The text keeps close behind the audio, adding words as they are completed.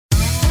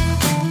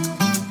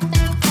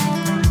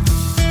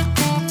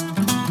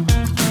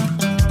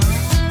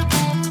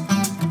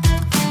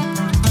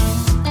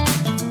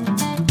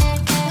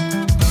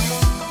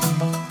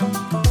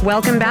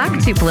Welcome back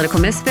to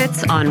Political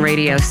Misfits on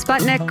Radio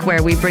Sputnik,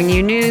 where we bring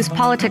you news,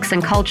 politics,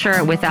 and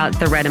culture without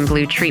the red and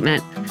blue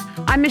treatment.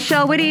 I'm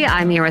Michelle Whitty.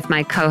 I'm here with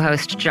my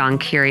co-host, John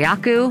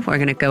Kiriakou. We're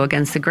going to go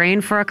against the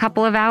grain for a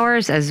couple of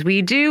hours, as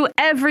we do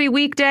every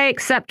weekday,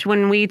 except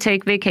when we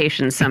take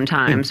vacations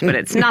sometimes. But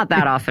it's not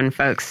that often,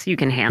 folks. You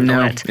can handle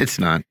it. No, it's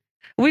not.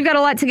 We've got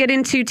a lot to get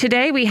into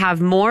today. We have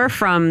more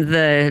from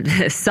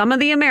the Some of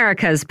the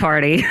Americas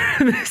party.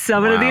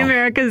 Some of the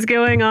Americas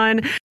going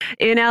on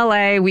in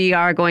LA. We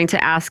are going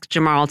to ask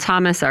Jamarl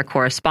Thomas, our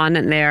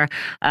correspondent there,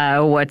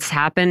 what's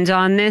happened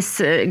on this,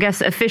 I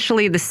guess,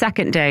 officially the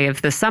second day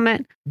of the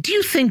summit. Do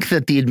you think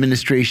that the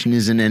administration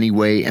is in any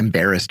way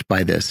embarrassed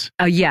by this?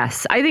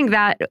 Yes, I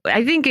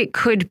think it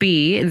could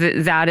be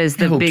that is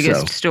the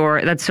biggest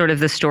story. That's sort of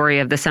the story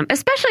of the summit,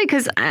 especially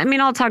because, I mean,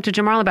 I'll talk to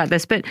Jamarl about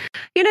this, but,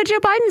 you know, Joe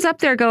Biden's up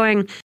there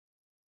going,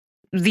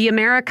 the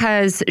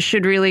Americas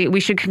we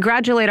should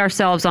congratulate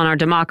ourselves on our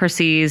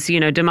democracies. You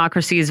know,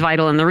 democracy is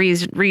vital in the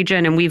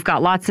region, and we've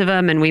got lots of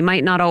them, and we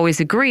might not always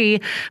agree,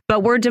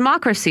 but we're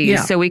democracies.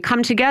 Yeah. So we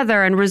come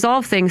together and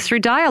resolve things through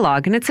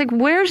dialogue. And it's like,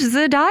 where's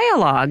the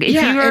dialogue if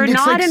you are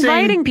not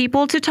inviting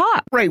people to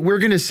talk? Right. We're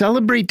going to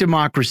celebrate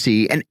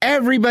democracy, and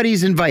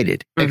everybody's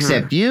invited,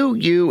 except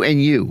you,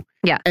 and you.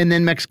 Yeah. And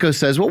then Mexico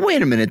says, well,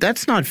 wait a minute,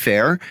 that's not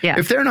fair. Yeah.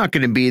 If they're not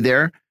going to be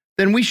there,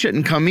 then we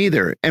shouldn't come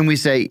either. And we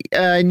say,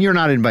 and you're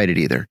not invited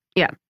either.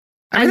 Yeah.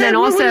 And then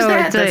also,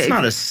 that's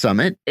not a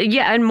summit.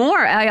 Yeah. And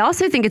more, I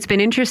also think it's been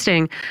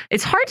interesting.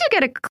 It's hard to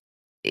get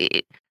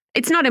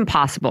it's not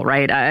impossible,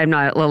 right? I'm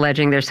not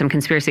alleging there's some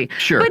conspiracy.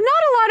 Sure. But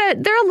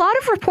there are a lot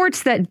of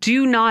reports that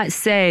do not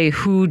say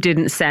who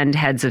didn't send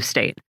heads of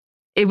state.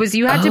 It was,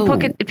 you had to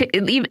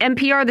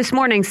NPR this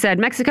morning said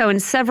Mexico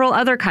and several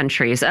other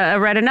countries. I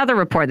read another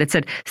report that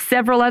said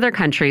several other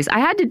countries. I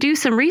had to do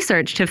some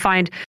research to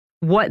find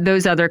what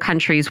those other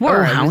countries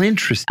were. Oh, how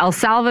interesting. El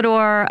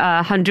Salvador,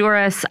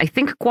 Honduras, I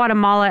think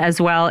Guatemala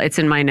as well. It's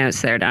in my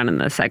notes there down in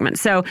the segment.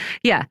 So,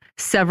 yeah,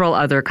 several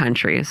other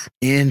countries.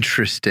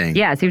 Interesting.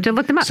 Yeah, so you have to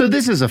look them up. So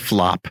this is a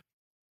flop.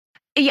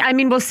 Yeah, I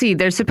mean, we'll see.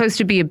 There's supposed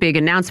to be a big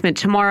announcement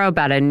tomorrow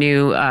about a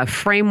new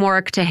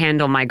framework to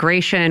handle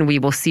migration. We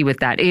will see what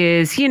that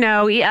is. You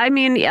know, I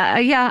mean,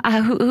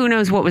 who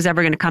knows what was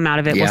ever going to come out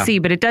of it. Yeah. We'll see.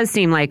 But it does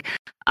seem like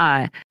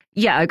a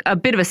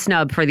bit of a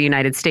snub for the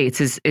United States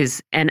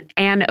is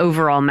an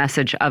overall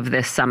message of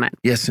this summit.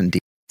 Yes,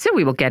 indeed. So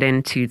we will get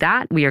into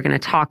that. We are going to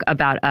talk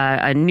about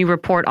a new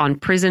report on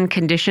prison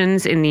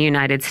conditions in the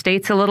United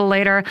States a little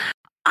later.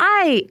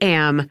 I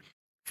am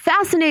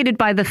fascinated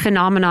by the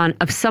phenomenon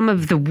of some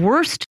of the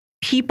worst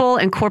people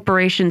and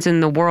corporations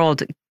in the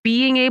world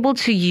being able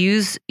to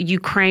use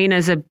Ukraine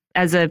as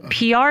a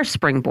PR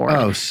springboard.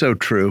 Oh, so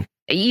true.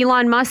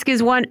 Elon Musk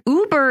is one.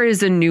 Uber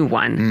is a new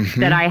one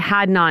that I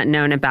had not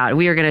known about.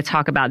 We are going to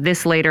talk about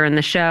this later in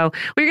the show.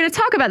 We're going to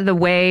talk about the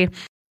way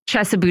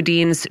Chesa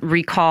Boudin's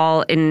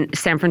recall in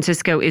San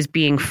Francisco is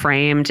being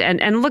framed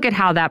and look at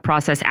how that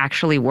process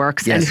actually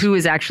works and who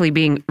is actually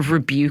being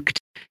rebuked.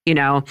 You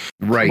know,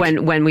 right.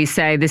 when we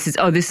say this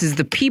is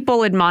the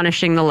people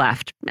admonishing the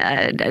left.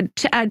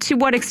 To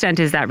what extent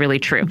is that really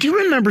true? Do you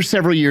remember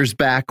several years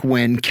back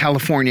when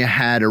California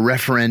had a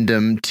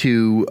referendum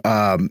to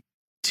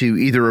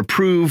either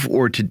approve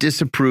or to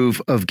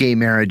disapprove of gay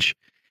marriage,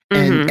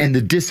 and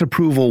the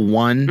disapproval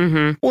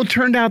won? Well, it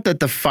turned out that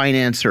the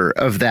financer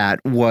of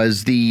that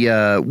was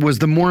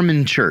the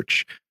Mormon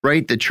Church,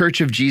 right? The Church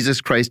of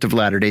Jesus Christ of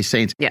Latter-day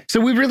Saints. Yeah.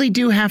 So we really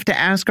do have to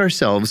ask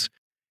ourselves,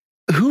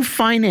 who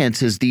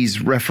finances these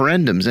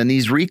referendums and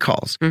these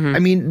recalls? I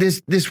mean,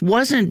 this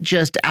wasn't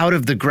just out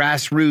of the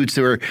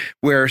grassroots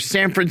where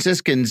San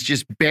Franciscans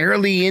just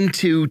barely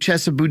into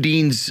Chesa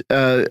Boudin's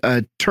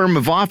term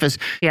of office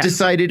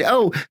decided,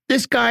 oh,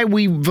 this guy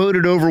we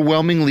voted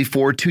overwhelmingly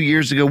for 2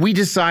 years ago, we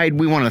decide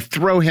we want to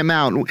throw him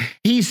out.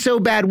 He's so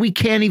bad we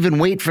can't even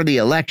wait for the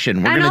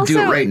election. We're going to do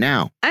it right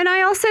now. And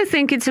I also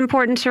think it's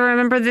important to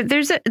remember that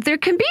there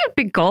can be a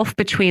big gulf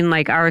between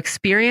like our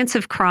experience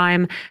of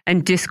crime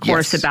and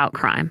discourse about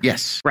crime.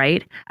 Yes.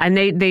 Right. And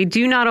they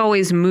do not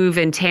always move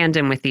in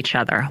tandem with each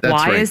other. That's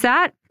Why right. is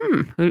that?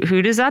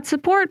 Who does that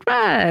support?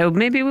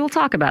 Maybe we'll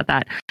talk about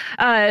that.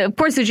 Of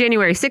course, the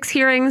January 6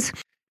 hearings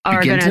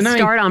are going to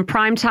start on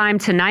prime time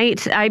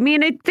tonight. I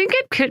mean, I think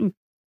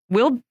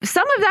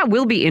some of that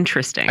will be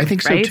interesting. I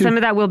think so, right? too. Some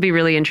of that will be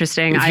really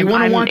interesting. If you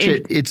want to watch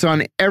it, it's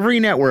on every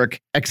network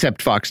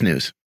except Fox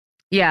News.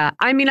 Yeah,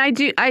 I mean, I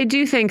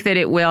do think that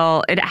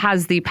it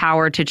has the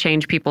power to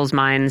change people's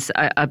minds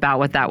about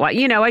what that was.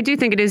 You know, I do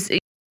think it is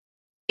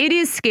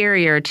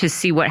scarier to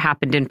see what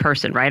happened in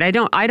person, right? I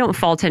don't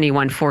fault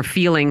anyone for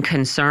feeling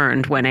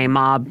concerned when a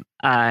mob,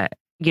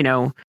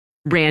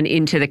 ran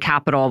into the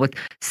Capitol with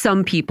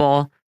some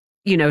people,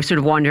 sort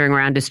of wandering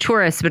around as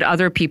tourists, but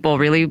other people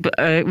really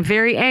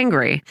very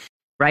angry,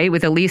 right?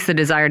 With at least the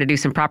desire to do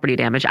some property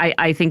damage.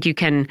 I think you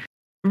can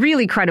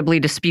really credibly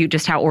dispute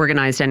just how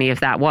organized any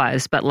of that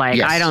was, but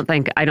I don't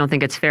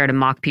think it's fair to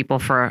mock people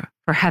for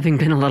having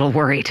been a little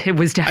worried. It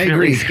was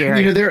definitely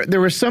scary.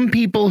 There were some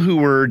people who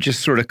were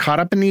just sort of caught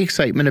up in the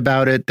excitement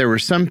about it. There were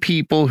some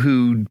people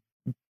who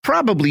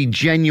probably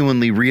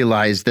genuinely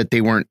realized that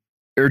they weren't,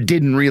 or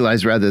didn't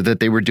realize rather, that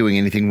they were doing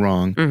anything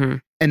wrong.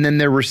 And then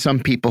there were some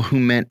people who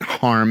meant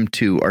harm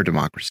to our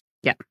democracy.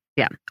 Yeah.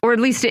 Yeah. Or at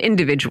least to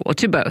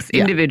both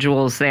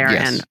individuals there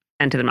and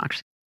to the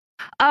democracy.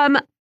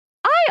 I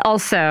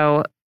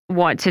also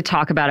want to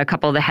talk about a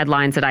couple of the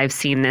headlines that I've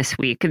seen this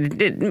week.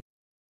 It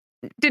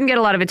didn't get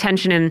a lot of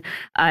attention in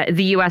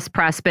the U.S.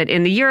 press, but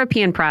in the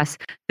European press,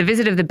 the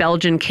visit of the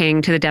Belgian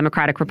king to the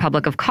Democratic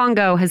Republic of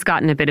Congo has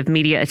gotten a bit of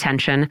media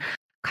attention.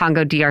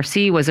 Congo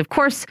DRC was, of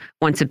course,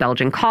 once a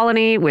Belgian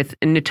colony with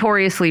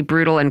notoriously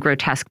brutal and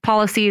grotesque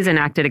policies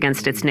enacted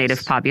against its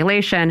native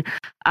population.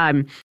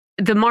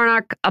 The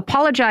monarch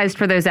apologized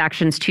for those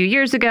actions 2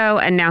 years ago,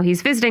 and now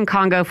he's visiting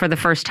Congo for the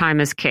first time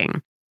as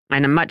king.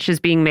 And much is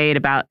being made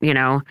about,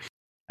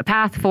 a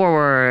path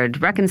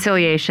forward,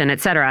 reconciliation,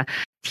 etc.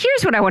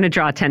 Here's what I want to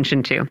draw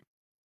attention to.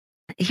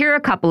 Here are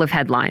a couple of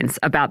headlines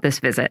about this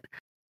visit.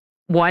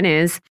 One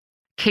is,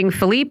 King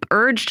Philippe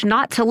urged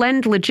not to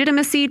lend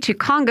legitimacy to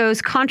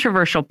Congo's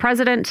controversial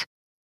president.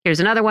 Here's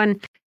another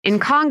one. In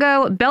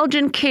Congo,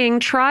 Belgian king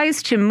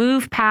tries to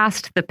move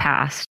past the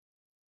past.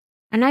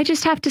 And I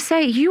just have to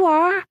say, you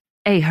are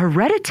a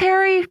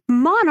hereditary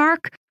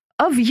monarch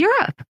of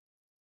Europe.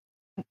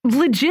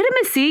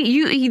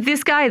 Legitimacy,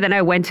 this guy that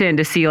I went in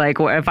to see, like,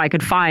 if I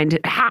could find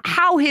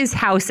how his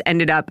house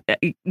ended up,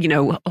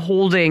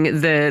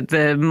 holding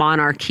the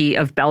monarchy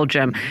of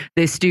Belgium.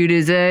 This dude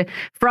is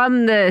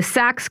from the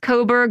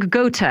Saxe-Coburg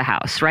Gotha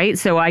house, right?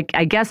 So I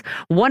guess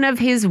one of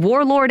his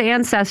warlord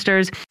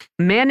ancestors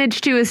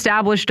managed to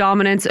establish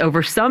dominance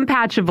over some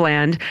patch of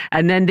land,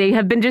 and then they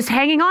have been just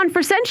hanging on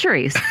for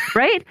centuries,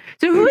 right?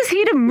 So who is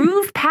he to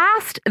move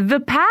past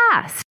the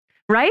past?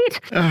 Right?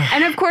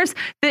 And of course,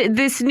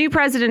 this new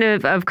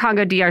president of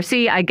Congo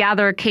DRC, I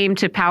gather, came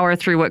to power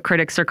through what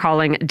critics are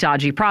calling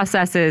dodgy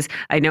processes.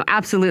 I know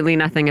absolutely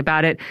nothing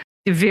about it.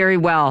 Very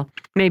well,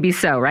 maybe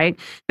so, right?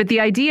 But the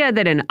idea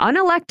that an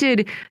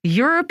unelected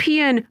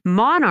European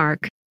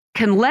monarch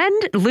can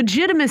lend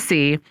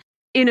legitimacy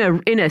in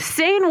a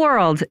sane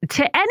world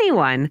to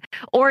anyone,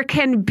 or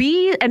can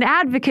be an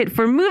advocate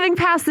for moving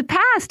past the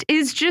past,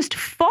 is just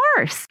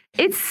farce.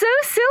 It's so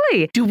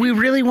silly. Do we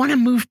really want to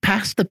move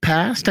past the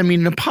past? I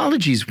mean, an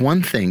apology is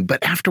one thing,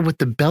 but after what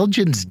the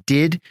Belgians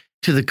did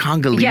to the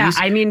Congolese. Yeah,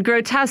 I mean,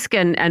 grotesque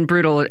and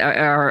brutal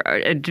are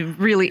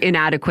really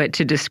inadequate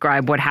to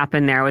describe what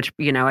happened there, which,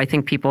 I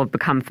think people have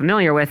become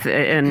familiar with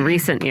in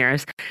recent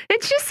years.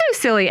 It's just so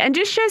silly, and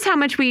just shows how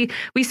much we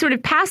sort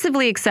of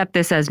passively accept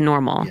this as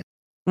normal. Yeah.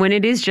 When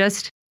it is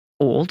just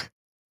old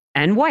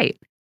and white.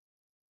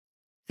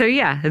 So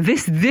yeah,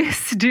 this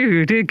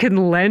dude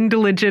can lend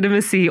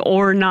legitimacy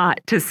or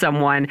not to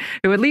someone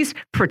who at least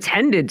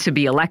pretended to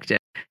be elected.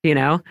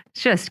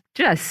 It's just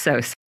so.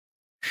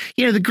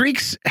 The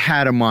Greeks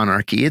had a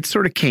monarchy. It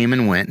sort of came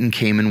and went and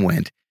came and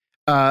went.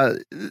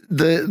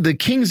 The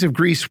kings of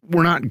Greece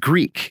were not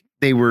Greek.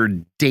 They were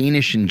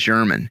Danish and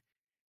German.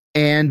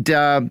 And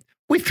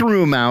we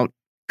threw them out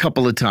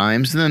couple of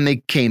times, and then they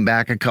came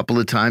back a couple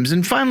of times,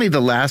 and finally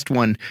the last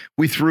one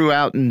we threw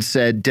out and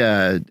said,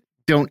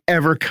 don't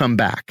ever come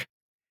back.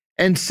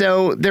 And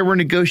so there were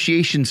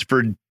negotiations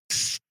for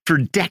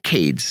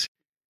decades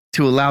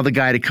to allow the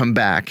guy to come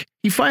back.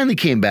 He finally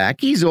came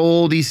back. He's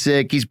old, he's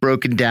sick, he's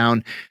broken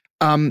down,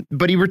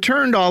 but he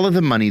returned all of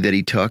the money that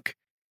he took,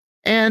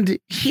 and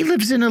he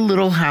lives in a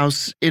little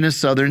house in a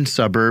southern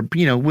suburb,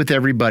 with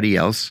everybody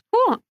else.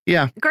 Cool.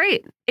 Yeah.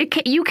 Great.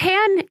 You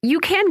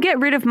can get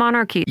rid of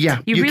monarchy. Yeah,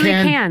 you really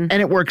can.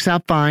 And it works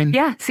out fine.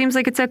 Yeah, seems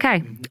like it's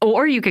okay.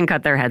 Or you can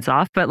cut their heads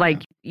off, but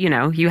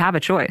you have a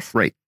choice.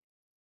 Right.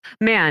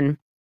 Man,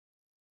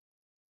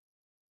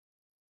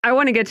 I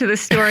want to get to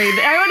this story.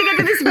 I want to get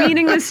to this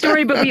meaningless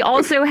story, but we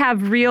also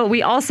have real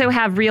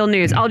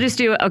news. I'll just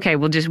do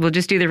we'll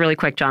just do the really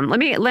quick, John. Let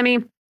me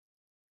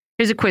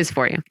here's a quiz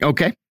for you.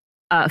 Okay.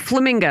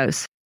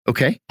 Flamingos.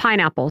 Okay.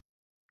 Pineapples.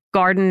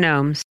 Garden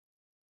gnomes.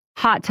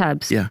 Hot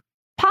tubs. Yeah.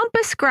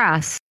 Pampas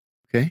grass.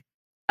 Okay.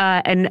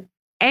 An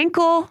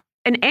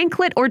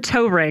anklet or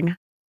toe ring.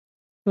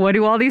 What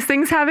do all these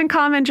things have in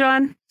common,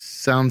 John?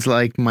 Sounds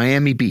like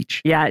Miami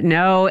Beach. Yeah,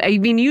 no, I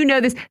mean,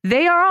 this.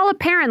 They are all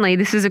apparently,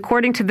 this is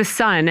according to The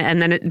Sun,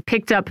 and then it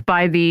picked up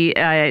by the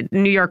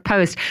New York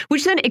Post,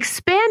 which then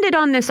expanded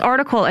on this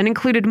article and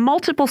included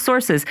multiple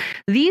sources.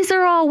 These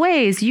are all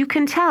ways you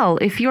can tell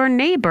if your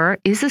neighbor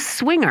is a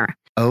swinger.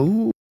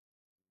 Oh.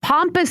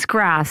 Pampas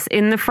grass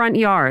in the front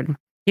yard.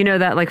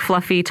 That like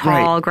fluffy,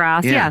 tall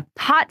grass. Yeah.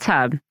 Hot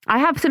tub. I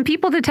have some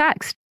people to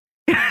text.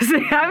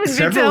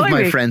 Several of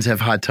my friends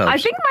have hot tubs. I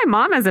think my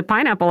mom has a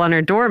pineapple on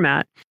her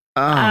doormat.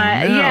 Oh, no.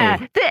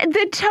 Yeah.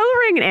 The toe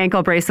ring and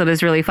ankle bracelet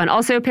is really fun.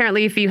 Also,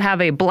 apparently, if you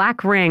have a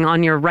black ring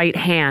on your right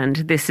hand,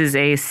 this is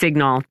a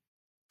signal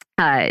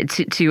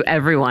to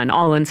everyone,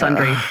 all and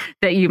sundry,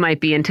 that you might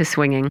be into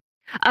swinging.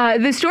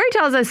 The story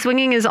tells us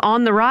swinging is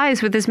on the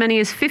rise, with as many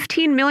as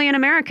 15 million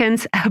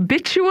Americans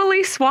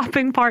habitually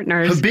swapping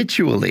partners.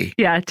 Habitually?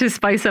 Yeah, to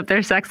spice up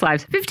their sex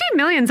lives. 15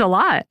 million's a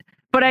lot.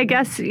 But I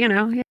guess,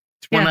 It's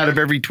one out of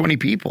every 20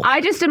 people.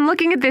 I just am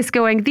looking at this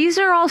going, these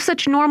are all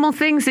such normal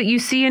things that you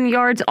see in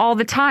yards all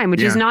the time,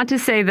 which is not to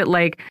say that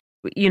like,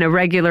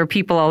 regular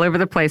people all over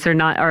the place are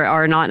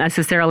not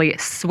necessarily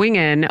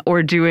swinging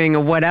or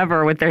doing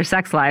whatever with their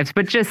sex lives,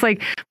 but just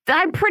like,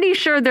 I'm pretty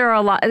sure there are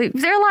a lot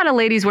of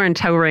ladies wearing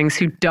toe rings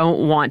who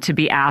don't want to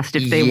be asked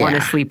if they want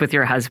to sleep with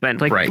your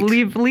husband. Like,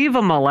 leave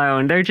them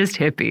alone. They're just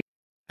hippie.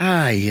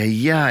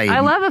 I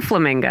love a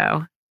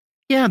flamingo.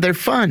 Yeah, they're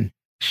fun.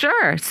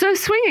 Sure. So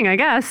swinging, I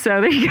guess.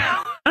 So there you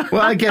go.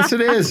 Well, I guess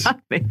it is.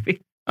 Maybe.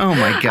 Oh,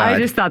 my God. I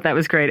just thought that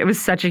was great. It was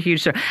such a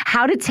huge story.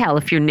 How to tell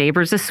if your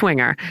neighbor's a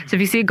swinger. So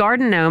if you see a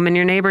garden gnome in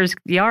your neighbor's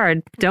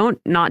yard, don't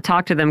not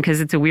talk to them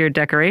because it's a weird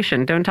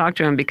decoration. Don't talk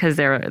to them because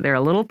they're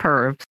a little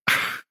pervs.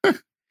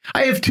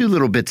 I have two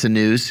little bits of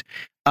news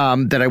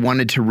that I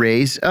wanted to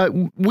raise.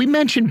 We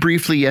mentioned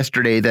briefly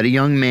yesterday that a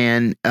young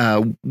man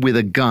with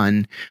a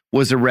gun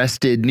was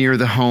arrested near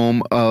the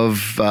home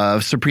of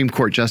Supreme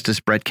Court Justice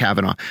Brett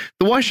Kavanaugh.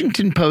 The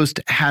Washington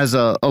Post has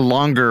a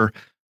longer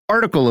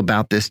article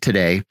about this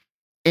today.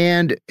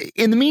 And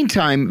in the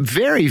meantime,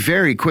 very,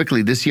 very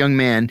quickly, this young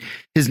man,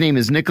 his name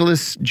is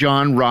Nicholas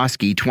John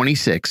Roski,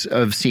 26,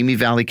 of Simi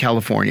Valley,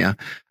 California,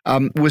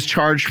 was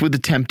charged with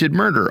attempted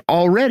murder.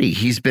 Already,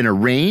 he's been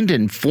arraigned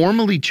and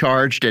formally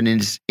charged and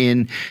is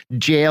in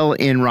jail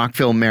in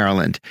Rockville,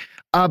 Maryland.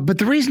 But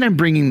the reason I'm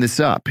bringing this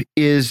up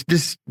is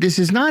this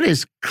is not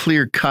as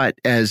clear cut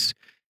as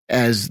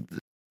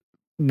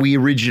we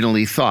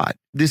originally thought.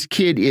 This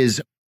kid is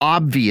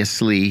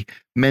obviously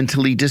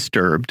mentally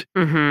disturbed.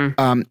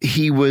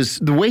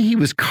 The way he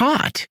was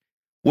caught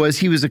was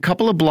he was a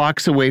couple of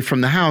blocks away from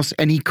the house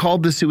and he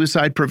called the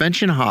suicide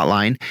prevention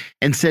hotline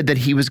and said that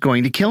he was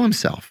going to kill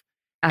himself.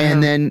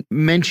 And then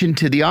mentioned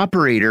to the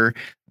operator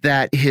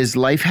that his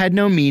life had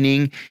no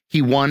meaning.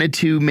 He wanted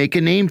to make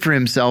a name for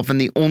himself. And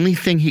the only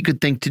thing he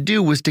could think to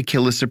do was to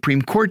kill a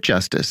Supreme Court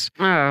justice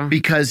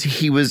because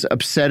he was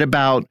upset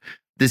about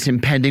this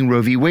impending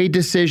Roe v. Wade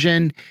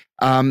decision.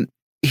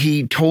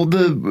 He told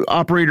the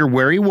operator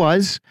where he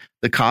was.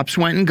 The cops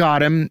went and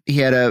got him. He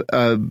had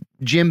a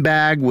gym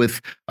bag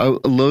with a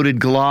loaded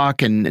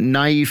Glock and a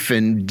knife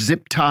and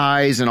zip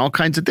ties and all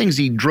kinds of things.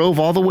 He drove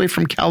all the way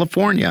from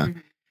California.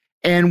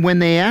 And when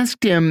they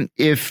asked him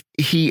if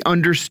he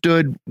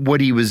understood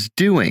what he was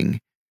doing,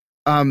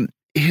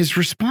 his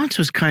response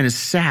was kind of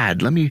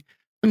sad. Let me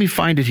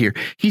find it here.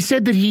 He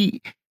said that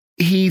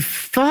he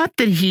thought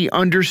that he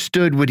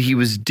understood what he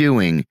was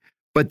doing,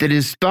 but that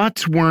his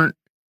thoughts weren't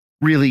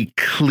really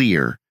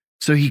clear,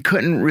 so he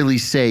couldn't really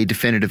say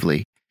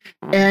definitively.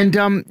 And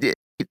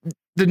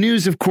the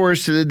news, of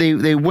course,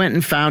 they went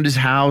and found his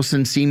house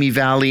in Simi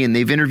Valley, and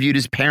they've interviewed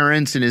his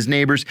parents and his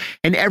neighbors,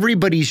 and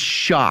everybody's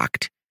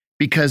shocked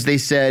because they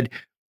said,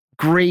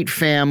 great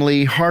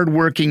family,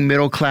 hardworking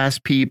middle-class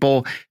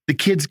people. The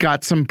kid's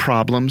got some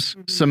problems,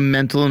 some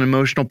mental and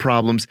emotional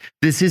problems.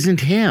 This isn't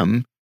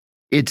him.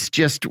 It's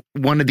just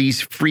one of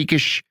these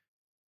freakish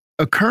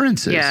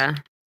occurrences. Yeah.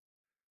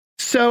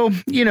 So,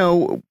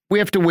 we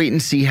have to wait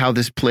and see how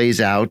this plays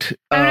out.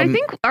 I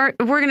think we're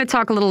going to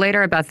talk a little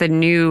later about the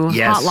new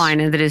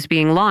hotline that is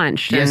being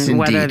launched and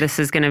whether this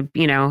is going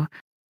to,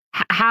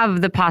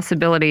 have the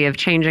possibility of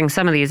changing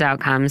some of these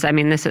outcomes. I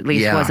mean, this at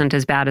least wasn't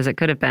as bad as it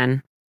could have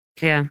been.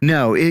 Yeah.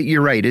 No,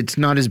 you're right. It's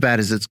not as bad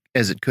as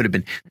it could have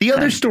been. The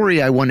other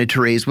story I wanted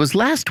to raise was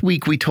last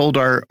week we told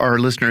our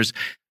listeners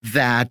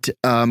that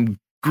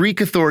Greek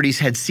authorities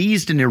had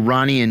seized an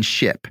Iranian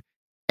ship.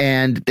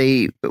 And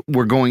they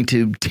were going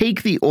to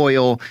take the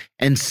oil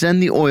and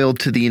send the oil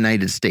to the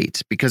United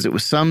States because it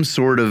was some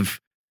sort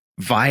of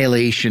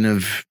violation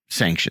of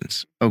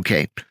sanctions.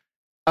 Okay.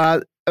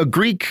 The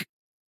Greek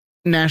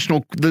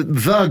National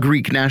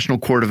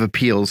Court of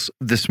Appeals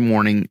this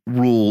morning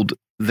ruled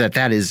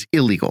that is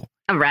illegal.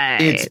 All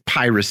right. It's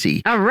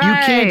piracy. All right.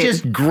 You can't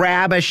just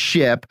grab a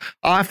ship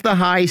off the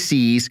high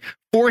seas,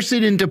 force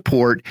it into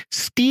port,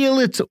 steal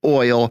its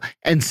oil,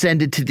 and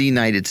send it to the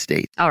United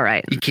States. All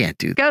right. You can't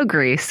do that. Go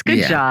Greece.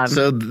 Good job.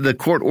 So the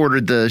court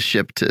ordered the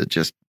ship to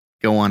just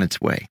go on its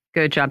way.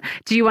 Good job.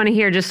 Do you want to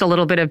hear just a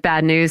little bit of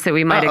bad news that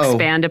we might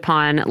expand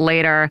upon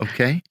later?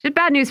 Okay. Just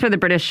bad news for the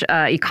British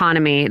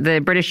economy. The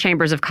British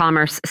Chambers of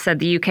Commerce said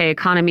the UK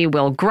economy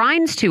will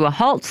grind to a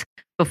halt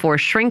before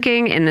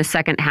shrinking in the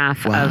second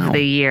half of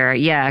the year.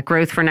 Yeah,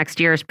 growth for next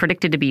year is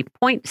predicted to be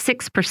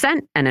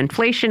 0.6%, and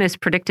inflation is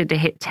predicted to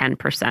hit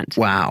 10%.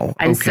 Wow.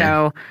 And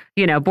so,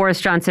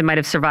 Boris Johnson might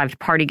have survived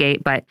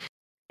Partygate, but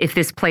if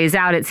this plays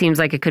out, it seems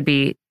like it could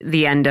be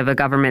the end of a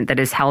government that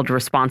is held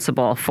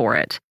responsible for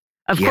it.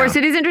 Of course,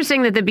 it is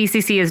interesting that the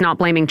BCC is not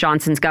blaming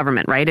Johnson's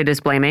government, right? It is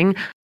blaming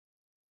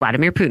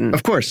Vladimir Putin.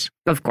 Of course.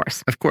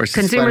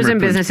 Consumers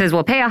and businesses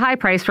will pay a high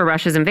price for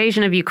Russia's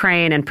invasion of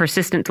Ukraine and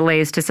persistent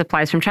delays to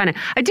supplies from China.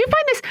 I do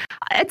find this,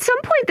 at some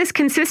point, this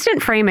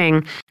consistent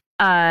framing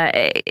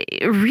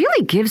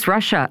really gives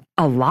Russia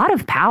a lot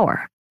of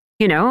power.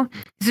 This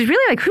is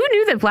really like, who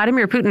knew that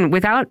Vladimir Putin,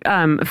 without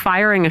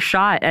firing a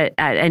shot at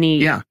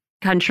any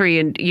country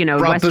in,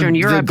 Western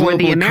Europe or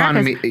the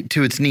Americas economy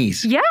to its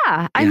knees.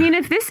 Yeah. I mean,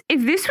 if this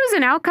was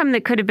an outcome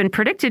that could have been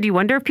predicted, you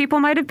wonder if people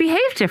might have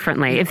behaved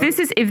differently. If this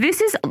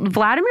is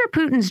Vladimir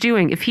Putin's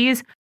doing, if he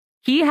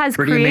has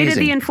Pretty created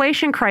amazing. the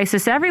inflation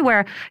crisis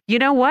everywhere, you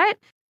know what?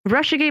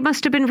 Russiagate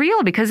must have been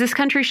real, because this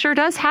country sure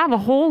does have a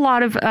whole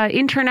lot of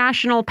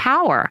international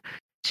power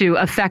to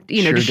affect,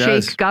 to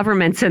shake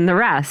governments and the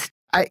rest.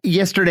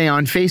 Yesterday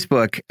on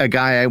Facebook, a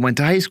guy I went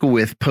to high school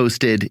with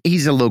posted,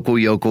 he's a local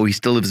yokel. He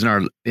still lives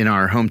in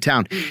our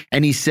hometown.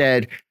 And he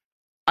said,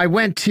 I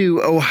went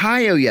to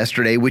Ohio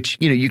yesterday, which,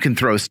 you can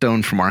throw a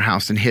stone from our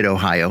house and hit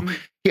Ohio.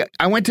 Yeah,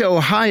 I went to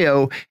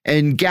Ohio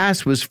and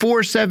gas was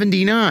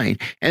 $4.79.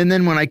 And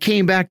then when I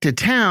came back to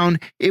town,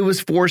 it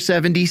was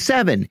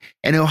 $4.77.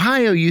 And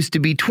Ohio used to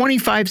be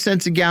 25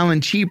 cents a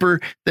gallon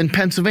cheaper than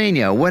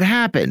Pennsylvania. What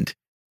happened?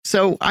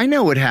 So I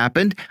know what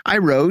happened. I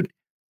wrote,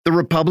 the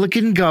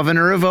Republican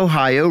governor of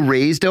Ohio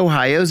raised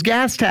Ohio's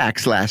gas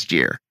tax last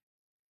year.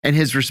 And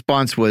his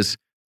response was,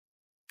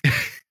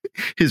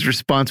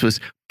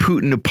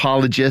 Putin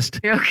apologist,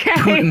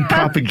 Putin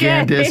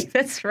propagandist. Okay.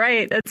 That's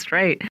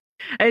right.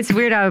 It's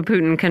weird how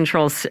Putin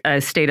controls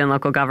state and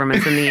local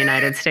governments in the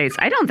United States.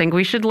 I don't think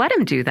we should let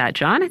him do that,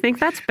 John. I think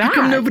that's bad. How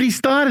come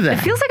nobody's thought of that?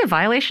 It feels like a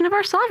violation of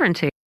our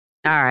sovereignty.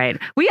 All right.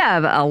 We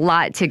have a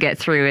lot to get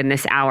through in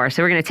this hour,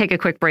 so we're going to take a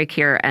quick break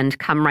here and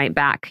come right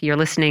back. You're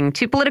listening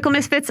to Political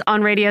Misfits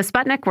on Radio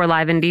Sputnik. We're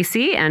live in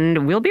D.C.,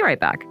 and we'll be right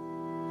back.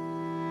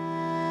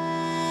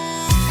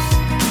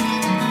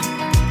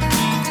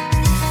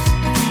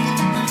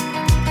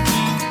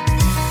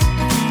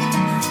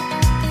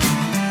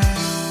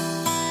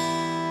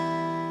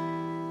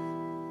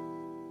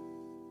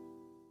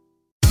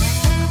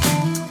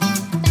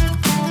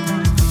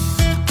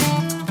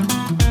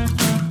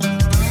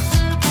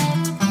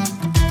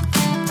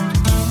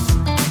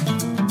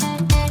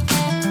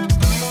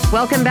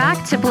 Welcome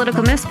back to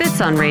Political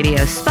Misfits on Radio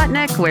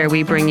Sputnik, where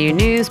we bring you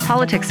news,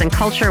 politics, and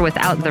culture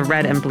without the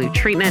red and blue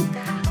treatment.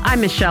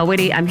 I'm Michelle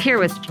Witte. I'm here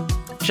with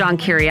John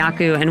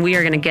Kiriakou, and we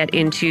are going to get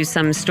into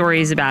some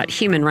stories about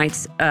human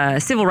rights,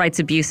 civil rights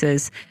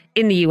abuses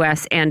in the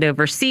U.S. and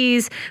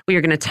overseas. We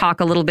are going to talk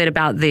a little bit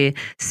about the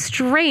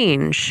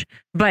strange,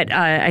 but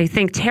I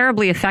think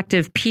terribly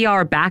effective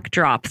PR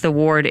backdrop the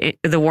war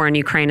in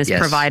Ukraine is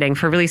providing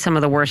for really some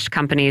of the worst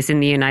companies in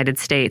the United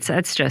States.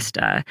 That's just...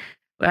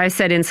 I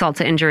said insult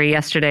to injury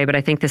yesterday, but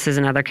I think this is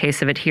another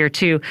case of it here,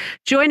 too.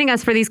 Joining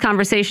us for these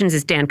conversations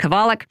is Dan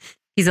Kovalik.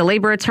 He's a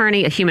labor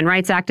attorney, a human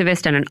rights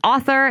activist, and an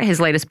author. His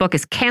latest book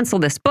is Cancel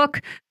This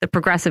Book, The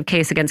Progressive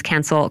Case Against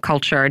Cancel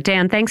Culture.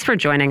 Dan, thanks for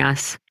joining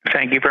us.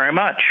 Thank you very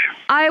much.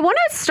 I want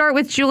to start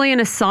with Julian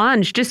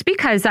Assange, just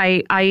because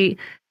I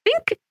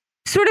think,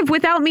 sort of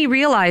without me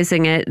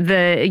realizing it,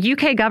 the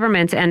UK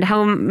government and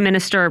Home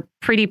Minister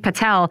Priti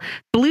Patel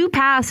blew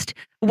past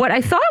what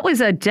I thought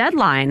was a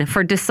deadline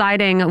for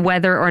deciding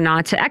whether or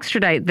not to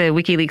extradite the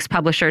WikiLeaks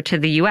publisher to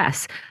the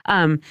U.S.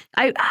 Am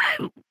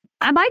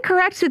I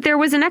correct that there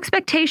was an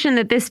expectation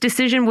that this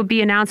decision would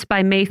be announced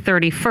by May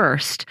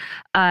 31st?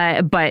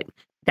 But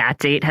that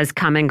date has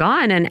come and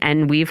gone,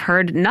 and we've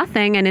heard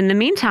nothing. And in the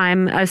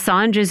meantime,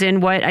 Assange is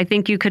in what I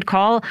think you could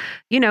call,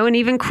 an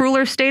even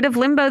crueler state of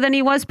limbo than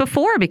he was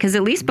before, because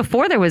at least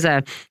before there was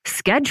a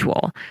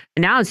schedule.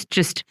 And now it's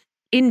just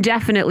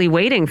indefinitely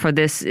waiting for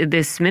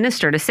this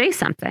minister to say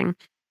something.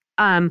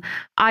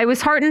 I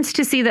was heartened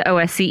to see the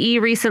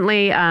OSCE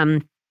recently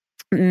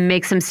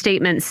make some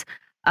statements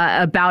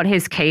about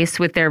his case,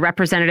 with their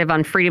representative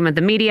on freedom of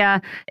the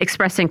media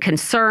expressing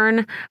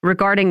concern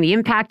regarding the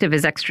impact of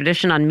his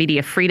extradition on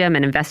media freedom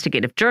and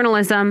investigative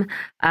journalism.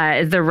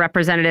 The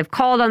representative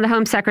called on the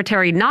Home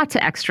Secretary not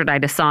to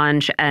extradite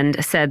Assange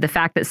and said the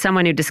fact that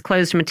someone who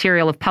disclosed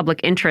material of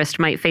public interest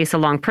might face a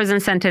long prison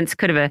sentence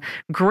could have a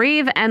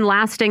grave and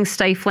lasting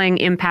stifling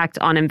impact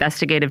on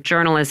investigative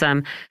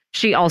journalism.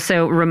 She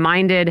also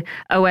reminded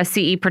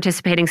OSCE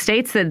participating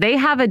states that they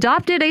have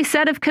adopted a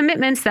set of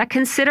commitments that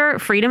consider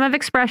freedom of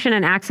expression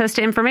and access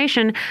to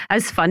information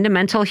as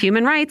fundamental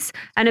human rights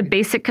and a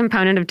basic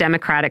component of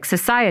democratic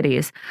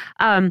societies.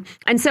 And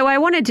so I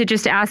wanted to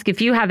just ask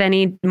if you have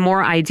any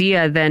more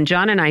idea than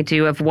John and I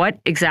do of what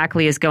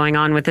exactly is going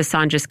on with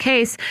Assange's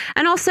case.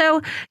 And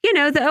also,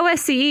 the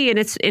OSCE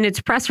in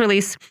its press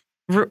release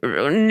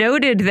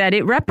noted that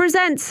it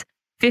represents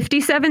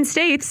 57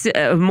 states,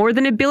 more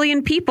than 1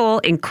 billion people,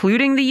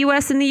 including the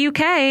U.S. and the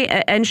U.K.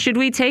 And should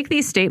we take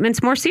these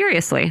statements more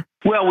seriously?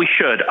 Well, we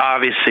should,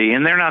 obviously.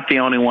 And they're not the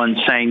only ones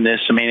saying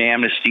this. I mean,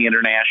 Amnesty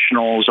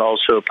International is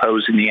also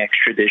opposing the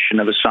extradition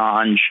of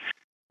Assange.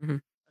 Mm-hmm.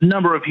 A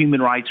number of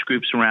human rights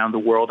groups around the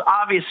world.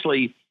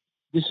 Obviously,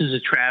 this is a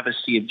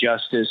travesty of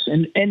justice.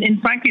 And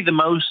frankly, the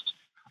most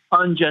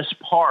unjust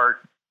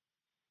part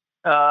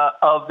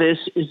of this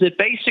is that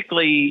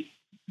basically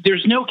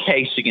there's no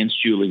case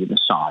against Julian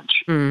Assange.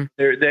 Mm.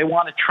 They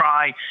want to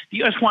try, the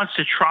U.S. wants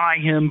to try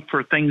him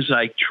for things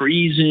like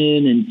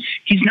treason, and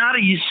he's not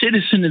a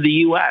citizen of the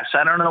U.S.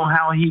 I don't know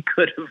how he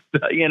could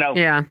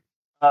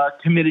have,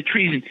 committed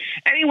treason.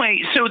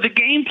 Anyway, so the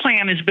game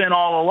plan has been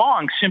all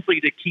along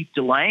simply to keep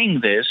delaying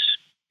this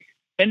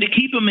and to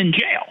keep him in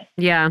jail.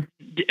 Yeah.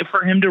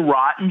 For him to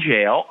rot in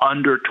jail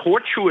under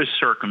tortuous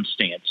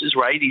circumstances,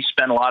 right? He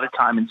spent a lot of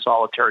time in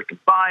solitary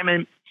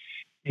confinement.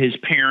 His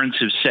parents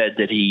have said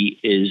that he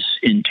is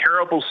in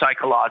terrible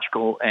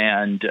psychological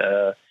and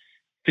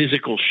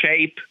physical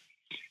shape.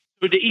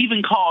 But to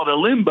even call it a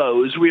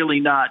limbo is really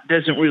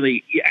doesn't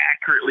really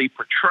accurately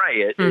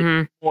portray it.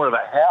 Mm-hmm. It's more of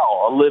a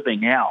hell, a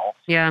living hell.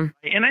 Yeah.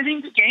 And I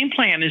think the game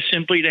plan is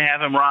simply to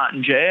have him rot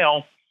in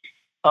jail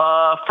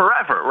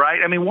forever, right?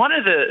 I mean, one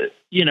of the,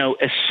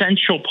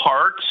 essential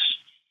parts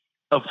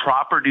of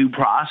proper due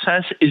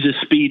process is a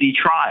speedy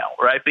trial,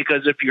 right?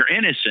 Because if you're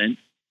innocent,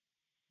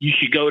 you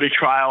should go to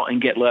trial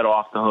and get let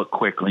off the hook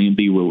quickly and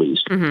be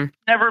released. Mm-hmm.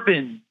 Never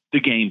been the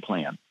game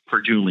plan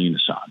for Julian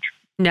Assange.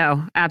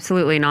 No,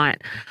 absolutely not.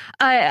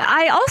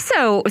 I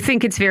also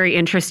think it's very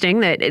interesting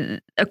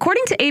that,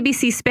 according to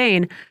ABC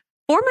Spain,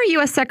 former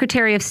U.S.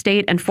 Secretary of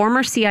State and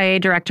former CIA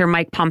Director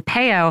Mike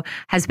Pompeo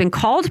has been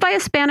called by a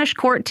Spanish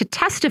court to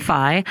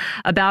testify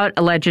about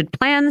alleged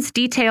plans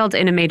detailed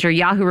in a major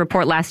Yahoo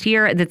report last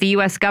year that the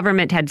U.S.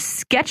 government had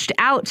sketched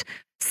out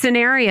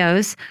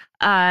scenarios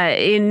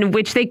in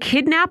which they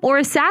kidnapped or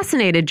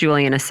assassinated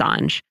Julian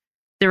Assange.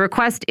 The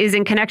request is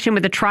in connection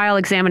with a trial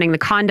examining the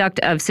conduct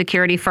of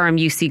security firm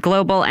UC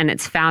Global and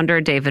its founder,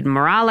 David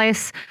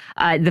Morales.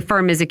 The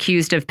firm is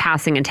accused of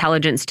passing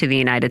intelligence to the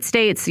United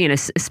States,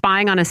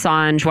 spying on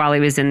Assange while he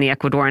was in the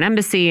Ecuadorian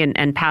embassy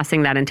and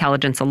passing that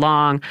intelligence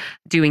along,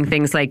 doing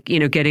things like,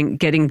 getting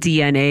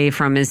DNA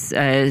from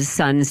his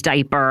son's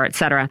diaper, et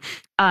cetera.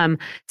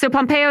 So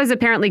Pompeo is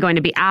apparently going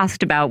to be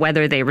asked about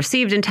whether they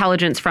received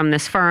intelligence from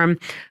this firm.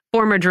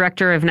 Former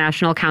director of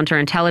National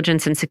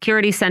Counterintelligence and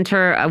Security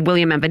Center,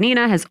 William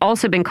Evanina, has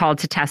also been called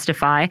to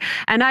testify.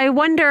 And I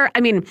wonder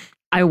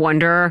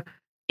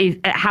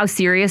how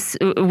serious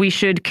we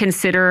should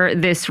consider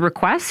this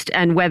request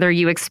and whether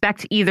you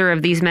expect either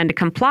of these men to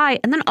comply.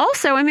 And then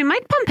also,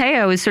 Mike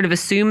Pompeo is sort of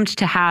assumed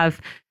to have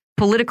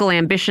political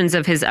ambitions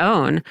of his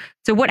own.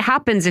 So what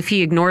happens if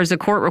he ignores a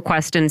court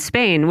request in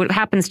Spain? What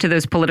happens to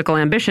those political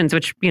ambitions,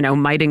 which,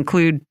 might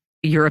include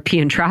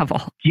European travel?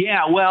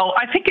 Yeah, well,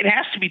 I think it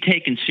has to be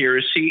taken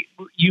seriously.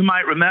 You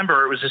might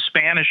remember it was a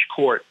Spanish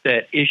court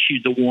that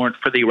issued the warrant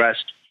for the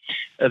arrest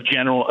of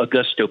General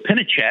Augusto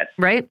Pinochet.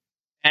 Right.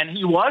 And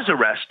he was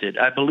arrested,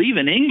 I believe,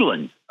 in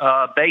England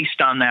based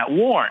on that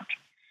warrant.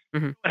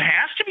 Mm-hmm. It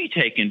has to be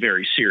taken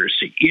very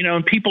seriously.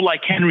 And people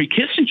like Henry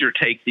Kissinger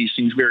take these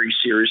things very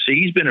seriously.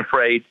 He's been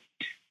afraid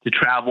to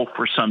travel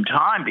for some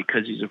time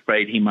because he's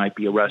afraid he might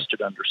be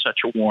arrested under such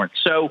a warrant.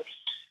 So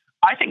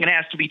I think it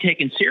has to be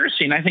taken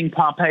seriously, and I think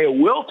Pompeo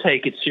will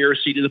take it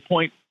seriously to the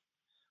point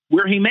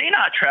where he may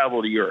not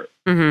travel to Europe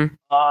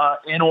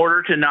in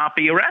order to not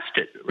be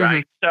arrested,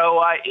 right? Mm-hmm.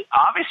 So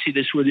obviously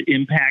this would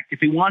impact, if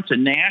he wants a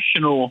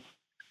national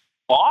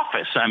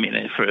office,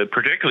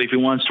 particularly if he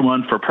wants to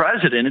run for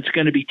president, it's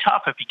going to be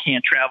tough if he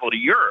can't travel to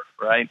Europe,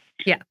 right?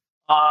 Yeah.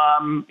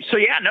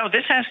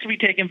 This has to be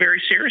taken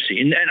very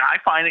seriously. And I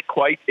find it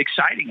quite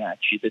exciting,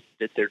 actually,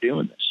 that they're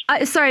doing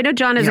this. Sorry, I know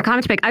John has a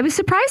comment to make. I was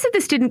surprised that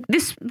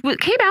this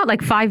came out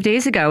like 5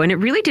 days ago, and it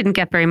really didn't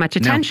get very much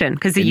attention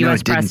because the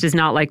U.S. press does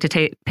not like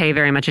to pay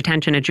very much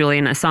attention to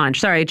Julian Assange.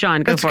 Sorry,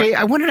 John, go for it.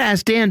 I wanted to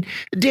ask Dan.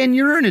 Dan,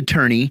 you're an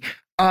attorney.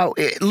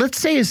 Let's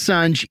say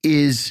Assange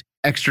is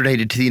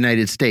extradited to the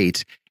United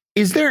States.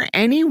 Is there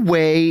any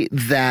way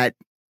that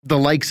the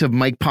likes of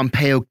Mike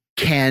Pompeo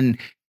can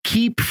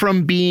keep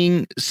from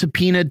being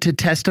subpoenaed to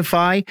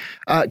testify?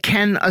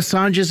 Can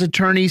Assange's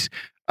attorneys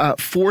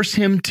force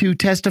him to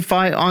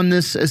testify on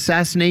this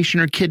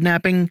assassination or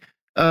kidnapping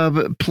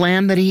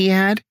plan that he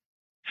had?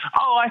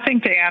 Oh, I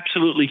think they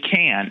absolutely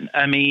can.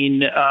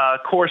 Of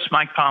course,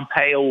 Mike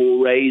Pompeo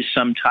will raise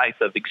some type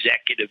of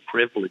executive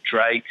privilege,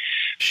 right?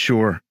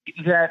 Sure.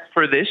 That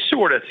for this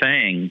sort of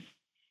thing,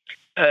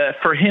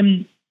 for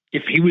him,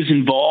 if he was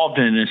involved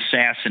in an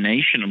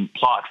assassination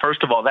plot,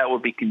 first of all, that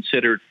would be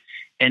considered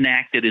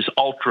enacted as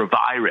ultra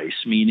vires,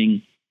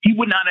 meaning he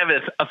would not have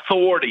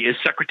authority as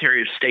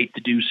Secretary of State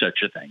to do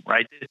such a thing,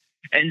 right?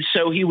 And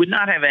so he would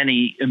not have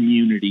any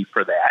immunity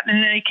for that. And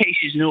in any case,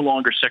 he's no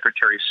longer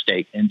Secretary of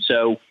State. And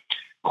so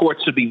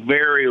courts would be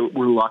very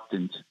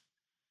reluctant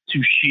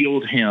to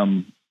shield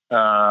him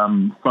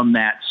from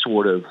that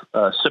sort of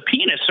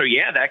subpoena. So,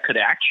 that could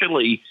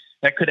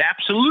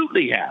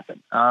absolutely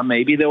happen.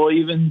 Maybe they'll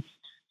even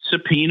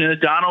subpoena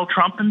Donald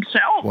Trump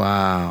himself.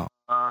 Wow.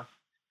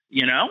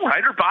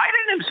 Right? Or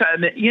Biden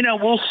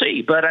himself, we'll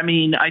see. But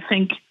I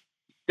think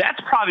that's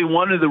probably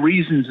one of the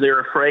reasons they're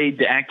afraid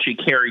to actually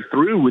carry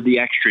through with the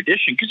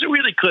extradition, because it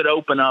really could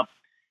open up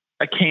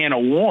a can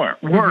of worms.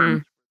 Mm-hmm.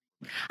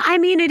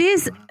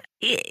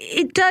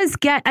 It does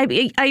get,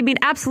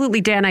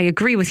 absolutely, Dan, I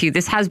agree with you.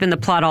 This has been the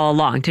plot all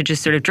along, to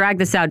just sort of drag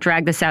this out,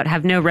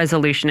 have no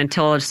resolution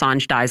until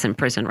Assange dies in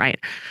prison, right?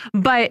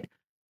 But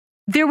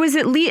there was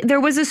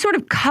a sort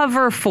of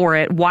cover for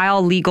it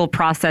while legal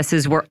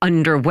processes were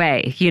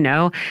underway.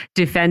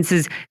 Defense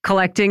is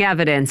collecting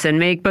evidence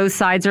and both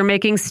sides are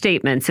making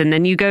statements, and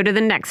then you go to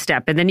the next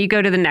step, and then you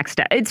go to the next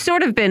step. It's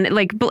sort of been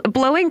like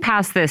blowing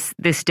past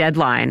this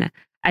deadline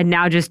and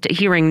now just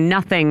hearing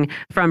nothing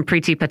from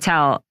Priti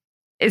Patel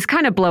is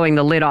kind of blowing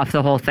the lid off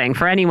the whole thing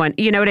for anyone.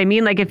 You know what I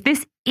mean? Like if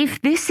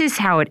this is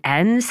how it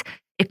ends,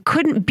 it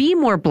couldn't be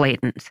more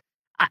blatant.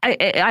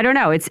 I don't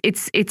know.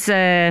 It's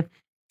a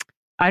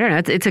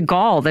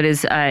gall that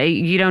is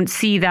you don't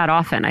see that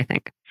often, I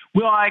think.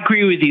 Well, I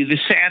agree with you. The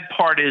sad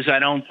part is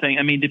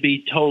to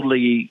be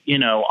totally,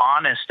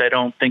 honest, I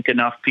don't think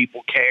enough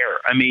people care.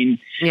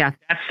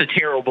 That's the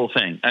terrible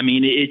thing.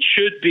 It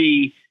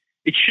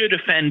should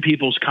offend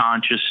people's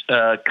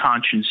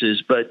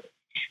consciences, but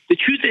the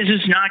truth is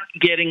it's not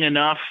getting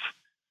enough,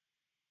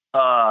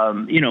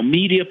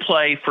 media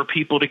play for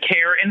people to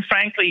care. And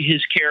frankly,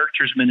 his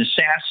character's been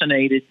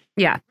assassinated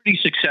pretty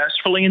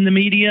successfully in the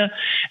media.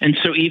 And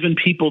so even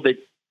people that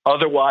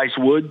otherwise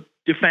would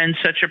defend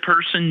such a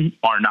person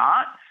are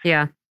not.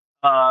 Yeah.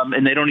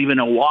 And they don't even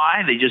know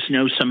why. They just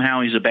know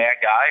somehow he's a bad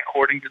guy,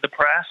 according to the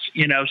press.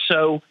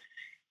 So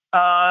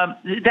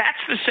that's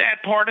the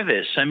sad part of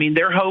this.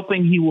 They're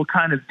hoping he will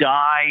kind of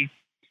die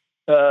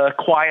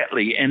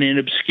quietly and in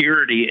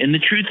obscurity. And the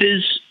truth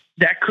is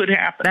that could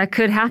happen. That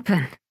could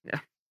happen.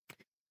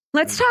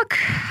 Let's talk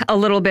a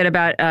little bit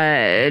about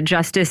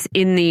justice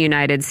in the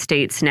United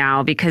States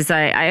now, because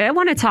I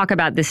want to talk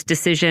about this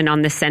decision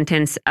on the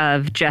sentence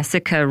of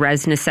Jessica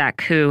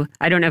Reznicek, who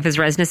I don't know if it's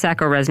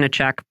Reznicek or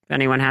Reznicek, if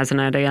anyone has an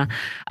idea.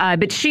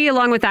 But she,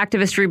 along with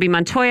activist Ruby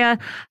Montoya,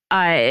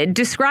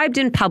 described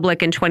in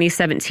public in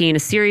 2017 a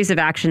series of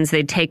actions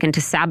they'd taken to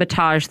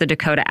sabotage the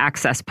Dakota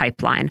Access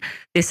pipeline.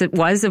 This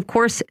was, of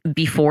course,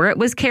 before it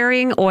was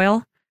carrying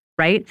oil.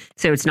 Right?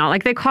 So it's not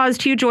like they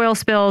caused huge oil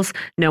spills.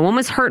 No one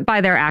was hurt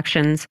by their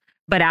actions.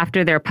 But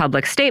after their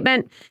public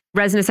statement,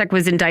 Reznicek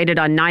was indicted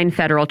on 9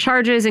 federal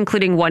charges,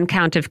 including 1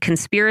 count of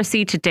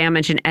conspiracy to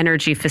damage an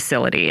energy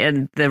facility.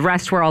 And the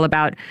rest were all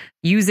about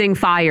using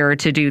fire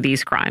to do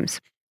these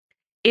crimes.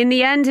 In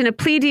the end, in a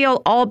plea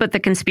deal, all but the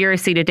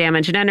conspiracy to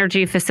damage an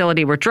energy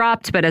facility were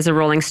dropped. But as a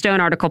Rolling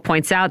Stone article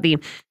points out, the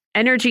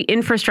energy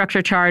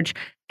infrastructure charge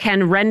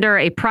can render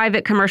a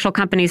private commercial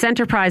company's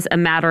enterprise a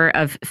matter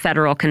of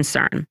federal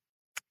concern.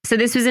 So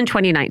this was in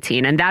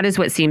 2019, and that is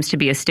what seems to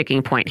be a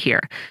sticking point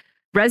here.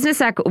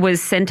 Reznicek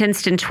was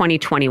sentenced in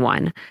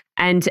 2021,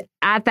 and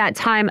at that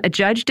time, a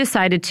judge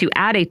decided to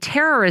add a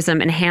terrorism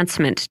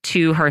enhancement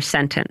to her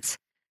sentence.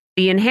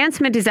 The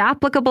enhancement is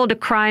applicable to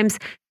crimes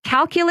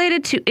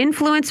calculated to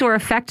influence or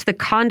affect the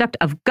conduct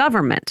of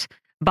government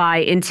by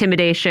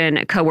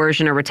intimidation,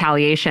 coercion, or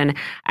retaliation.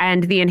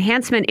 And the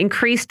enhancement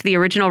increased the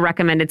original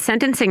recommended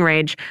sentencing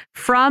range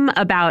from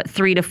about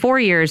 3 to 4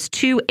 years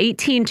to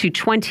 18 to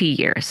 20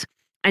 years.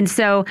 And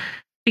so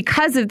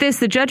because of this,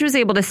 the judge was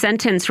able to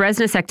sentence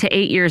Reznicek to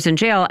 8 years in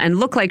jail and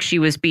look like she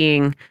was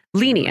being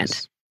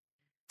lenient.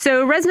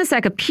 So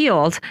Reznicek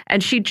appealed,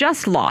 and she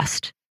just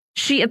lost.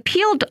 She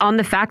appealed on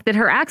the fact that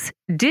her acts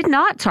did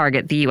not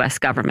target the U.S.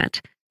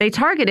 government. They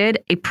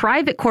targeted a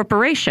private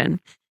corporation.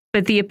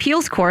 But the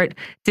appeals court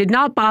did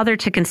not bother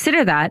to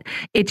consider that.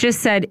 It just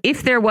said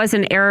if there was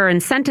an error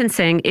in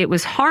sentencing, it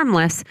was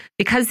harmless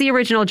because the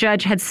original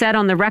judge had said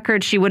on the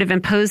record she would have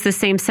imposed the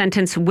same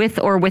sentence with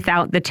or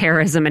without the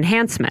terrorism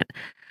enhancement.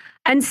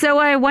 And so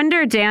I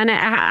wonder, Dan,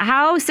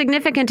 how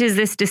significant is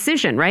this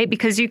decision, right?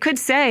 Because you could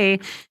say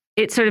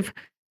it sort of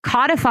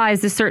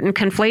codifies a certain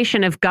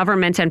conflation of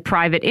government and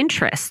private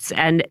interests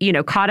and,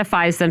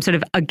 codifies them sort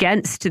of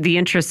against the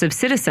interests of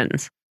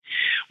citizens.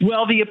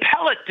 Well, the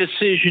appellate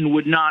decision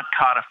would not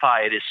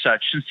codify it as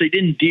such, since they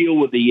didn't deal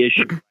with the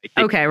issue. Right?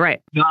 Okay,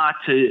 right. Not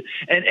to,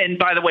 and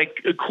by the way,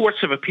 courts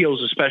of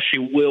appeals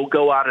especially will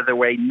go out of their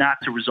way not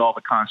to resolve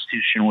a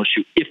constitutional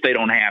issue if they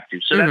don't have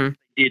to. So that's what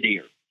they did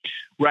here,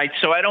 right?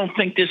 So I don't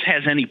think this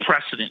has any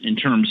precedent in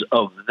terms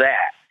of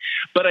that.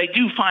 But I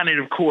do find it,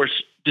 of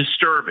course,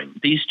 disturbing.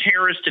 These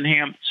terrorist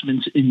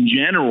enhancements in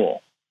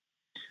general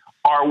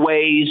are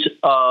ways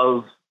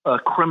of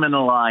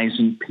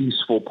criminalizing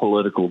peaceful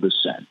political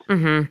dissent.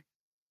 Mm-hmm.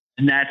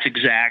 And that's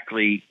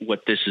exactly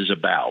what this is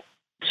about.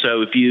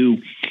 So if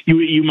you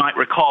might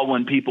recall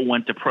when people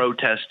went to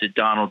protest at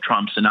Donald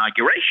Trump's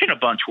inauguration, a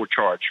bunch were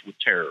charged with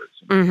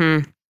terrorism.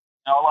 Mm-hmm.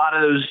 Now, a lot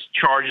of those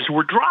charges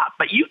were dropped,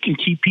 but you can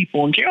keep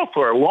people in jail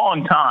for a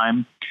long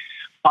time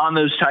on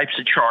those types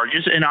of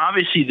charges. And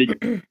obviously the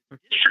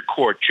district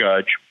court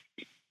judge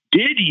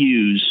did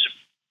use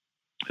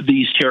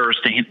these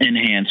terrorist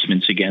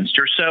enhancements against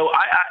her. So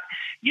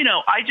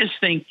I just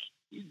think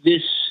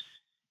this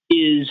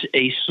is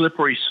a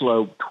slippery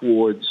slope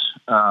towards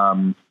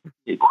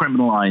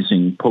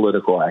criminalizing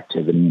political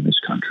activity in this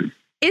country.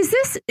 Does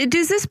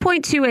this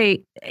point to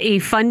a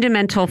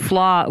fundamental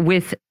flaw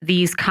with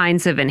these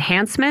kinds of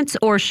enhancements,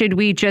 or should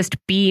we just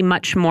be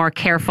much more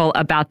careful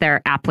about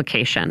their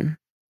application?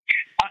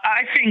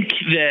 I think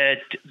that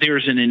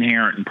there's an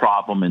inherent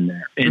problem in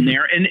there. And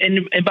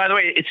by the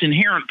way, it's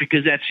inherent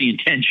because that's the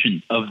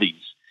intention of these.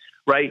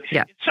 Right?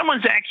 Yeah. If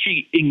someone's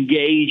actually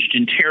engaged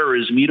in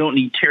terrorism, you don't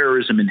need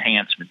terrorism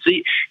enhancements.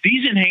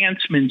 These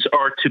enhancements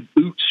are to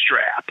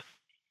bootstrap,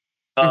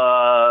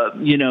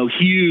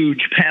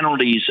 huge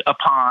penalties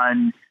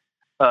upon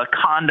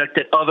conduct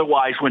that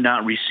otherwise would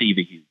not receive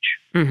a huge.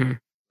 Mm-hmm.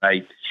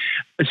 Right.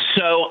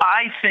 So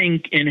I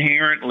think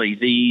inherently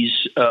these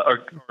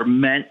are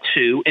meant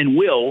to and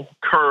will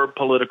curb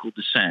political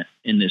dissent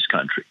in this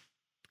country.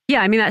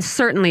 Yeah, I mean, that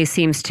certainly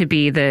seems to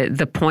be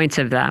the point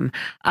of them.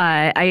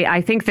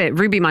 I think that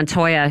Ruby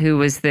Montoya, who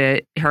was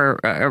her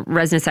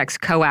Resnick X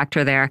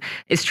co-actor there,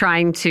 is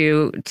trying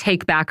to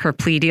take back her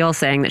plea deal,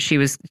 saying that she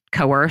was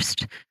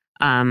coerced.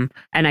 And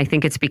I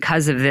think it's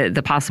because of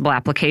the possible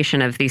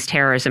application of these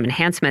terrorism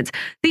enhancements.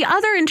 The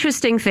other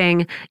interesting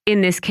thing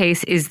in this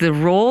case is the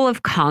role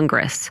of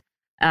Congress.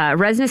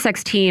 Resnick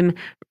X team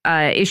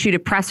issued a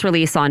press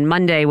release on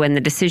Monday when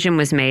the decision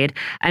was made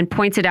and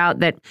pointed out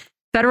that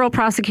federal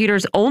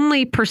prosecutors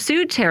only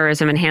pursued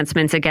terrorism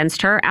enhancements against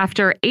her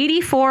after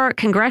 84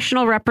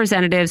 congressional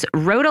representatives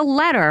wrote a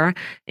letter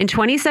in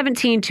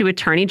 2017 to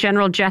Attorney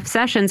General Jeff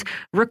Sessions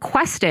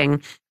requesting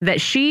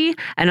that she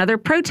and other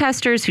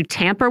protesters who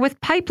tamper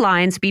with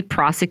pipelines be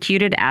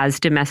prosecuted as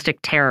domestic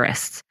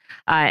terrorists.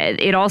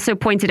 It also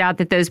pointed out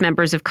that those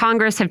members of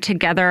Congress have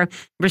together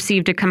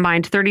received a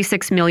combined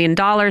 $36 million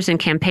in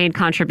campaign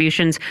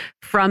contributions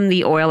from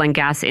the oil and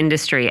gas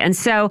industry. And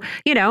so,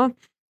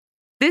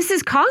 this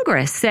is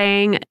Congress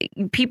saying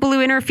people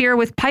who interfere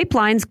with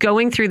pipelines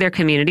going through their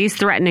communities,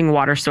 threatening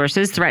water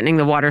sources, threatening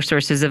the water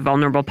sources of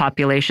vulnerable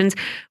populations.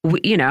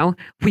 We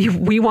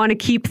want to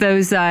keep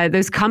those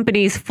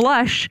companies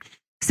flush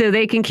so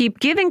they can keep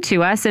giving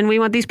to us, and we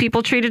want these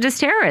people treated as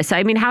terrorists.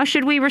 I mean, how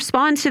should we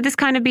respond to this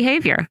kind of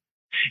behavior?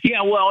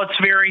 Yeah, well, it's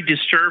very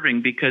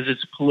disturbing because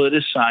it's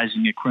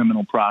politicizing a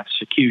criminal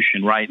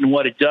prosecution, right? And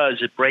what it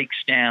does, it breaks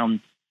down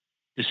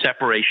the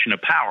separation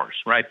of powers,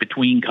 right,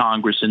 between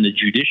Congress and the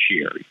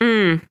judiciary.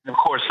 Of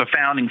course, the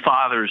founding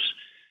fathers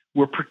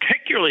were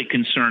particularly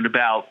concerned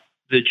about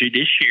the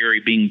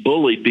judiciary being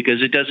bullied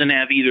because it doesn't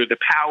have either the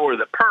power of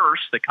the purse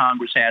that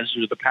Congress has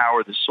or the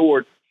power of the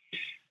sword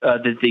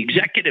that the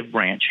executive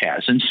branch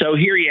has. And so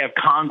here you have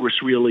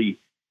Congress really,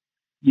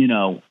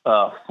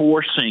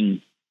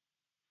 forcing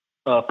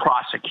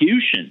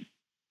prosecution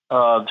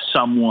of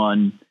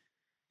someone,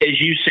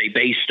 as you say,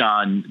 based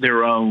on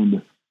their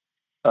own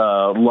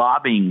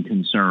lobbying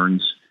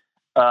concerns.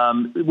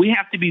 We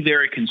have to be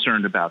very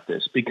concerned about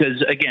this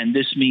because, again,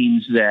 this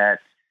means that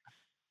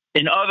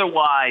an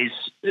otherwise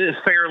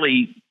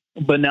fairly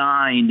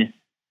benign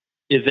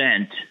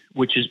event,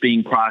 which is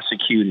being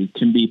prosecuted,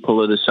 can be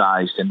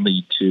politicized and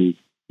lead to,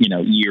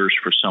 years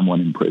for someone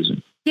in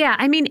prison. Yeah,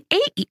 I mean,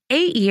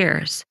 eight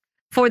years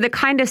for the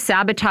kind of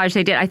sabotage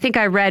they did. I think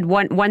I read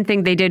one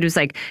thing they did was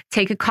like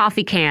take a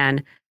coffee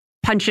can,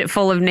 punch it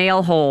full of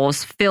nail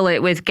holes, fill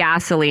it with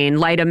gasoline,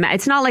 light a match.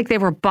 It's not like they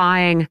were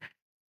buying,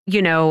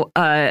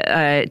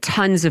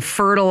 tons of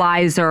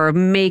fertilizer,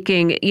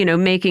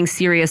 making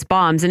serious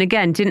bombs. And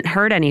again, didn't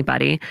hurt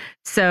anybody.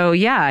 So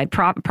yeah,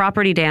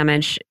 property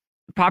damage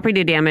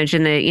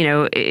in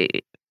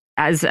the,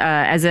 as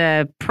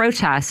a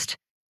protest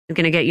is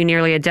going to get you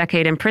nearly a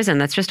decade in prison.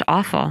 That's just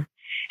awful.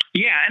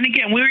 Yeah, and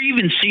again, we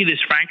even see this,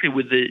 frankly,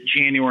 with the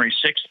January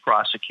 6th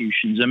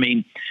prosecutions. I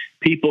mean,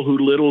 people who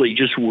literally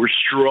just were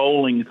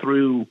strolling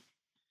through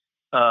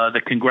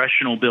the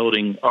congressional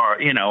building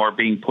are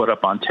being put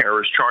up on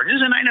terrorist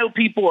charges. And I know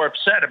people are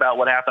upset about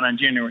what happened on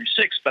January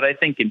 6th, but I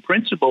think in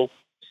principle,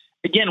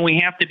 again,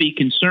 we have to be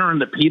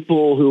concerned that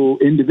people who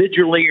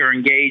individually are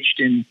engaged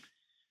in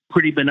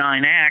pretty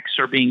benign acts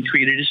are being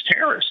treated as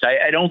terrorists.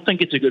 I don't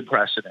think it's a good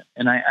precedent.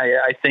 And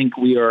I think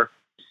we are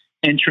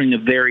entering a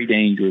very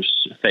dangerous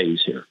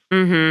phase here.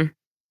 Mm-hmm.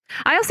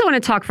 I also want to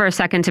talk for a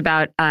second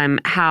about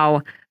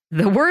how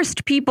the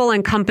worst people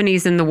and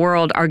companies in the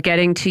world are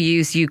getting to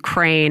use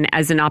Ukraine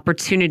as an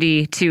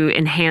opportunity to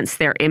enhance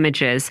their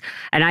images.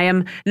 And I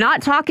am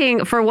not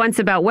talking for once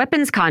about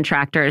weapons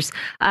contractors.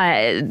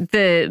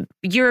 The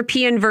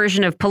European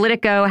version of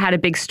Politico had a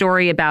big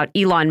story about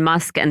Elon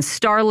Musk and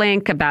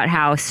Starlink, about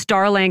how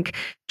Starlink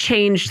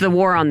changed the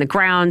war on the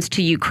ground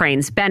to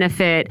Ukraine's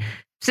benefit.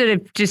 Sort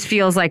of just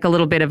feels like a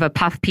little bit of a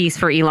puff piece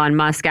for Elon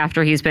Musk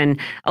after he's been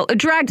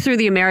dragged through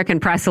the American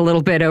press a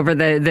little bit over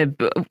the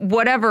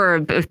whatever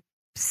the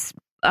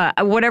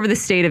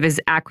state of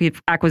his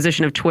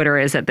acquisition of Twitter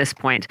is at this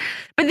point.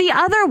 But the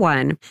other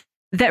one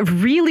that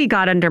really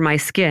got under my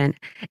skin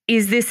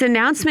is this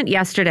announcement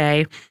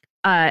yesterday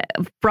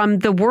from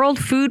the World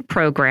Food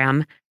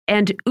Program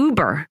and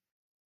Uber.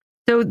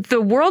 So the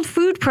World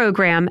Food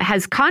Program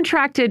has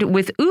contracted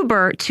with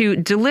Uber to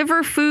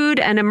deliver food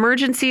and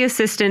emergency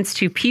assistance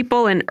to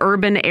people in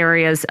urban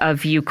areas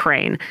of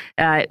Ukraine.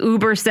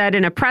 Uber said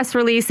in a press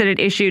release that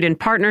it issued in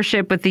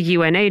partnership with the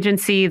UN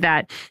agency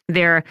that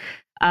they're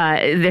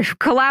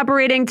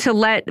collaborating to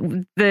let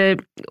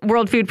the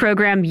World Food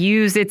Program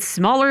use its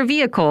smaller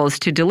vehicles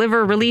to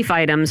deliver relief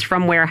items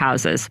from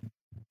warehouses.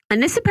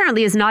 And this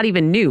apparently is not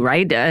even new,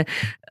 right?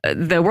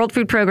 The World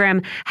Food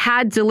Program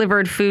had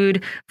delivered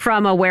food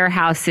from a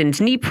warehouse in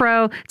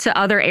Dnipro to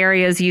other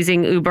areas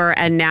using Uber,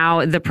 and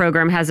now the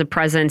program has a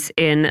presence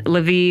in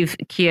Lviv,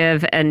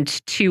 Kiev,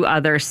 and 2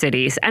 other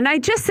cities. And I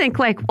just think,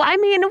 you're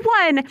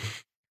talking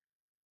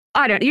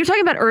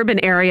about urban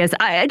areas.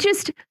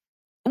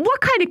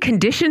 what kind of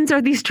conditions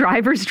are these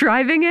drivers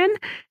driving in?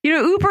 You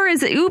know, Uber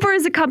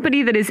is a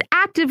company that is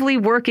actively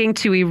working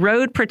to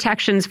erode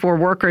protections for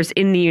workers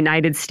in the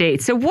United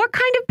States. So what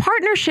kind of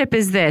partnership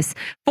is this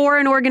for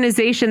an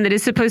organization that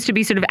is supposed to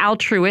be sort of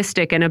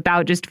altruistic and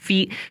about just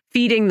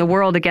feeding the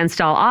world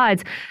against all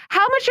odds?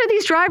 How much are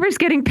these drivers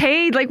getting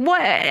paid? Like,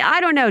 what?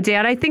 I don't know,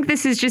 Dan. I think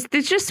this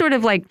just sort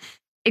of like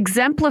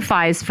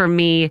exemplifies for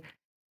me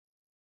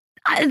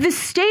the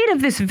state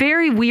of this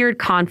very weird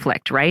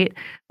conflict, right?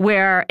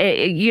 Where,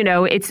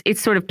 it's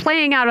sort of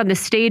playing out on the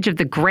stage of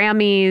the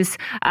Grammys.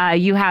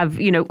 You have,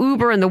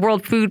 Uber and the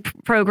World Food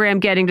Program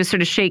getting to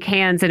sort of shake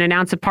hands and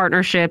announce a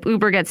partnership.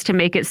 Uber gets to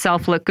make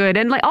itself look good.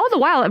 And like all the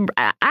while,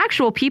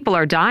 actual people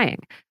are dying,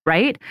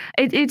 right?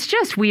 It's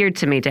just weird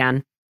to me,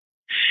 Dan.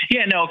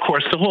 Yeah, no, of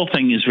course, the whole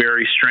thing is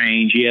very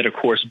strange. You had, of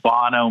course,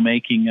 Bono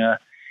making Oh,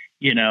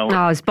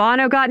 has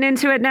Bono gotten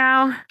into it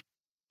now?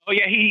 Oh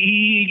yeah,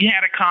 he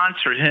had a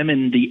concert, him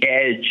and The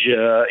Edge,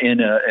 in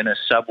a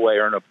subway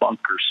or in a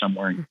bunker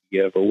somewhere in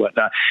Kiev or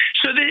whatnot.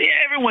 So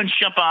everyone's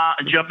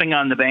jumping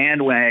on the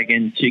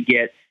bandwagon to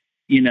get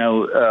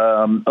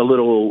a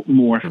little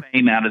more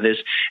fame out of this.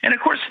 And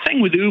of course, the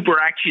thing with Uber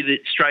actually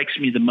that strikes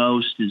me the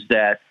most is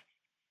that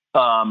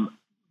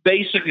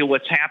basically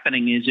what's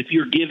happening is if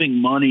you're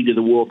giving money to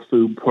the World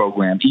Food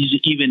Program,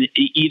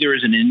 either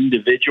as an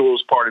individual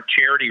as part of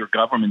charity or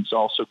governments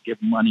also give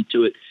money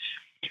to it.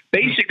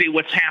 Basically,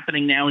 what's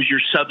happening now is you're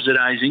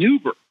subsidizing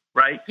Uber,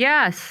 right?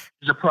 Yes.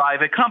 As a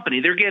private company.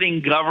 They're getting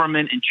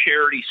government and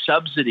charity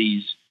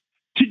subsidies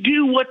to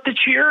do what the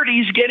charity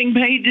is getting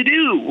paid to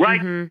do, right?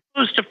 Mm-hmm.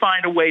 Supposed to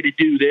find a way to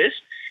do this.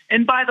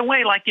 And by the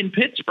way, like in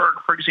Pittsburgh,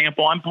 for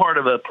example, I'm part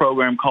of a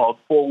program called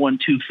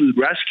 412 Food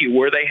Rescue,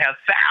 where they have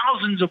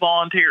thousands of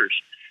volunteers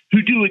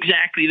who do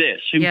exactly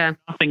this, who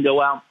often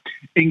go out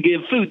and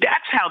give food.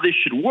 That's how this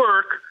should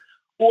work.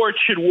 Or it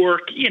should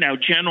work,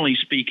 generally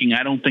speaking,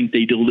 I don't think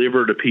they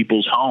deliver to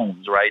people's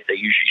homes, right? They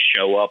usually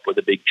show up with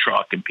a big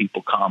truck and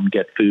people come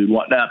get food,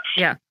 whatnot.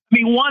 Yeah. I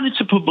mean, one, it's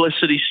a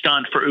publicity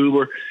stunt for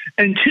Uber.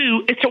 And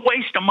two, it's a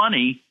waste of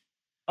money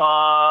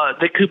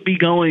that could be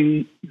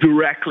going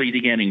directly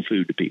to getting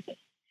food to people.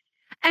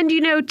 And,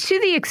 to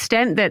the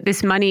extent that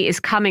this money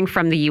is coming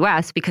from the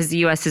U.S., because the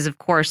U.S. is, of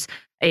course,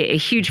 a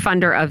huge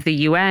funder of the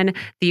UN.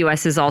 The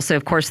U.S. is also,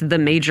 of course, the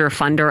major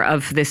funder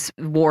of this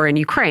war in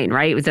Ukraine,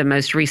 right? With the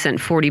most recent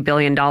 $40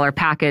 billion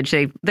package.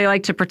 They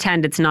like to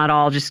pretend it's not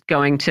all just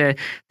going to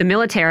the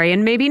military,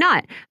 and maybe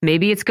not.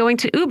 Maybe it's going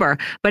to Uber.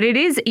 But it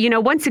is,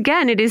 once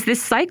again, it is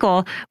this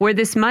cycle where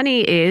this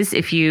money is,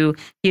 if you,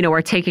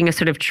 are taking a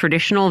sort of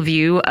traditional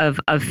view of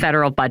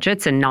federal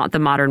budgets and not the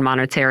modern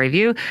monetary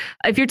view.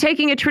 If you're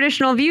taking a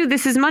traditional view,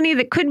 this is money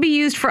that could be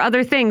used for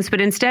other things, but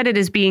instead it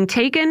is being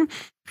taken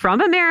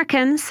from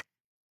Americans,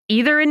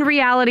 either in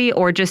reality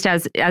or just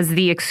as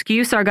the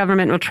excuse our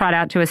government will trot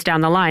out to us down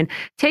the line,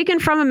 taken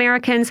from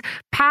Americans,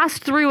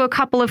 passed through a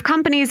couple of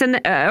companies and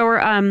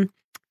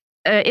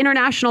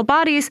international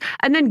bodies,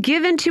 and then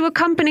given to a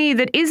company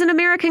that is an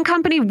American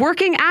company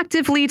working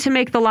actively to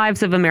make the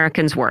lives of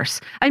Americans worse.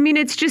 I mean,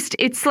 this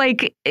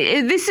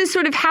is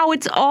sort of how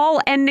it's all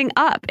ending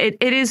up.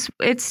 It's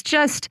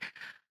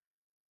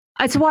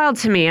wild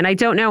to me, and I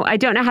don't know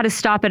how to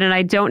stop it, and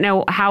I don't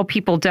know how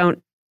people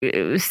don't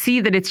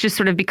see that it's just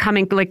sort of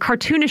becoming like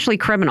cartoonishly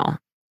criminal.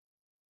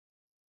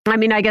 I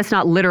mean, I guess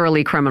not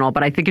literally criminal,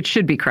 but I think it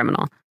should be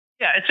criminal.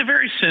 Yeah, it's a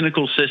very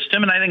cynical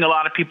system, and I think a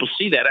lot of people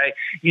see that. I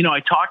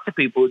talk to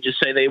people who just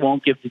say they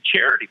won't give to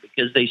charity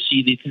because they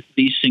see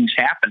these things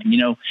happening.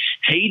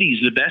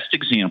 Haiti's the best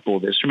example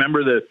of this.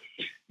 Remember the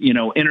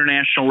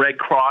International Red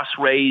Cross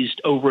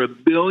raised over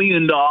 $1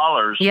 billion.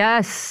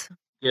 Yes.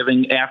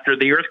 Giving after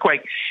the earthquake.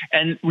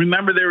 And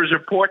remember, there was a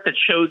report that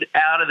showed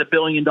out of the $1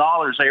 billion,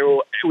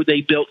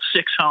 they built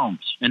 6 homes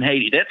in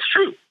Haiti. That's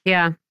true.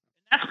 Yeah.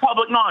 That's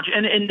public knowledge.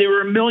 And there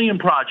were a million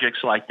projects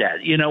like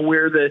that,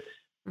 where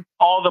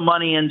all the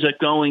money ends up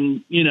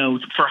going,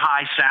 for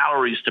high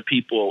salaries to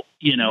people,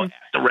 at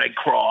the Red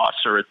Cross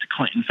or at the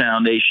Clinton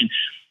Foundation.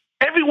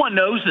 Everyone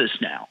knows this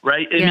now,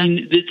 right? I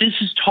mean, this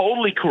is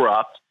totally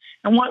corrupt.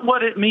 And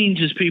what it means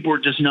is people are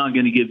just not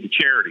going to give to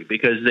charity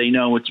because they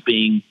know it's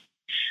being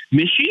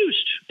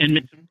misused and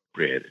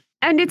misappropriated.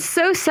 And it's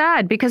so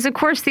sad because, of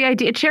course, the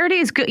idea charity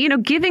is good.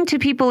 Giving to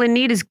people in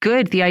need is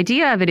good. The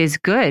idea of it is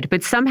good,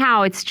 but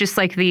somehow it's just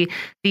like the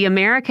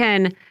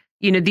American,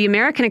 the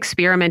American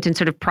experiment in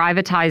sort of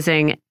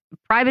privatizing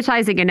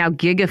and now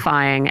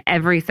gigifying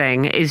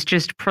everything is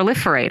just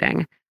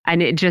proliferating,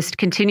 and it just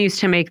continues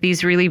to make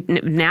these really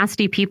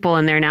nasty people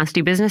and their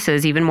nasty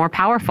businesses even more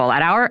powerful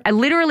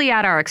literally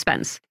at our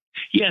expense.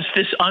 Yes,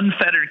 this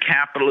unfettered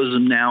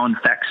capitalism now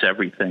infects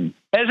everything,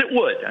 as it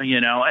would,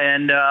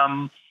 and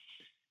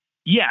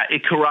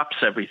it corrupts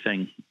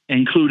everything,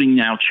 including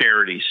now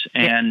charities.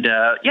 And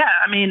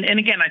and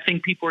again, I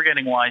think people are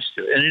getting wise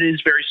to it, and it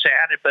is very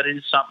sad, but it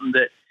is something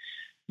that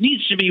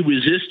needs to be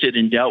resisted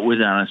and dealt with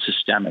on a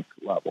systemic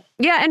level.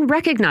 Yeah, and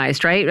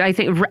recognized, right? I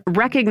think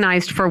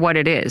recognized for what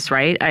it is,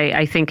 right?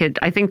 I think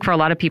for a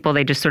lot of people,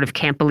 they just sort of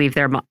can't believe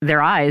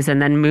their eyes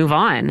and then move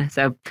on.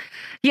 So,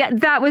 yeah,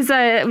 that was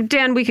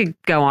Dan. We could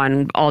go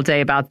on all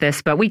day about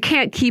this, but we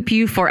can't keep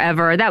you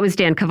forever. That was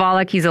Dan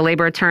Kovalik. He's a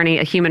labor attorney,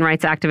 a human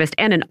rights activist,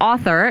 and an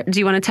author. Do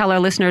you want to tell our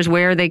listeners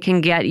where they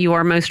can get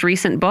your most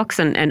recent books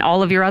and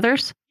all of your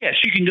others? Yes,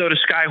 you can go to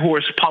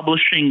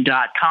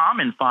skyhorsepublishing.com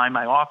and find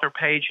my author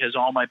page, has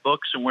all my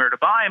books and where to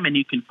buy them, and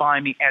you can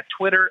find me at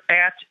Twitter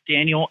at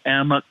Daniel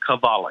M.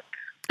 Kovalik.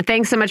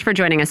 Thanks so much for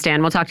joining us,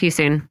 Dan. We'll talk to you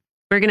soon.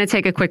 We're going to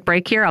take a quick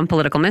break here on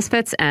Political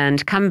Misfits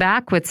and come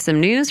back with some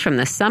news from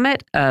the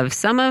summit of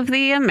some of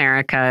the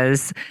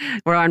Americas.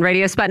 We're on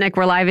Radio Sputnik.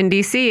 We're live in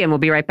D.C., and we'll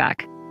be right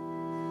back.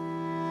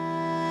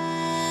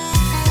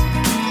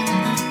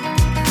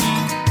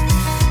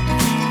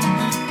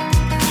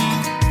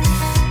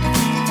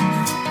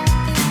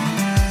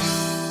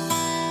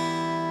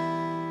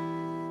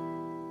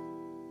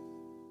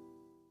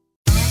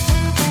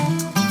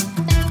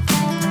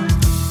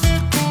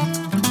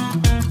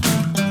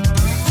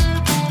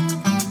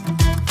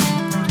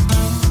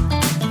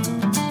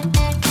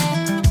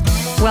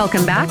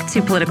 Welcome back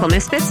to Political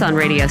Misfits on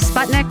Radio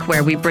Sputnik,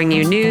 where we bring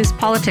you news,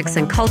 politics,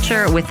 and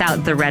culture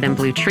without the red and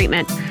blue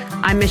treatment.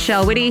 I'm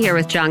Michelle Witte here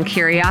with John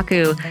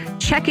Kiriakou,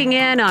 checking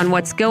in on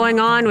what's going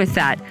on with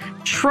that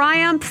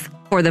triumph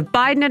for the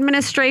Biden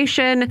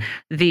administration,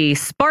 the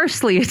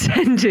sparsely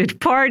attended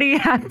party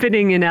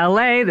happening in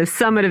LA, the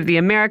Summit of the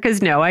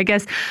Americas. No, I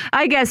guess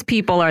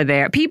people are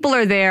there. People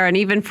are there, and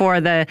even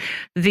for the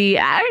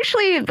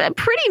actually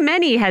pretty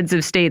many heads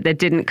of state that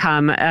didn't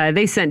come,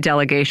 they sent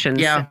delegations.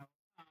 Yeah.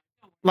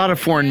 A lot of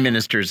foreign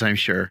ministers, I'm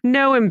sure.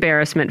 No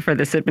embarrassment for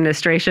this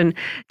administration.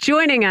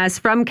 Joining us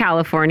from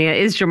California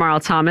is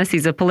Jamarl Thomas.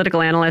 He's a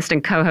political analyst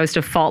and co-host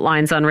of Fault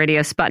Lines on Radio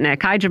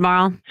Sputnik. Hi,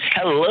 Jamarl.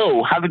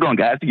 Hello. How's it going,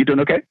 guys? You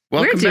doing okay?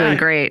 We're doing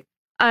great.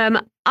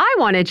 I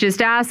want to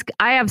just ask,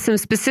 I have some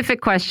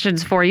specific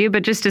questions for you,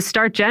 but just to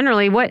start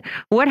generally, what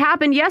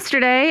happened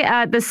yesterday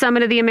at the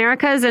Summit of the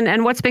Americas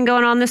and what's been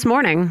going on this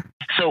morning?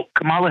 So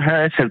Kamala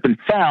Harris has been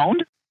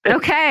found.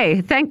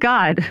 Okay, thank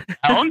God.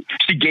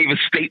 She gave a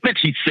statement.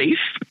 She's safe.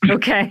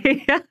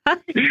 Okay.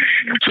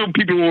 So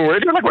people were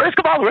worried. They're like, where's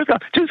Kamala? Where's Kamala?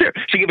 She's here.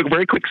 She gave a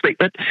very quick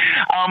statement.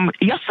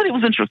 Yesterday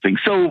was interesting.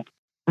 So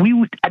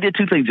I did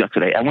two things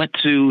yesterday. I went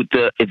to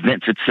the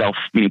events itself,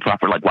 meaning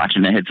proper, like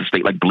watching the heads of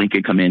state like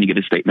Blinken come in and give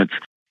his statements,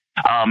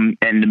 and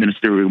the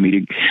ministerial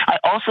meeting. I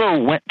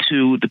also went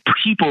to the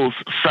People's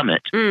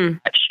Summit,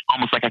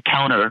 almost like a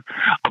counter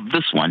of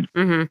this one.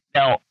 Mm-hmm.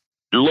 Now,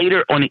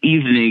 later on the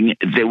evening,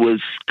 there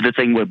was the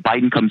thing where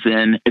Biden comes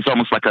in. It's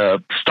almost like a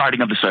starting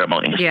of the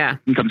ceremony. Yeah.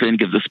 He comes in,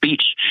 gives a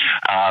speech.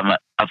 I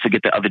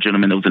forget the other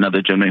gentleman. There was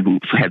another gentleman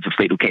who heads of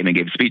state who came and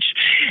gave a speech.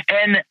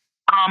 And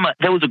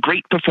there was a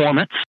great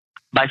performance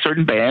by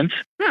certain bands.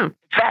 In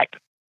fact,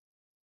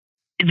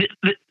 the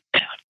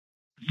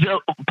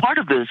part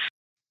of this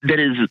that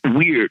is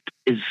weird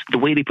is the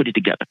way they put it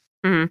together.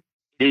 Mm-hmm.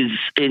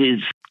 It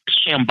is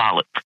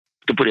shambolic,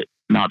 to put it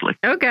mildly.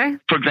 Okay.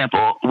 For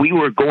example, we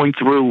were going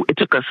through, it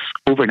took us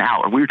over an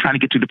hour. We were trying to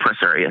get to the press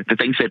area. The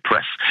thing said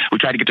press. We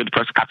tried to get to the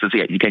press. The cop says,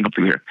 yeah, you can't come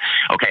through here.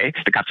 Okay.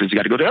 The cop says, you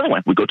got to go to the other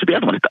one. We go to the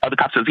other one. The other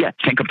cop says, yeah, you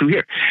can't come through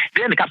here.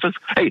 Then the cop says,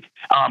 hey,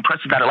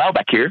 press is not allowed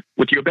back here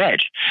with your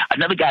badge.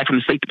 Another guy from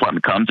the State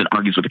Department comes and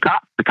argues with the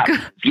cop. The cop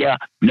says, yeah,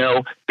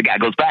 no. The guy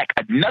goes back.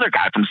 Another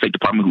guy from the State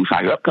Department who's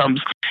higher up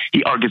comes.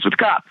 He argues with the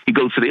cop. He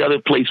goes to the other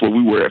place where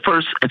we were at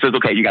first and says,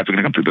 okay, you guys are going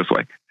to come through this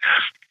way.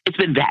 It's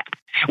been that,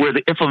 where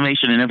the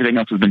information and everything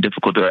else has been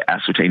difficult to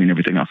ascertain and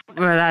everything else.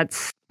 Well,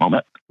 that's...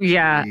 Moment.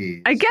 Yeah,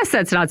 jeez. I guess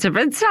that's not so...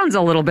 It sounds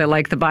a little bit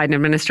like the Biden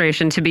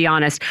administration, to be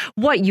honest.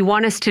 What, you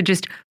want us to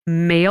just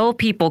mail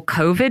people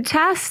COVID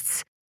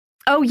tests?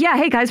 Oh, yeah.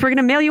 Hey, guys, we're going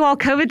to mail you all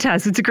COVID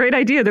tests. It's a great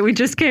idea that we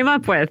just came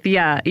up with.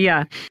 Yeah.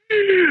 And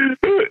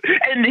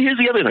here's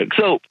the other thing.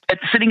 So,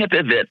 sitting at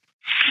the event,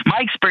 my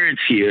experience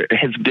here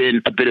has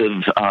been a bit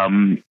of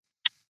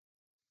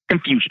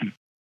confusion.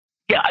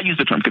 Yeah, I use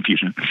the term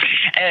confusion.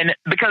 And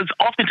because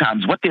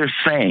oftentimes what they're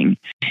saying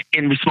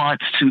in response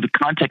to the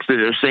context that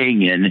they're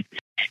saying in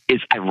is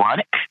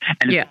ironic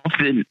and it's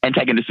often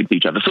antagonistic to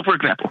each other. So, for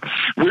example,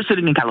 we're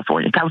sitting in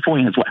California.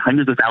 California has,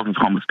 hundreds of thousands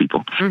of homeless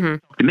people.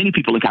 Mm-hmm. Many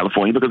people in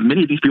California, because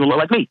many of these people are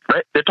like me,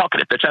 right? They're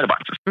talkative. They're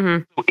chatterboxes.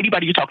 Mm-hmm. So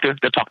anybody you talk to,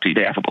 they'll talk to you.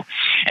 They're affable.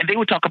 And they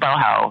would talk about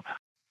how,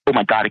 oh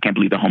my God, I can't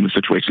believe the homeless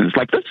situation is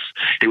like this.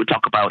 They would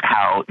talk about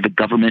how the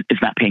government is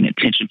not paying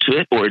attention to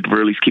it, or it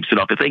really keeps it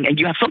off the thing. And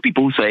you have some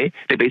people who say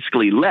they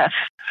basically left,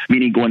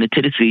 meaning going to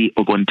Tennessee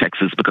or going to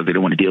Texas because they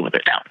don't want to deal with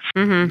it now.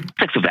 Mm-hmm.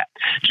 Text of that.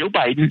 Joe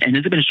Biden and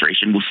his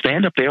administration will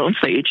stand up there on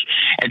stage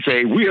and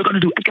say, we are going to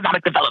do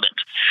economic development.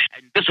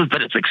 And this has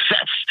been a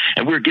success.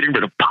 And we're getting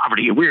rid of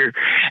poverty.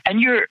 And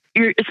you're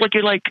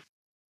like,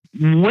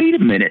 wait a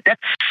minute.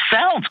 That's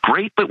sounds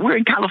great, but we're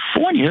in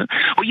California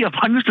where you have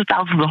hundreds of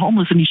thousands of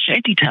homeless in these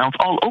shanty towns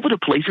all over the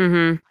place.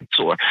 Or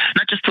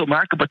not just to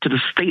America, but to the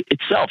state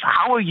itself.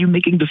 How are you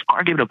making this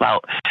argument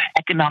about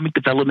economic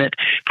development,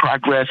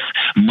 progress,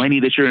 money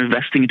that you're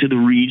investing into the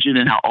region,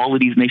 and how all of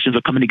these nations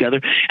are coming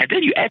together? And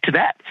then you add to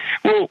that,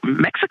 well,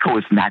 Mexico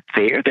is not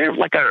there. They're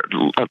like a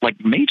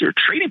major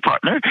trading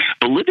partner.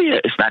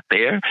 Bolivia is not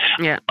there.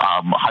 Yeah.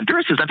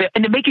 Honduras is not there.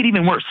 And to make it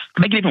even worse,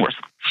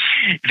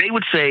 they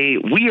would say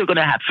we are going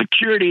to have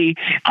security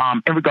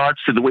in regards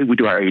to the way we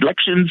do our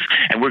elections,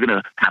 and we're going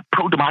to have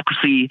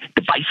pro-democracy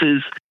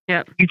devices.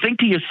 Yep. You think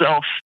to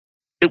yourself,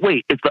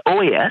 wait, is the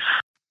OAS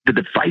the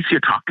device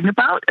you're talking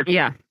about? It's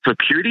a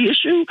security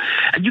issue?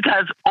 And you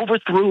guys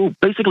overthrew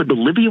basically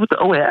Bolivia with the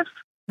OAS?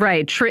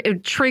 Right.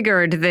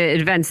 Triggered the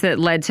events that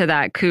led to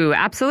that coup.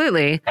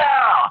 Absolutely.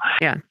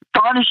 Yeah.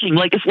 Astonishing.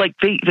 Like, it's like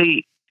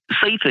they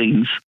say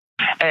things,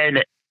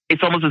 and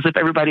it's almost as if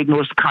everybody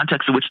ignores the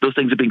context in which those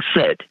things are being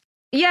said.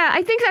 Yeah,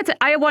 I think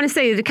I want to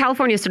say the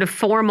California sort of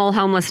formal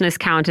homelessness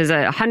count is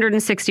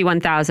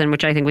 161,000,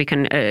 which I think we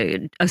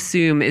can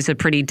assume is a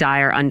pretty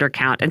dire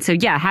undercount. And so,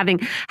 yeah, having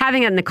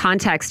it in the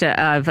context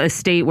of a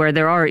state where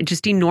there are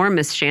just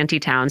enormous shanty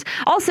towns.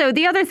 Also,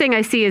 the other thing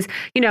I see is,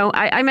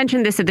 I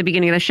mentioned this at the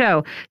beginning of the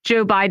show,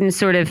 Joe Biden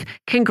sort of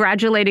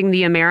congratulating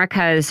the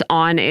Americas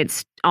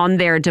on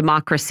their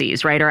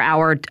democracies, right? Or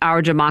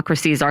our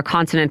democracies, our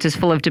continent is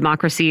full of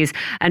democracies.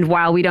 And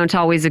while we don't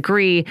always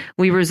agree,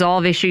 we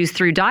resolve issues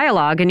through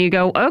dialogue. And you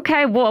go,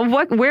 okay, well,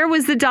 where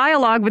was the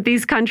dialogue with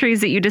these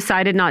countries that you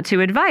decided not to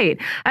invite?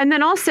 And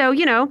then also,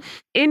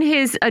 in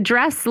his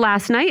address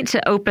last night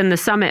to open the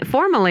summit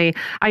formally,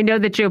 I know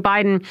that Joe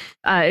Biden,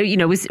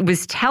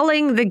 was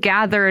telling the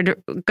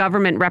gathered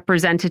government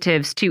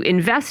representatives to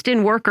invest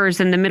in workers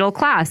in the middle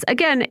class.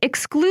 Again,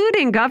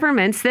 excluding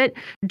governments that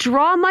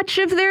draw much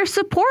of their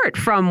support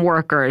from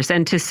workers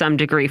and to some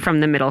degree from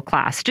the middle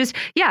class. Just,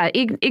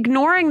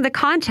 ignoring the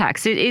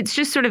context. It's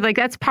just sort of like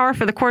that's par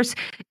for the course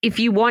if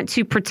you want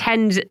to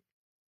pretend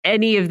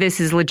any of this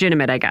is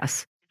legitimate, I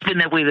guess. It's been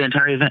that way the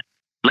entire event.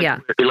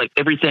 Like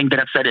everything that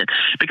I've said it.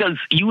 Because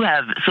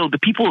the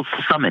People's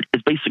Summit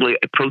is basically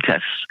a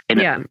protest and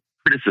a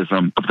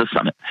criticism of the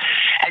summit.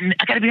 And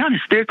I got to be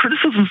honest, their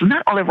criticisms are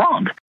not all that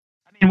wrong.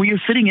 I mean, when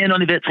you're sitting in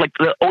on events like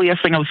the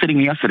OAS thing, I was sitting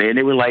in yesterday, and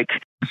they were like,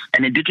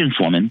 an indigenous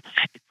woman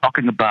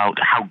talking about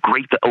how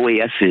great the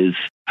OAS is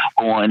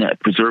on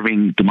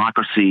preserving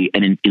democracy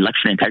and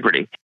election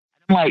integrity.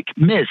 I'm like,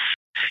 Miss,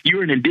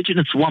 you're an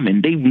indigenous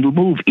woman. They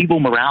removed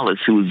Evo Morales,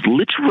 who is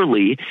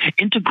literally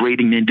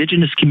integrating the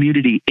indigenous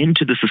community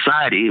into the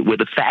society where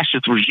the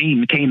fascist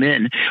regime came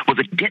in, was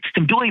against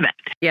him doing that.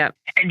 Yeah.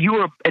 And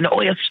you're an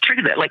OAS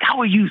triggered that. Like, how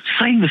are you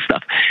saying this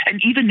stuff?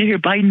 And even to hear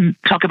Biden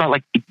talk about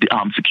like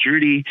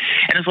security,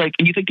 and it's like,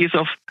 and you think to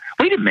yourself,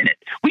 wait a minute,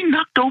 we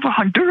knocked over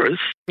Honduras,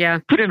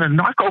 put in a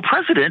narco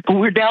president, and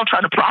we're now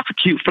trying to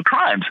prosecute for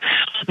crimes.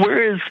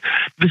 Where is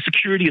the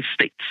security of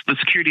states, the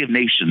security of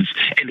nations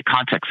in the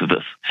context of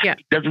this? Yeah.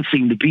 It doesn't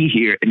seem to be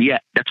here, and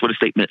yet that's what the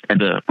statement and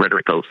the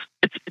rhetoric goes.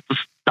 It's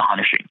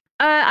astonishing.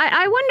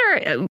 I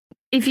wonder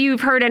if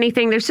you've heard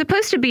anything. There's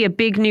supposed to be a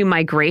big new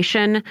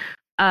migration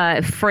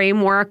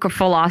framework or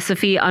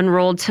philosophy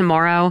unrolled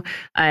tomorrow.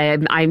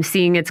 I'm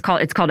seeing it's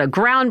called a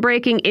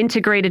groundbreaking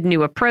integrated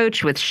new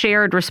approach with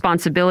shared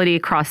responsibility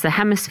across the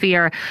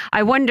hemisphere.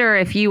 I wonder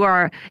if you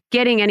are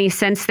getting any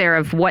sense there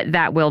of what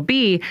that will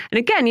be. And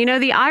again,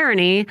 the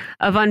irony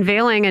of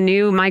unveiling a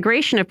new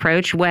migration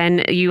approach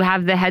when you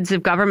have the heads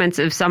of governments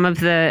of some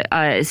of the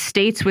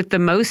states with the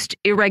most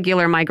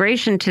irregular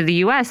migration to the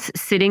U.S.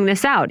 sitting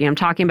this out. I'm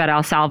talking about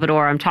El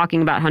Salvador. I'm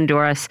talking about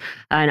Honduras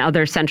and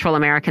other Central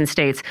American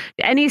states.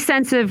 Any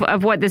sense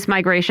of what this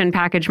migration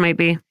package might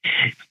be?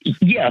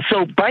 Yeah,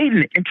 so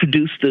Biden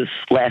introduced this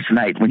last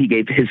night when he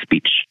gave his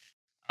speech.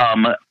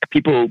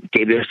 People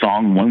gave their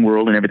song, One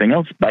World and everything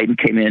else. Biden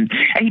came in,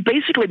 and he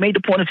basically made the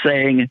point of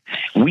saying,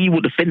 we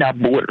will defend our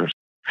borders.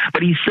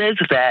 But he says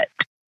that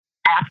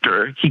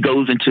after he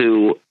goes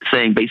into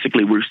saying,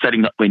 basically, we're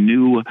setting up a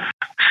new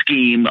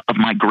scheme of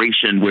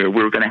migration where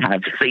we're going to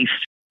have safe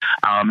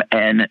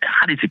and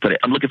how did he put it?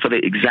 I'm looking for the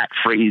exact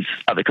phrase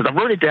of it because I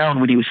wrote it down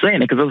when he was saying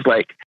it because I was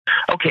like,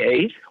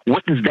 okay,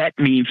 what does that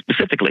mean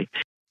specifically?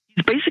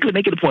 He's basically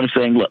making the point of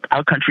saying, look,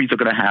 our countries are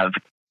going to have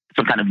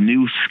some kind of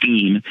new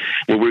scheme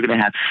where we're going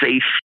to have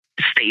safe,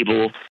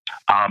 stable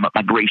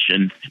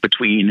migration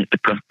between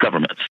the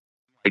governments.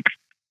 Like,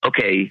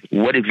 okay,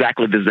 what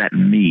exactly does that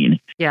mean?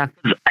 Yeah.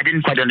 I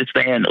didn't quite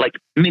understand,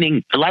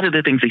 meaning a lot of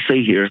the things they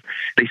say here,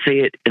 they say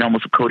it in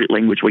almost a coded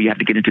language where you have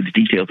to get into the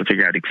details to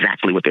figure out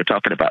exactly what they're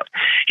talking about.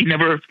 He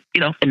never,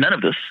 in none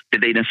of this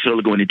did they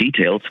necessarily go into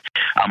details.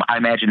 I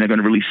imagine they're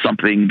going to release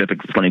something that's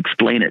going to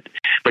explain it.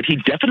 But he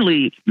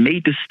definitely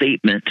made this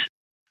statement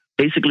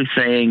basically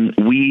saying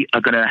we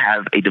are going to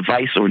have a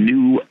device or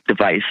new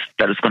device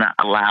that is going to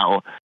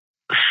allow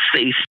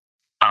safe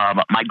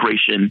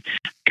migration,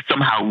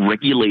 somehow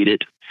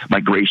regulated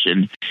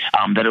migration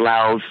that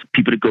allows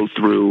people to go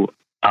through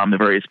the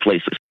various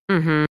places.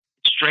 Mm-hmm.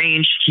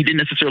 Strange. He didn't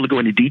necessarily go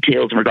into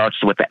details in regards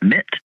to what that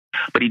meant.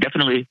 but he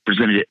definitely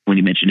presented it when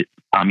he mentioned it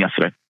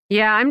yesterday.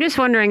 Yeah, I'm just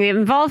wondering, the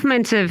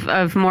involvement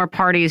of more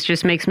parties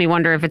just makes me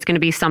wonder if it's going to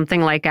be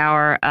something like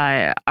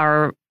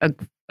our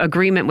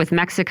agreement with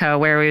Mexico,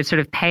 where we would sort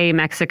of pay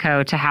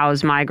Mexico to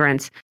house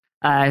migrants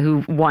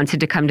who wanted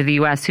to come to the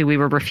U.S., who we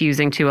were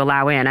refusing to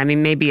allow in. I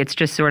mean, maybe it's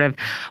just sort of,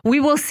 we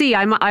will see.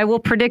 I will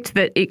predict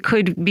that it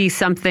could be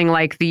something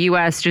like the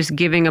U.S. just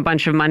giving a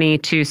bunch of money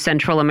to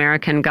Central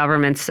American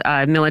governments,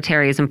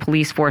 militaries and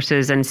police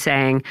forces, and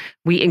saying,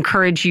 we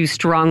encourage you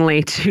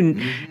strongly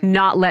to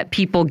not let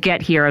people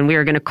get here, and we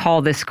are going to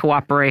call this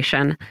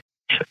cooperation.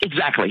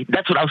 Exactly.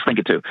 That's what I was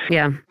thinking too.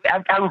 Yeah.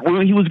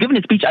 When he was giving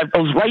his speech, I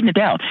was writing it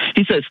down.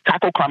 He says,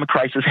 tackle climate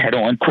crisis head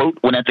on. Quote,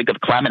 when I think of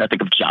climate, I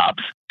think of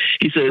jobs.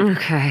 He says,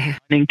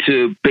 wanting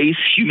to base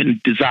human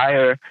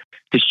desire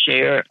to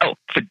share,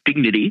 for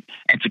dignity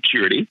and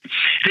security.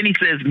 Then he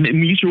says,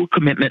 mutual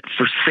commitment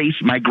for safe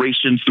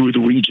migration through the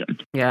region.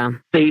 Yeah.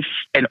 Safe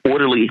and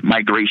orderly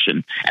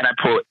migration. And I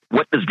put,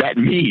 what does that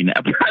mean?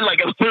 I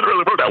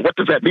literally wrote out, what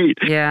does that mean?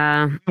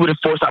 Yeah. We would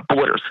enforce our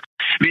borders.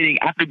 Meaning,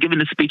 after giving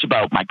the speech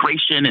about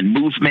migration and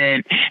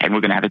movement, and we're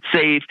going to have it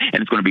safe,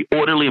 and it's going to be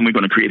orderly, and we're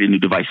going to create a new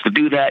device to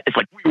do that, it's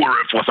like, we want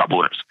to enforce our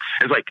borders.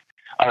 It's like,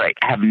 all right,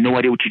 I have no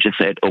idea what you just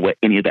said or what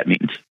any of that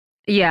means.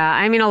 Yeah,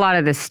 I mean, a lot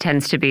of this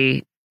tends to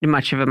be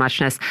much of a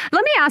muchness.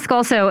 Let me ask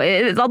also,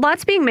 a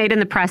lot's being made in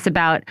the press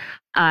about,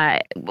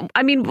 I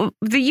mean,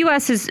 the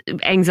U.S.'s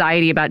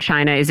anxiety about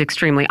China is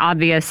extremely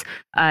obvious.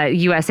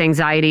 U.S.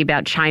 anxiety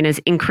about China's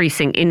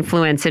increasing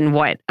influence in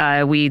what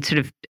we sort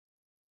of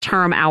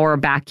term our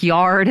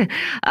backyard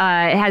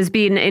has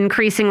been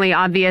increasingly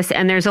obvious.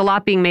 And there's a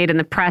lot being made in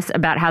the press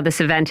about how this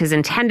event is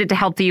intended to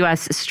help the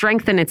U.S.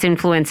 strengthen its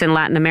influence in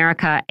Latin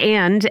America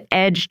and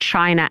edge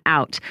China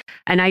out.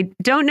 And I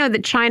don't know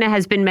that China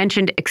has been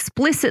mentioned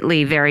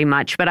explicitly very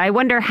much, but I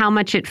wonder how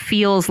much it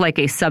feels like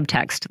a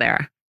subtext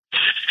there.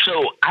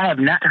 So I have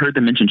not heard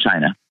them mention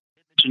China.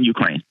 They mentioned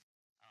Ukraine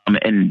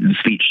in the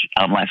speech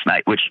last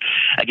night, which,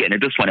 again, at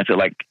this point, I feel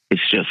like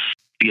it's just,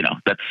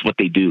 that's what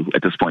they do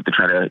at this point, to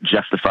try to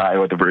justify,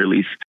 or at the very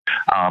least,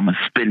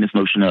 spin this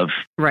notion of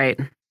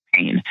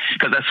pain.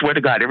 Because I swear to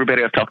God,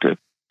 everybody I've talked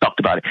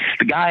about it.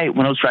 The guy,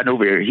 when I was riding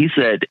over here, he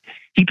said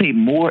he paid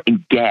more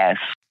in gas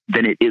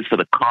than it is for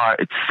the car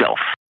itself.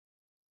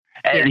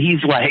 And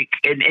he's like,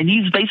 and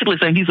he's basically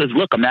saying, he says,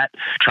 look, I'm not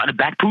trying to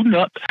back Putin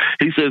up.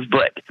 He says,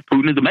 but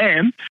Putin is a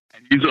man,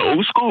 and he's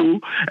old school,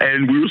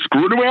 and we were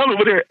screwing around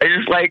over there. And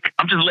it's like,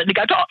 I'm just letting the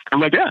guy talk. I'm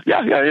like, yeah,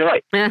 you're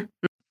right. Yeah.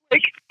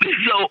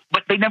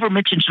 But they never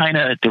mention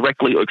China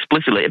directly or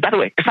explicitly. And by the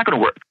way, it's not going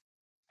to work.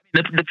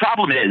 The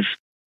problem is,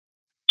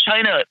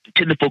 China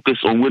tend to focus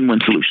on win-win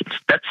solutions.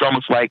 That's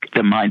almost like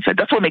their mindset.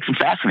 That's what makes them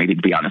fascinating,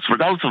 to be honest.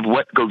 Regardless of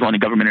what goes on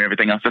in government and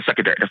everything else, they're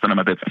secondary. That's none of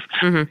my business.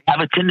 They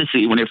have a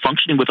tendency, when they're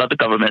functioning with other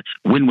governments,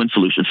 win-win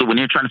solutions. So when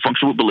they're trying to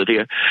function with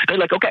Bolivia, they're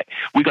like, okay,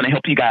 we're going to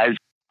help you guys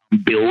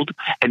build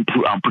and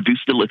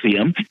produce the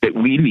lithium that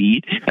we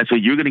need. And so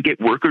you're going to get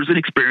workers and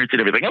experience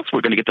and everything else.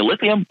 We're going to get the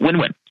lithium,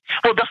 win-win.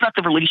 Well, that's not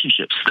the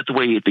relationships. That's the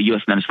way the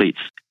U.S. United States,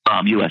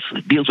 U.S.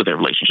 deals with their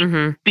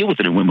relationship. Deal with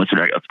it in win-win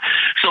scenarios.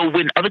 So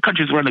when other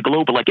countries around the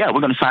globe are like, yeah,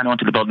 we're going to sign on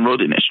to the Belt and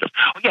Road Initiative.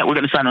 Oh, yeah, we're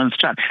going to sign on to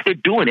China. They're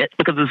doing it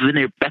because this is in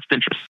their best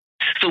interest.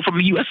 So from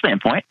a U.S.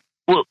 standpoint,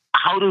 well,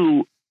 how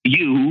do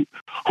you,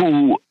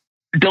 who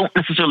don't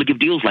necessarily give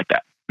deals like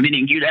that,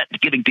 meaning you're not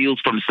giving deals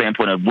from the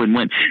standpoint of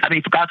win-win. I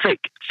mean, for God's sake,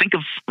 think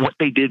of what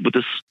they did with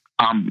this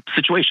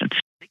situation.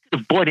 They could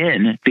have brought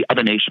in the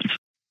other nations.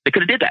 They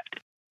could have did that.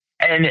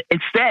 And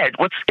instead,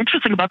 what's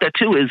interesting about that,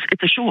 too, is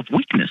it's a show of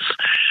weakness.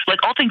 Like,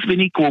 all things being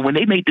equal, when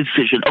they made the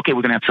decision, okay,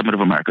 we're going to have Summit of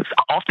Americas,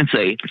 I often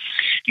say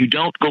you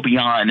don't go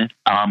beyond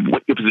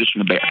what your position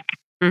will bear.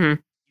 You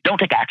don't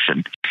take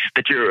action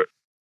that your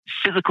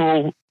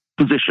physical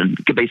position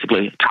can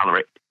basically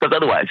tolerate, because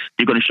otherwise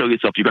you're going to show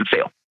yourself you're going to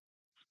fail.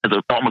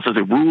 Almost as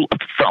a rule of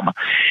thumb.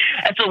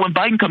 And so when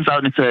Biden comes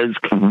out and says,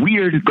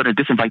 we're going to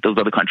disinvite those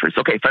other countries,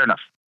 okay, fair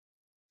enough.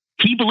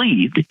 He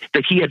believed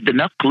that he had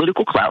enough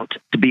political clout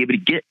to be able to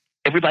get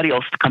everybody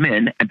else to come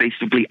in and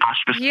basically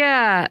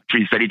ostracize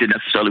countries that he didn't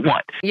necessarily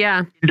want.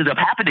 Yeah. Ended up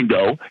happening,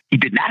 though, he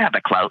did not have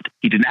that clout,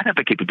 he did not have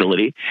that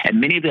capability, and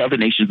many of the other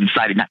nations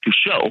decided not to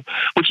show,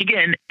 which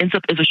again ends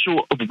up as a show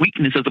of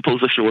weakness as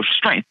opposed to a show of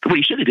strength. What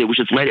he should have did was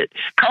just let it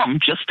come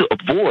just to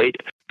avoid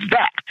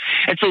that.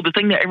 And so the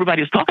thing that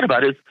everybody is talking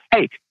about is,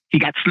 hey, he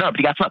got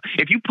snubbed.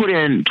 If you put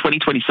in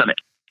 2020 Summit,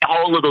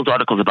 all of those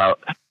articles about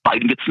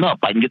Biden gets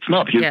snubbed,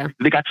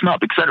 they got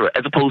snubbed, et cetera,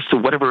 as opposed to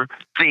whatever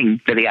thing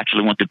that they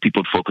actually wanted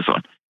people to focus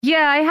on.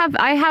 Yeah,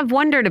 I have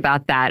wondered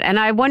about that. And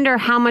I wonder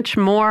how much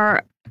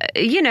more,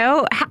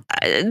 it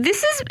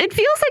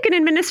feels like an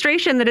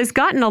administration that has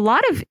gotten a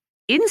lot of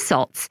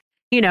insults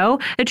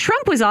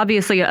Trump was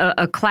obviously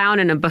a clown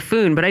and a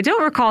buffoon, but I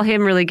don't recall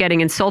him really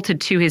getting insulted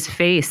to his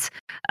face,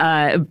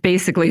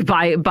 basically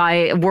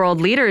by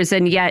world leaders.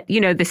 And yet,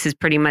 this is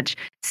pretty much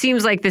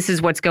seems like this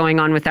is what's going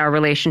on with our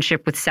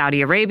relationship with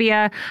Saudi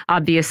Arabia.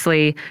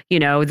 Obviously,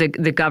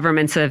 the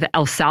governments of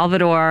El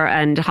Salvador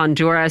and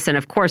Honduras and,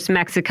 of course,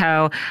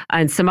 Mexico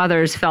and some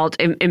others felt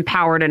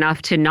empowered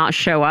enough to not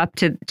show up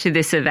to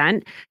this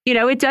event.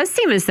 It does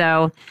seem as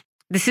though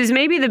this is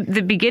maybe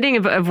the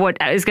beginning of what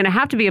is going to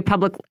have to be a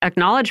public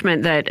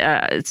acknowledgement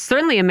that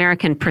certainly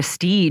American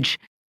prestige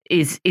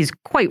is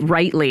quite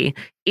rightly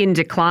in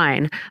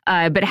decline.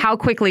 But how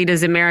quickly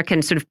does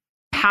American sort of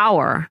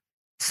power,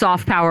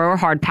 soft power or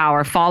hard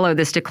power, follow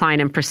this decline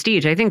in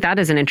prestige? I think that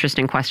is an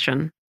interesting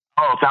question.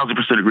 Oh,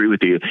 1,000% agree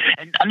with you.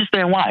 And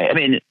understand why. I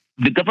mean,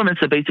 the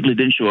governments that basically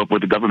didn't show up were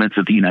the governments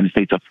that the United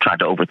States have tried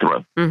to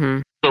overthrow.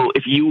 Mm-hmm. So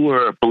if you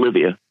were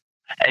Bolivia,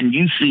 and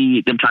you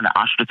see them trying to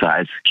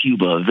ostracize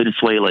Cuba,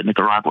 Venezuela,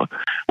 Nicaragua.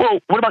 Well,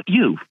 what about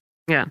you?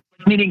 Yeah.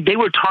 Meaning they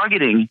were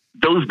targeting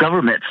those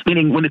governments,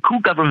 meaning when the coup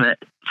government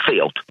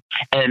failed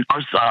and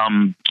Arce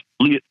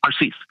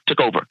took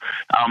over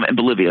in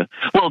Bolivia,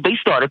 well, they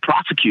started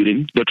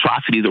prosecuting the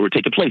atrocities that were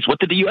taking place. What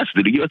did the U.S.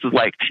 do? The U.S. is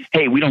like,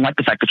 hey, we don't like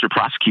the fact that you're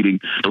prosecuting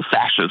those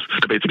fascists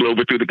that basically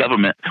overthrew the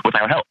government with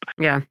our help.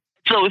 Yeah.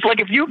 So it's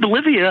like if you're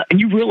Bolivia and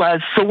you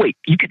realize, so wait,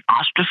 you can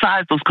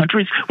ostracize those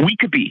countries, we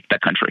could be that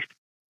country.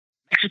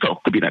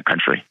 Mexico could be that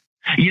country.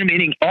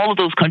 Meaning all of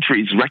those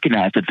countries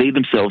recognize that they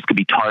themselves could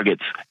be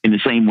targets in the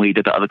same way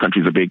that the other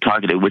countries are being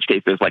targeted, in which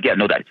case there's like,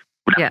 no dice.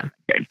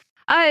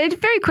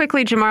 Very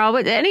quickly,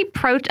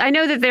 Jamarl, I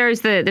know that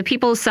there's the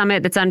People's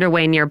Summit that's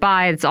underway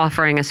nearby. It's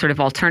offering a sort of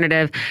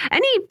alternative.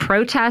 Any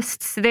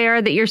protests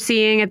there that you're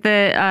seeing at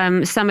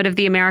the Summit of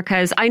the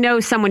Americas? I know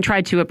someone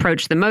tried to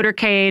approach the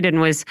motorcade and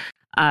was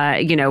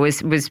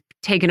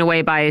taken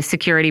away by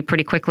security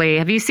pretty quickly.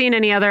 Have you seen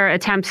any other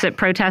attempts at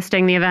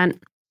protesting the event?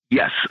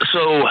 Yes.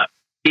 So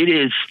it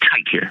is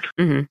tight here.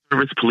 Mm-hmm.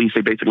 Service police,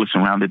 they basically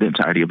surrounded the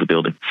entirety of the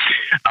building.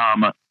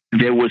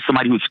 There was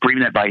somebody who was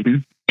screaming at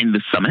Biden in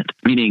the summit,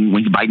 meaning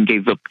when Biden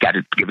got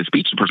to give a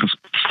speech, the person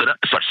stood up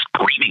and started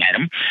screaming at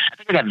him. I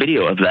think I got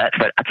video of that,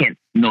 but I can't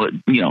know it,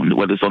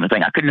 whether it's on the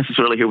thing. I couldn't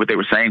necessarily hear what they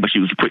were saying, but she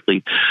was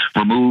quickly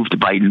removed.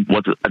 Biden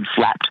was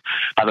unslapped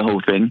by the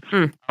whole thing.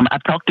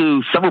 I've talked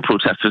to several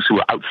protesters who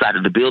were outside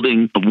of the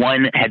building.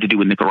 One had to do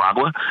with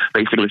Nicaragua,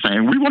 basically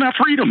saying, we want our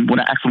freedom. When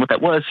I asked him what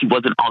that was, he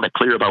wasn't all that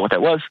clear about what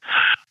that was.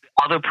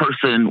 Other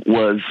person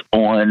was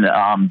on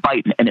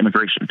Biden and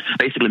immigration,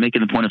 basically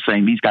making the point of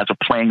saying these guys are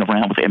playing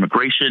around with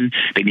immigration.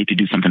 They need to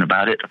do something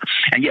about it.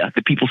 And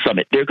the People's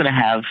Summit, they're going to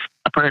have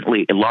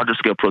apparently a larger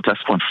scale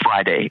protest on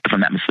Friday, if I'm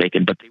not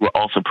mistaken, but they were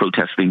also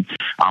protesting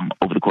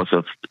over the course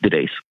of the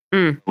days.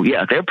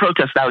 They're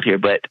protest out here,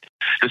 but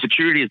the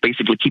security is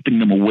basically keeping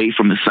them away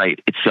from the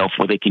site itself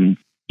where they can,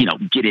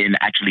 get in,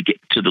 actually get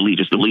to the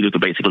leaders. The leaders are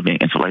basically being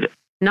insulated.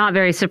 Not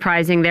very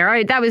surprising there. All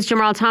right, that was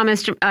Jamarl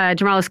Thomas.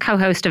 Jamarl is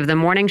co-host of the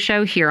morning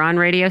show here on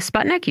Radio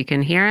Sputnik. You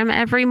can hear him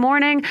every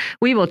morning.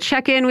 We will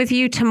check in with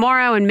you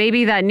tomorrow, and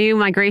maybe that new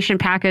migration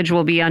package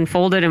will be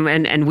unfolded,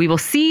 and we will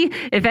see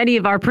if any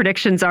of our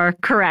predictions are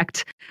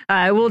correct.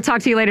 We'll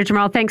talk to you later,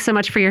 Jamarl. Thanks so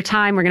much for your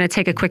time. We're going to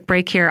take a quick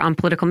break here on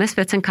Political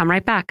Misfits and come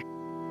right back.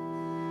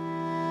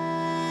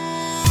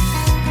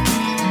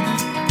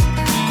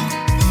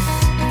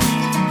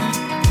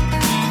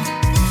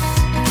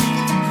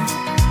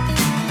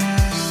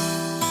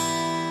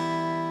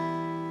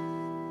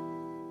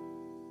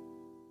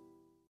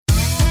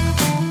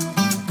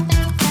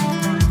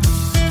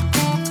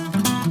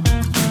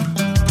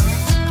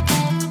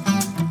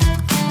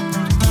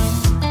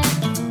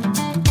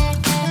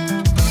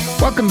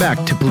 Welcome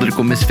back to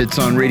Political Misfits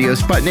on Radio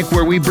Sputnik,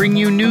 where we bring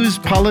you news,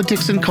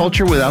 politics, and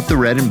culture without the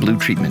red and blue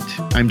treatment.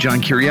 I'm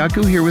John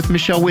Kiriakou here with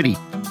Michelle Whitty.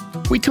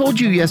 We told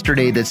you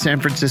yesterday that San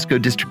Francisco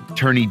District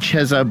Attorney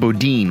Chesa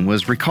Boudin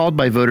was recalled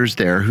by voters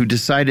there who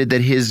decided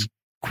that his,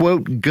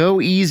 quote,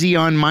 go easy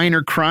on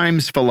minor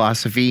crimes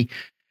philosophy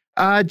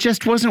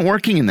just wasn't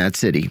working in that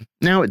city.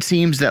 Now it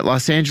seems that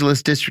Los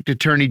Angeles District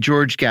Attorney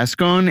George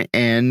Gascon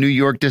and New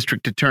York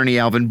District Attorney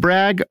Alvin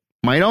Bragg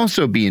might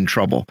also be in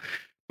trouble.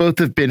 Both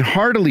have been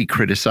heartily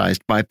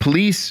criticized by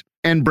police,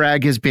 and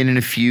Bragg has been in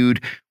a feud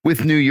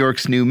with New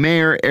York's new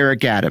mayor,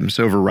 Eric Adams,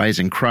 over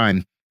rising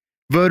crime.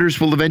 Voters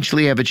will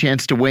eventually have a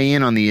chance to weigh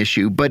in on the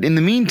issue, but in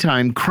the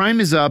meantime, crime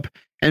is up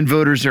and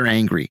voters are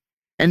angry.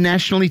 And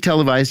nationally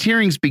televised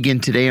hearings begin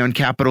today on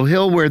Capitol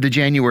Hill, where the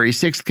January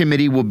 6th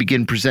committee will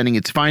begin presenting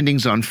its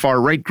findings on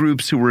far-right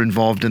groups who were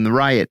involved in the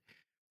riot.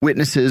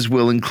 Witnesses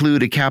will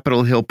include a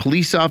Capitol Hill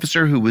police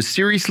officer who was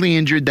seriously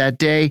injured that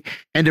day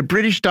and a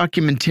British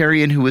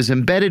documentarian who was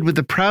embedded with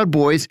the Proud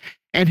Boys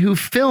and who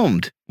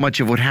filmed much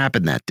of what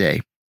happened that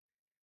day.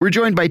 We're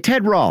joined by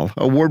Ted Rall,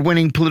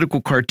 award-winning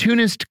political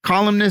cartoonist,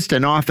 columnist,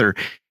 and author.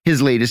 His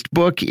latest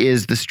book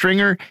is The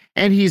Stringer,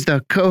 and he's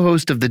the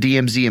co-host of the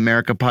DMZ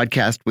America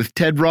podcast with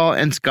Ted Rall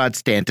and Scott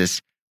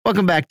Stantis.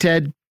 Welcome back,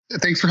 Ted.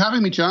 Thanks for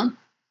having me, John.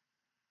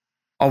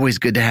 Always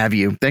good to have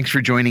you. Thanks for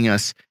joining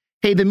us.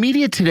 Hey, the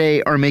media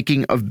today are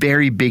making a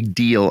very big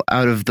deal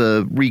out of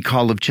the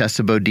recall of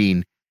Chesa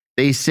Boudin.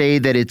 They say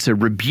that it's a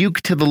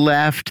rebuke to the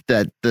left,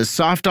 that the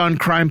soft on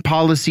crime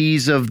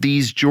policies of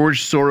these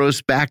George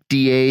Soros-backed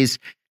DAs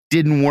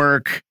didn't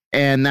work,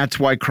 and that's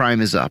why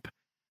crime is up.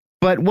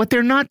 But what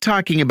they're not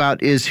talking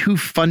about is who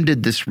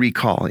funded this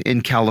recall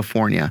in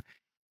California.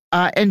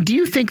 And do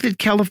you think that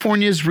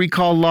California's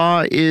recall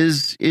law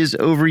is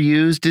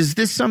overused? Is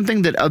this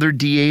something that other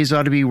DAs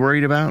ought to be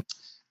worried about?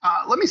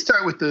 Let me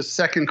start with the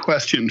second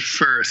question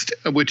first,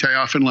 which I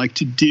often like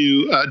to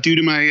do due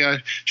to my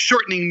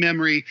shortening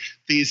memory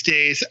these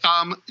days.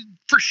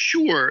 For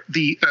sure,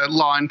 the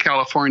law in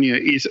California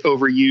is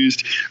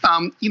overused.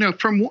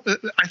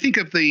 I think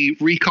of the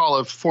recall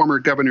of former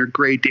Governor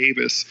Gray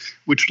Davis,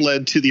 which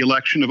led to the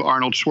election of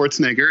Arnold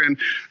Schwarzenegger. And,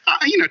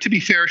 to be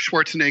fair,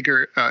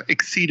 Schwarzenegger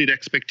exceeded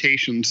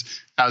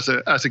expectations as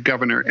a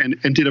governor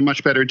and did a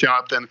much better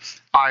job than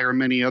I or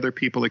many other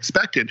people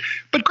expected.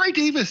 But Gray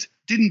Davis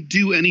didn't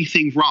do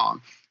anything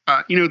wrong.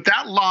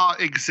 That law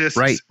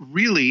exists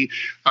really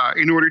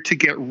in order to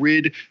get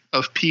rid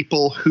of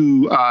people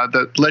who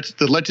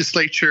the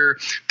legislature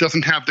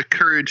doesn't have the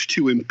courage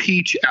to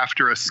impeach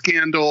after a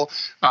scandal,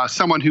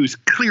 someone who's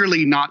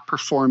clearly not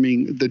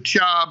performing the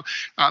job,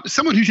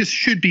 someone who just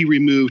should be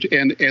removed,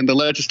 and the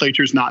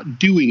legislature's not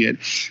doing it.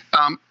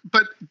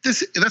 But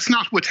that's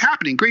not what's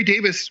happening. Gray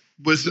Davis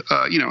was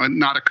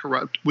not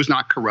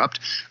corrupt.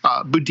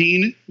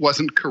 Boudin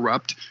wasn't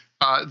corrupt.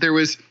 There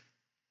was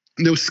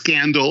no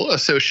scandal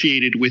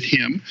associated with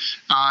him.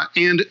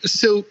 And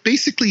so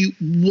basically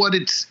what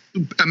it's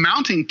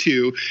amounting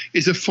to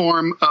is a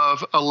form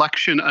of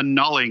election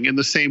annulling in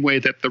the same way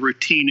that the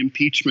routine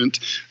impeachment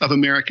of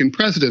American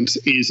presidents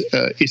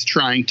is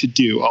trying to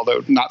do,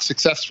 although not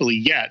successfully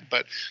yet,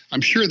 but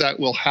I'm sure that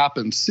will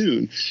happen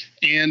soon.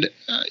 And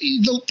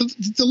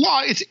the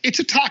law, it's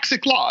a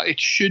toxic law. It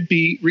should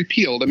be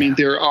repealed. I mean,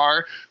 there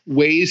are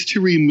ways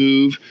to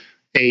remove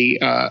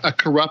a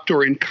corrupt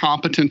or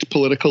incompetent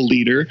political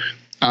leader,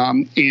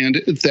 and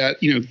that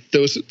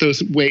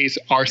those ways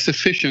are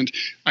sufficient.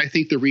 I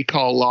think the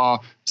recall law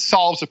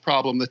solves a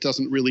problem that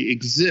doesn't really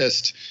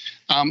exist.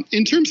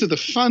 In terms of the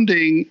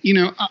funding,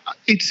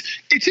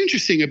 it's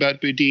interesting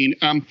about Boudin.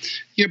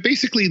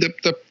 Basically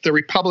the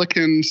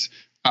Republicans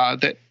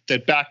that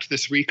backed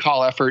this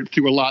recall effort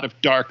through a lot of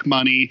dark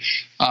money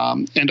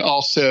and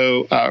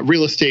also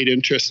real estate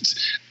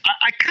interests.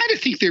 I kind of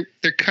think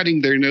they're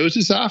cutting their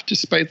noses off to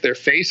spite their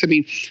face. I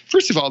mean,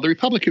 first of all, the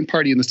Republican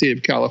Party in the state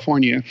of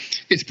California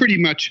is pretty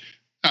much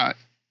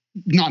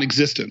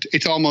non-existent.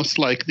 It's almost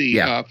like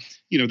the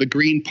the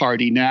Green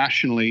Party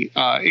nationally.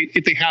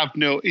 They're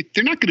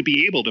not going to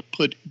be able to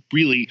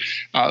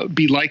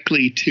be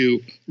likely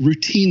to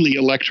routinely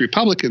elect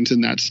Republicans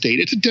in that state.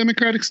 It's a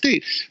Democratic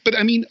state. But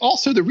I mean,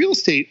 also the real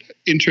estate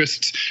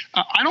interests,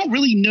 I don't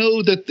really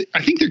know that.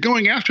 I think they're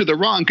going after the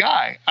wrong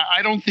guy.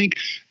 I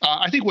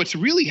think what's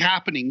really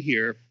happening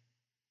here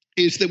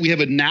is that we have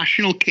a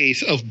national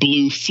case of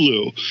blue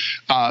flu.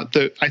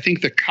 I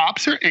think the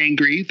cops are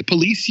angry, the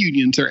police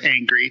unions are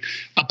angry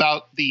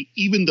about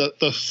even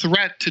the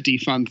threat to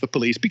defund the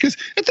police, because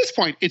at this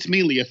point it's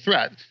mainly a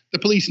threat. The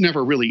police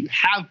never really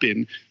have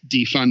been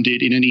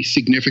defunded in any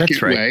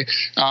significant way.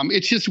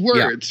 It's just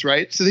words,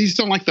 right? So they just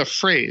don't like the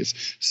phrase.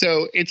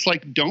 So it's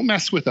like, don't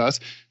mess with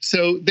us.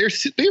 So they're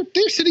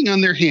sitting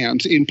on their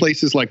hands in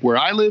places like where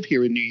I live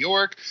here in New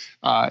York,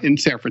 in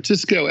San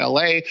Francisco,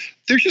 LA.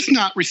 They're just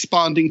not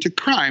responding to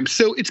crime.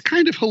 So it's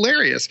kind of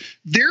hilarious.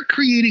 They're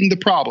creating the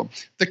problem.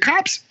 The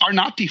cops are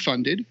not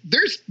defunded.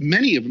 There's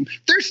many of them.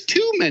 There's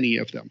too many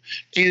of them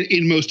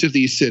in most of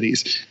these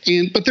cities.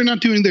 But they're not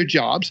doing their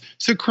jobs.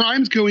 So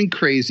crime's going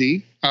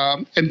crazy,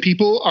 and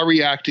people are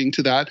reacting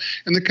to that.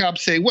 And the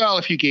cops say, well,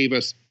 if you gave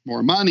us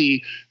more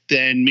money,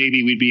 then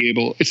maybe we'd be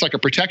able, it's like a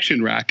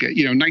protection racket.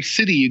 Nice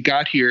city you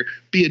got here,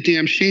 be a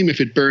damn shame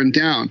if it burned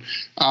down.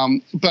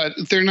 But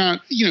they're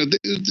not,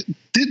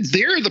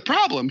 they're the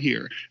problem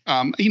here.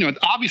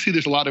 Obviously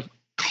there's a lot of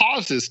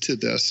causes to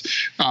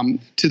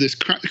this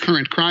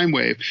current crime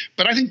wave.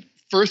 But I think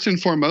first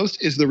and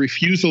foremost is the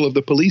refusal of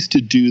the police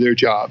to do their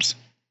jobs.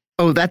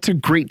 Oh, that's a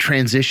great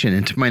transition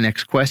into my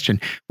next question.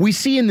 We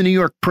see in the New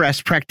York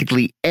press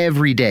practically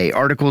every day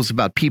articles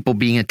about people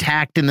being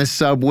attacked in the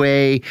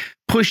subway,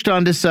 pushed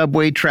onto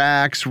subway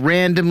tracks,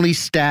 randomly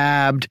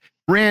stabbed,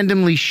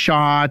 randomly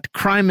shot.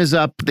 Crime is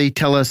up, they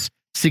tell us,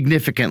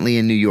 significantly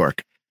in New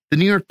York. The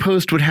New York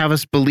Post would have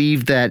us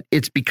believe that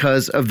it's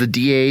because of the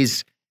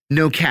DA's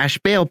no cash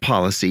bail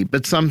policy,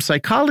 but some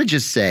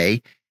psychologists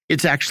say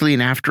it's actually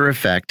an after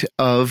effect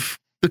of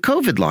the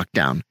COVID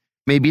lockdown.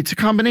 Maybe it's a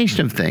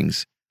combination of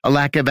things. A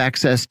lack of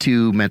access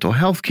to mental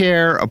health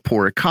care, a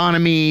poor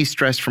economy,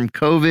 stress from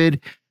COVID.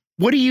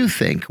 What do you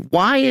think?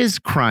 Why is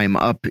crime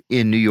up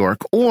in New York?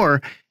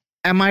 Or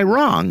Am I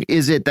wrong?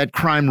 Is it that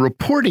crime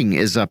reporting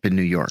is up in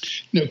New York?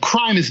 No,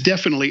 crime is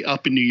definitely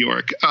up in New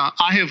York.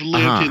 I have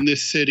lived in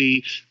this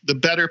city the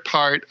better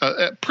part,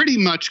 pretty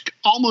much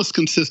almost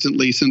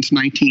consistently since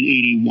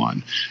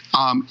 1981.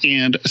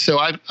 And so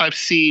I've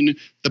seen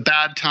the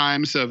bad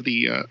times of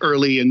the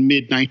early and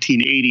mid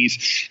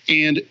 1980s.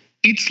 And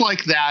it's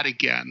like that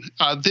again.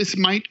 This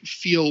might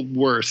feel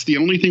worse. The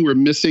only thing we're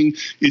missing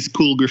is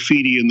cool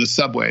graffiti in the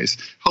subways.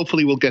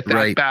 Hopefully we'll get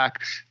that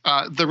back.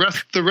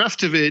 The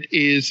rest of it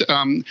is,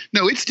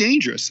 no, it's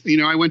dangerous. You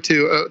know, I went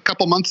to a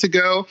couple months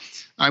ago,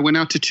 I went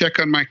out to check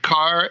on my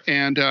car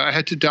and I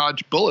had to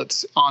dodge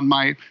bullets on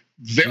my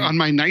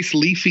nice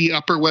leafy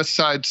Upper West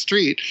Side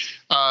street.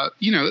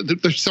 You know,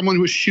 there's someone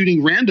who was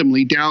shooting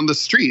randomly down the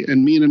street,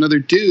 and me and another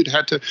dude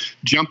had to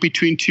jump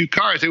between two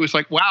cars. It was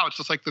like, wow, it's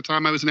just like the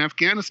time I was in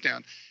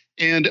Afghanistan.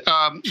 And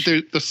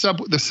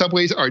the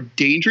subways are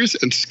dangerous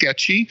and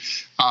sketchy.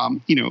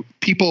 You know,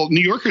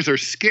 New Yorkers are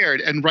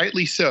scared, and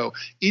rightly so.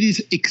 It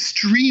is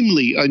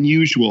extremely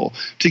unusual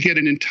to get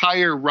an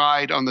entire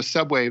ride on the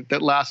subway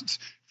that lasts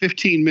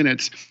 15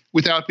 minutes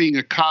without being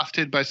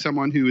accosted by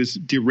someone who is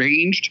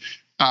deranged.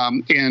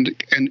 And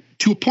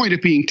to a point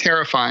of being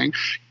terrifying.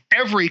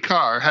 Every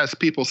car has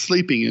people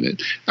sleeping in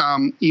it.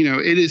 You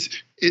know,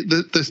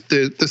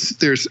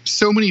 there's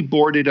so many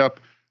boarded up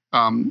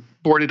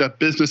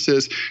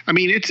businesses. I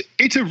mean,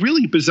 it's a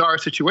really bizarre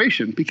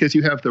situation because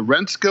you have the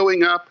rents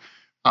going up,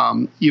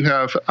 you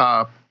have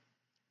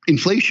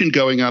inflation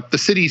going up. The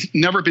city's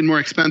never been more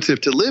expensive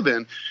to live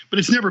in, but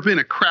it's never been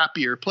a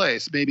crappier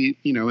place. Maybe,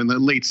 you know, in the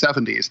late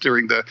 70s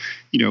during the,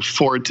 you know,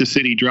 Ford to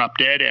city drop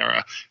dead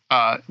era,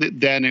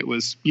 then it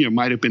was, you know,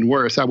 might have been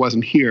worse. I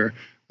wasn't here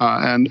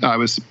and I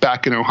was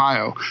back in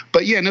Ohio.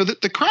 But yeah, no,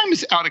 the crime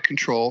is out of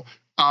control.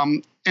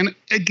 And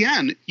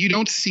again, you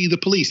don't see the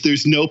police.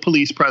 There's no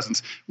police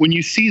presence. When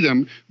you see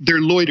them, they're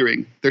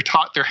loitering. They're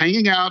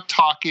hanging out,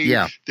 talking.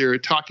 Yeah. They're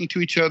talking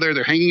to each other.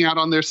 They're hanging out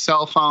on their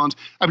cell phones.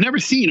 I've never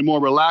seen a more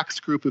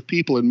relaxed group of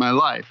people in my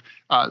life.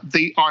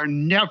 They are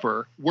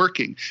never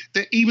working.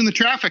 Even the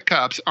traffic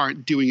cops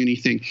aren't doing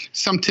anything.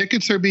 Some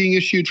tickets are being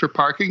issued for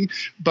parking,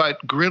 but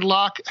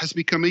gridlock has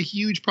become a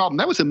huge problem.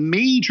 That was a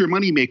major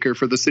moneymaker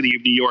for the city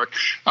of New York,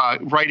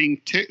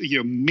 writing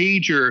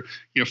major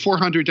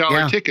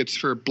 $400 tickets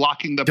for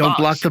blocking the box. Don't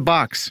block the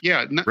box.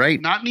 Yeah,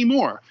 right. Not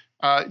anymore.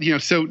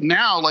 So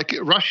now, like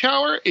rush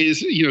hour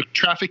is,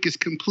 traffic is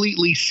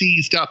completely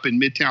seized up in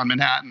Midtown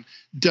Manhattan.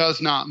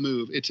 Does not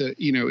move.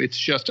 It's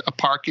just a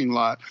parking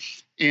lot.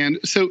 And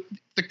so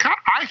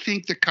I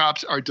think the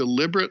cops are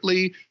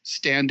deliberately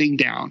standing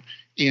down.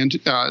 And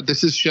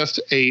this is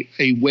just a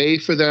way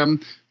for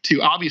them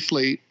to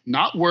obviously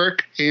not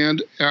work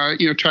and,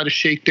 try to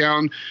shake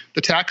down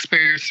the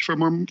taxpayers for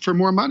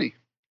more money.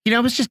 I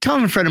was just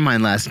telling a friend of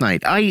mine last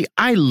night,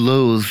 I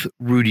loathe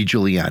Rudy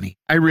Giuliani.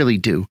 I really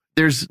do.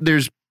 There's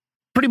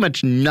pretty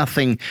much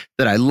nothing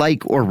that I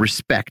like or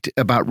respect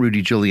about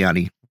Rudy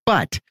Giuliani.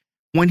 But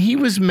when he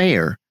was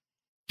mayor,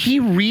 he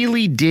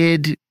really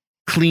did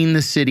clean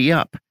the city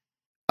up.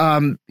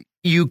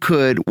 You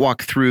could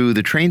walk through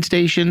the train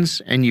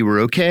stations and you were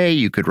okay.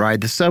 You could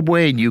ride the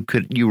subway and you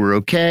were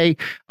okay.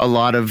 A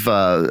lot of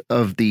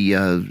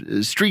the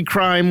street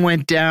crime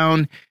went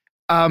down.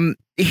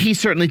 He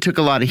certainly took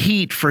a lot of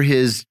heat for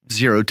his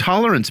zero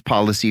tolerance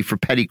policy for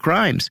petty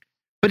crimes,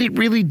 but it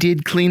really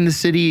did clean the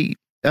city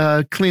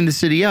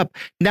up.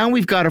 Now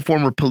we've got a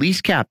former police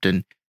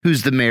captain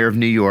who's the mayor of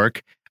New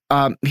York.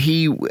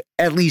 He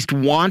at least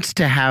wants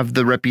to have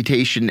the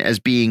reputation as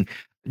being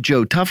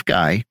Joe Tough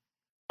Guy.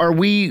 Are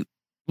we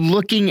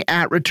looking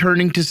at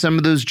returning to some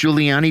of those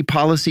Giuliani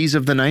policies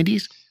of the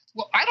 90s?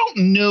 Well, I don't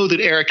know that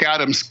Eric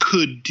Adams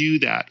could do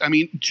that. I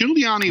mean,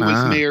 Giuliani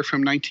was mayor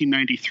from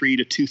 1993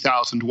 to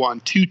 2001,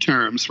 2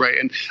 terms, right?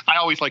 And I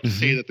always like to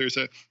say that there's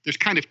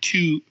kind of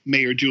 2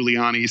 Mayor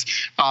Giulianis,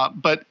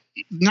 but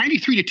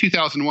 93 to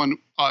 2001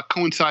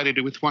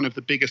 coincided with one of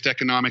the biggest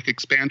economic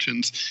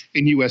expansions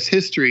in U.S.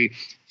 history.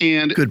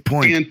 And good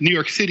point. And New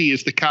York City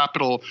is the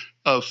capital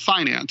of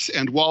finance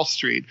and Wall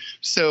Street.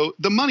 So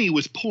the money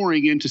was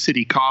pouring into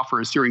city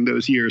coffers during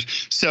those years.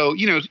 So,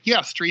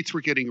 streets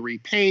were getting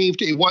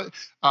repaved. It was,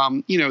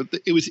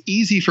 it was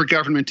easy for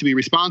government to be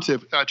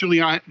responsive.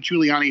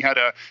 Giuliani had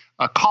a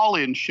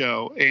call-in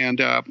show, and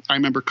I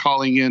remember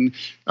calling in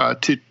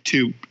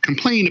to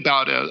complain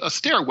about a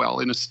stairwell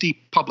in a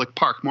steep public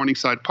park,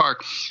 Morningside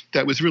Park,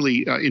 that was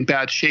really in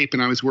bad shape,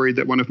 and I was worried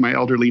that one of my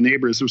elderly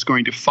neighbors was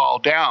going to fall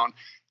down.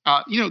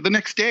 The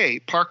next day,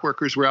 park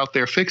workers were out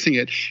there fixing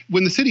it.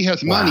 When the city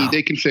has money,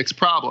 they can fix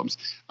problems.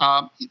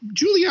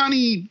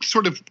 Giuliani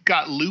sort of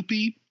got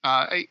loopy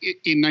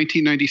in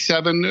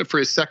 1997 for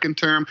his second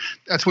term.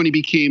 That's when he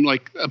became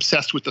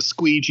obsessed with the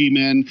squeegee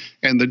men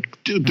and the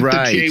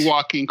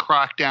jaywalking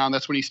crackdown.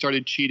 That's when he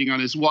started cheating on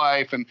his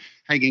wife and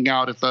hanging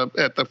out at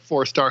the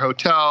 4-star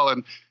hotel.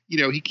 And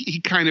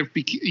he kind of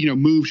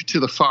moved to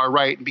the far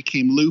right and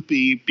became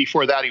loopy.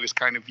 Before that, he was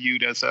kind of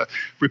viewed as a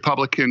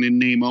Republican in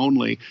name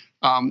only.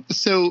 And of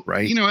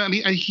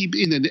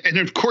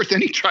course,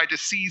 then he tried to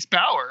seize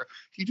power.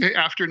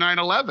 after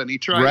 9/11. He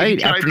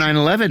tried after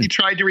 9/11. He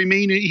tried to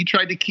remain. He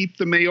tried to keep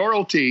the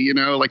mayoralty.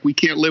 Like we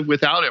can't live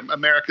without him,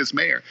 America's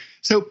mayor.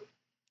 So,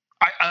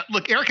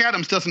 look, Eric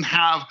Adams doesn't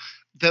have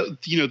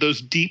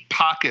those deep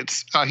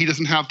pockets. He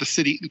doesn't have the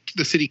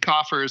city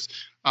coffers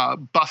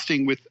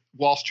busting with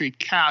Wall Street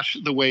cash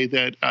the way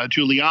that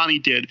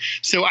Giuliani did.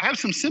 So I have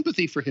some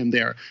sympathy for him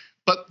there.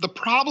 But the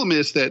problem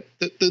is that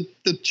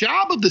the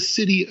job of the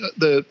city,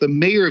 the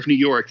mayor of New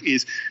York,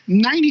 is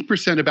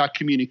 90% about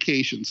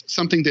communications,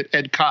 something that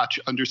Ed Koch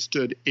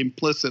understood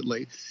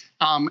implicitly.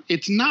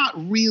 It's not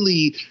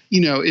really,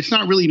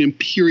 an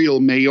imperial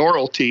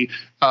mayoralty.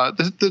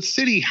 The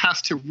city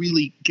has to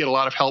really get a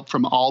lot of help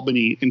from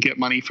Albany and get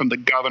money from the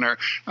governor,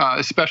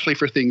 especially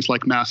for things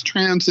like mass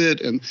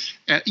transit. And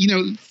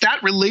that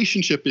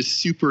relationship is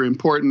super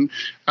important.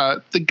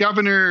 The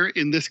governor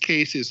in this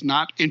case is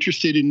not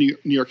interested in New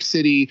York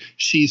City.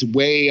 She's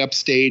way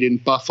upstate in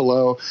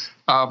Buffalo.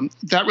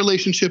 That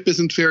relationship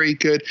isn't very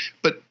good.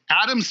 But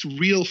Adams'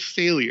 real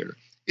failure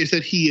is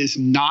that he is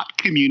not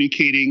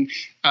communicating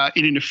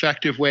in an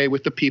effective way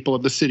with the people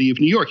of the city of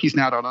New York. He's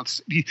not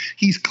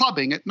he's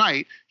clubbing at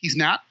night. He's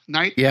not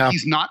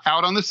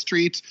out on the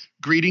streets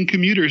greeting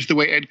commuters the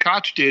way Ed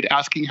Koch did,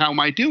 asking how am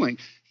I doing.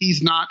 He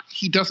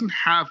doesn't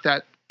have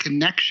that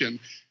connection.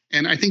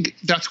 And I think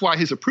that's why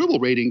his approval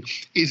rating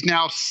is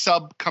now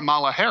sub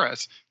Kamala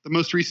Harris. The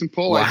most recent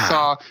poll I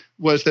saw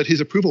was that his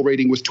approval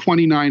rating was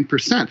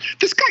 29%.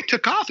 This guy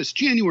took office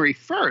January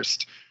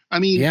 1st.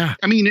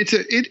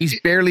 He's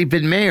barely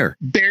been mayor.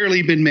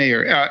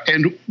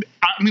 And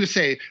I'm going to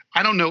say,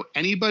 I don't know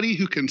anybody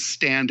who can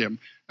stand him.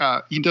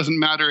 It doesn't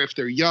matter if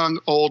they're young,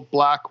 old,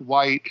 black,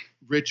 white,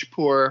 rich,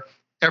 poor.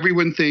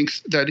 Everyone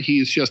thinks that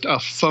he's just a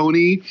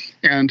phony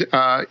and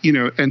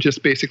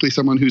just basically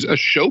someone who's a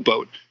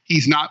showboat.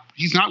 He's not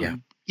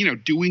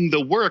doing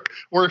the work,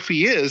 or if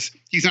he is,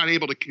 he's not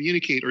able to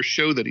communicate or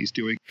show that he's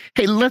doing.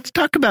 Hey, let's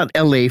talk about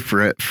LA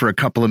for a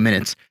couple of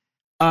minutes.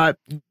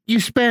 You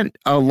spent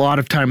a lot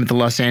of time at the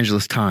Los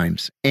Angeles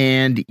Times,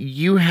 and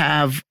you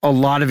have a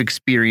lot of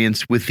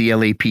experience with the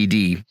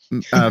LAPD,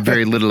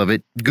 very little of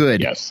it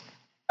good. Yes.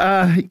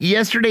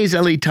 Yesterday's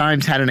LA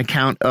Times had an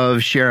account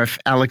of Sheriff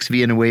Alex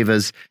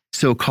Villanueva's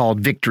so-called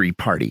victory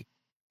party,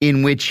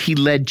 in which he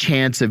led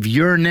chants of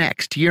 "You're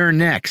next,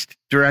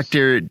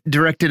 directed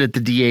at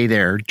the DA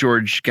there,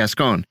 George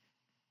Gascon.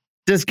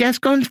 Does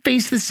Gascon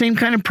face the same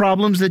kind of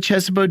problems that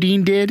Chesa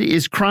Boudin did?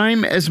 Is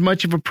crime as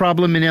much of a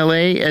problem in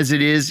LA as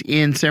it is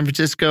in San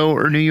Francisco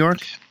or New York?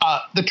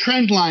 The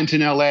trend lines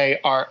in LA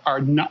are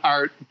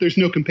there's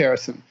no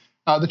comparison.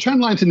 The trend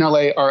lines in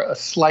LA are a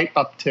slight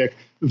uptick.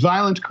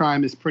 Violent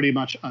crime is pretty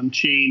much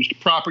unchanged.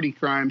 Property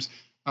crimes,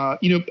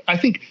 I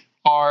think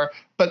are.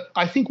 But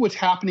I think what's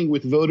happening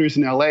with voters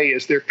in LA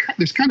is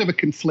there's kind of a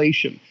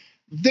conflation.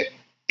 The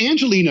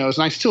Angelenos,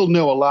 and I still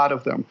know a lot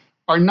of them,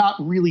 are not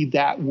really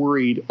that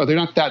worried, or they're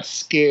not that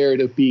scared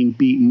of being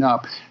beaten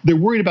up. They're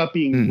worried about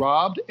being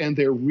robbed, and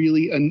they're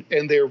really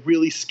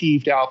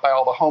skeeved out by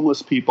all the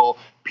homeless people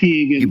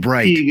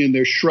peeing in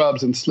their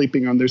shrubs and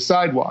sleeping on their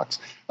sidewalks.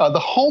 The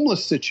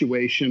homeless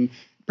situation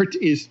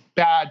is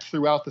bad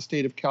throughout the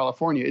state of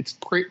California. It's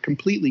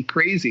completely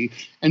crazy,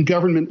 and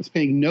government is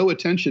paying no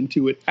attention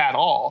to it at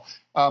all.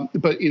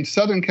 But in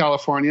Southern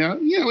California,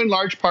 in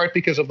large part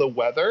because of the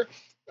weather,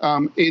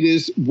 it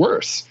is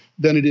worse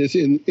than it is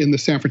in the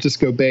San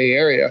Francisco Bay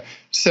Area.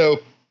 So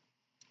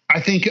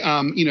I think,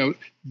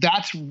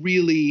 that's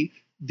really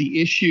the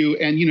issue.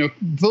 And,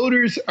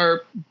 voters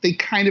they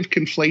kind of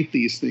conflate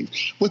these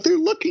things. What they're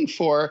looking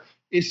for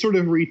is sort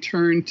of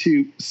return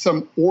to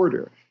some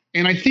order.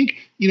 And I think,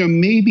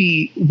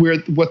 maybe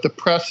what the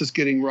press is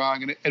getting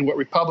wrong and what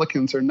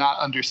Republicans are not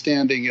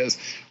understanding is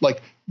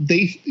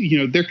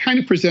they're kind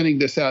of presenting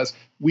this as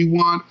we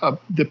want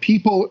the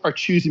people are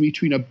choosing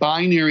between a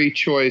binary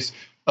choice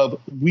of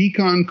weak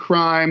on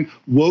crime,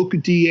 woke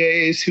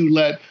DAs who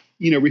let,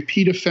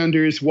 repeat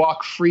offenders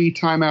walk free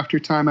time after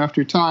time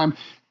after time,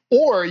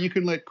 or you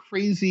can let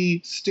crazy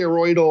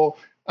steroidal,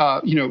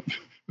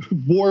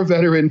 war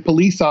veteran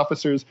police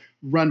officers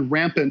run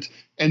rampant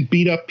and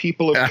beat up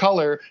people of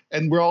color,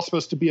 and we're all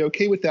supposed to be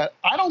okay with that.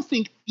 I don't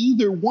think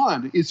either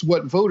one is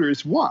what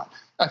voters want.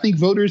 I think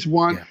voters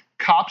want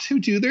cops who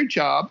do their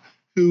job,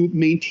 who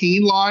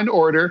maintain law and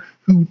order,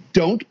 who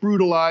don't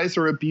brutalize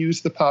or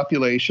abuse the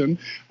population.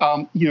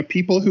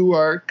 People who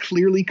are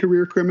clearly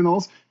career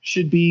criminals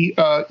should be,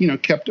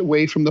 kept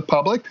away from the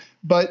public.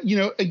 But,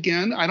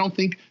 again, I don't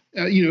think,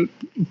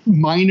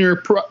 minor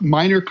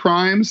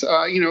crimes,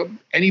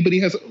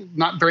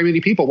 not very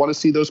many people want to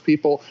see those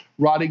people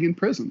rotting in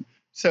prison.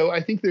 So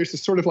I think there's a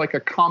sort of like a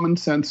common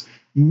sense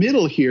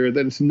middle here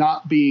that is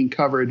not being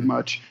covered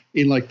much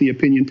in the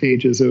opinion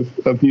pages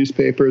of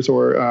newspapers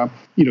or,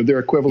 their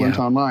equivalent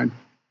online.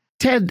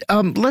 Ted,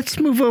 let's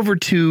move over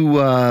to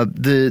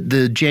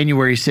the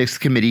January 6th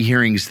committee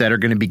hearings that are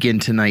going to begin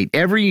tonight.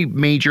 Every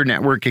major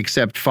network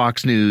except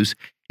Fox News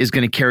is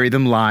going to carry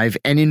them live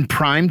and in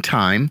prime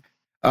time.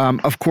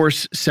 Of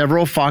course,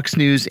 several Fox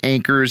News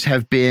anchors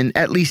have been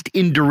at least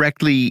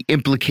indirectly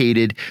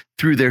implicated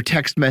through their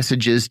text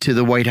messages to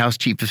the White House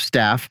chief of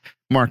staff,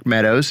 Mark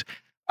Meadows.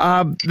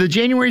 The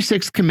January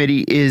 6th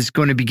committee is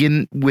going to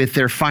begin with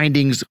their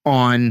findings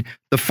on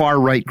the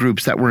far-right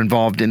groups that were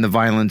involved in the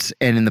violence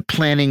and in the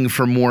planning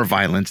for more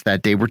violence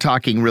that day. We're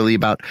talking really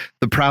about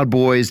the Proud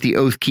Boys, the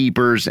Oath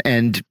Keepers,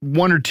 and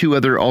one or two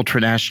other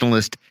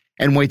ultranationalist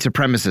and white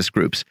supremacist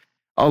groups.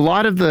 A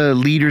lot of the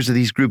leaders of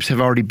these groups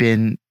have already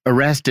been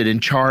arrested and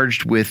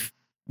charged with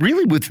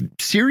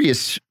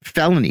serious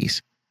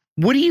felonies.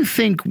 What do you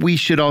think we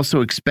should also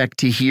expect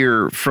to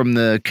hear from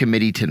the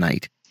committee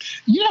tonight?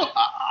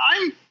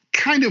 I'm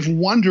kind of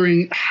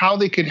wondering how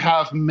they could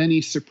have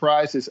many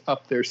surprises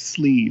up their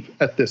sleeve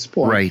at this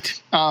point.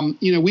 Right.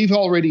 We've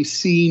already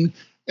seen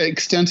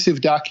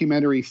extensive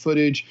documentary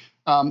footage.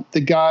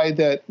 The guy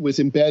that was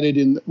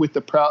embedded with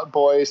the Proud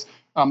Boys,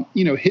 a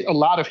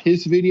lot of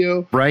his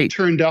video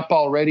turned up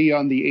already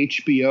on the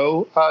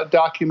HBO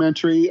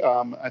documentary.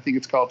 I think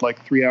it's called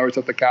like 3 Hours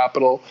at the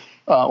Capitol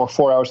or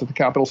 4 Hours at the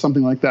Capitol,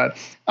 something like that.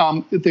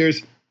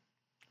 There's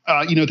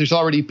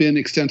already been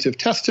extensive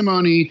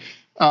testimony.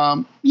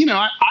 I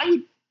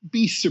would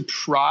be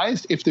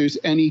surprised if there's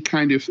any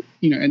kind of,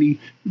 any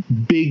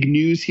big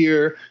news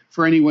here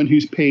for anyone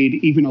who's paid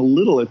even a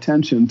little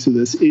attention to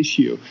this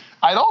issue.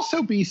 I'd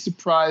also be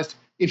surprised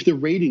if the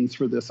ratings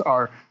for this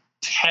are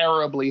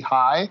terribly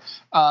high.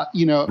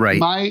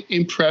 My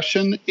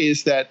impression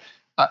is that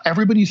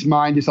everybody's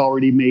mind is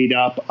already made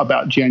up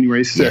about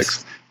January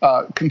 6th.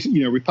 Yes.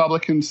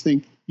 Republicans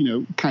think,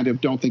 kind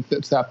of don't think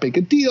that's that big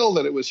a deal,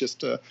 that it was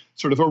just a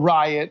sort of a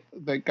riot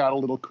that got a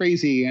little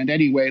crazy. And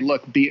anyway,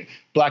 look,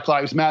 Black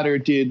Lives Matter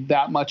did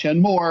that much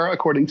and more,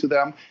 according to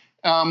them.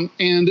 And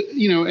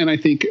I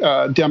think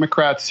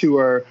Democrats who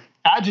are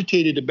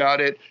agitated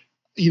about it,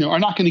 are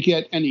not going to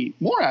get any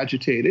more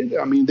agitated.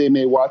 I mean, they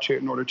may watch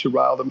it in order to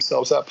rile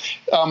themselves up.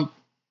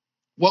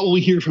 What will we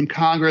hear from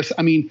Congress?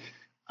 I mean,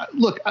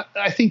 look,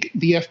 I think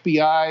the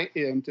FBI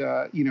and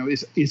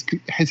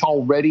has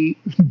already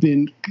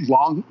been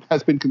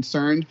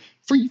concerned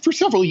for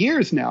several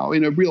years now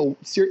in a real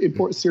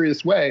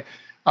serious way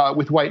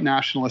with white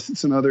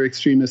nationalists and other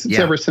extremists. It's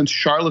ever since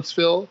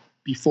Charlottesville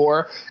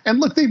before. And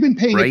look, they've been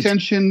paying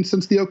attention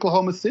since the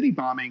Oklahoma City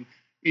bombing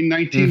in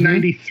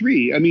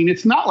 1993. Mm-hmm. I mean,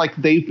 it's not like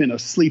they've been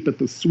asleep at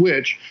the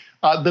switch.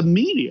 The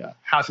media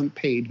hasn't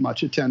paid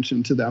much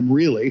attention to them,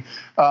 really.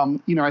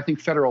 I think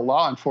federal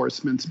law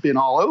enforcement's been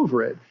all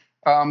over it.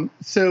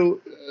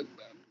 So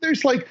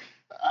there's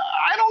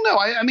I don't know.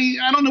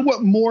 I don't know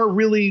what more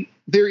really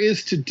there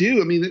is to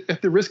do. I mean,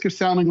 at the risk of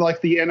sounding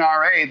like the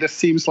NRA, this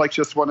seems like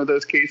just one of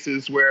those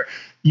cases where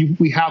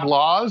we have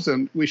laws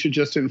and we should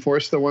just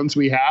enforce the ones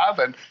we have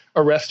and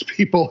arrest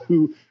people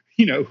who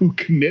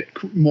commit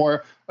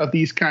more of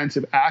these kinds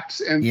of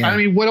acts. And I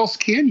mean, what else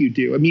can you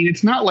do? I mean,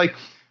 it's not like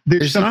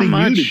there's something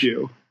new to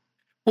do.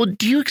 Well,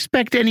 do you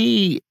expect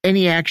any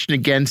action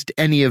against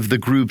any of the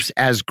groups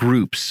as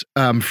groups?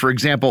 For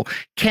example,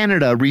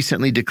 Canada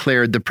recently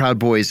declared the Proud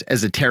Boys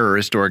as a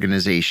terrorist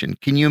organization.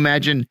 Can you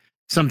imagine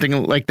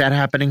something like that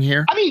happening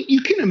here? I mean,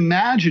 you can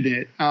imagine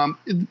it,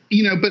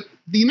 but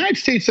the United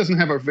States doesn't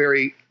have a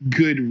very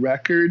good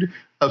record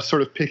of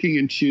sort of picking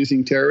and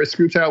choosing terrorist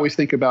groups. I always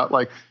think about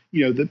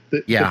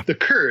the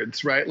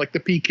Kurds, right? Like the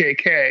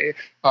PKK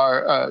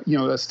are,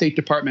 a State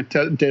Department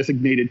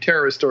designated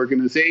terrorist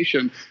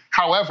organization.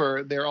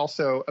 However, they're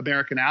also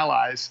American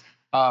allies,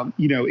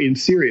 in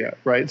Syria,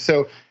 right?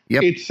 So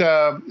it's,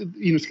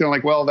 it's kind of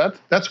like, well,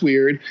 that's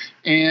weird.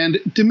 And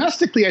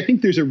domestically, I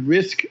think there's a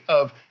risk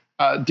of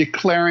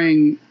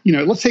declaring,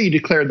 let's say you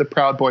declared the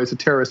Proud Boys a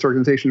terrorist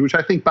organization, which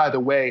I think, by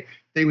the way,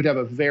 they would have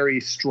a very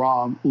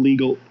strong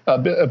legal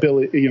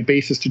ability,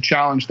 basis to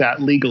challenge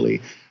that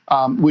legally.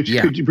 Which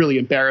could really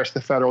embarrass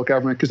the federal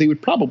government because they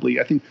would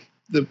probably, I think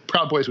the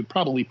Proud Boys would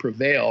probably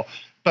prevail.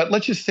 But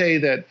let's just say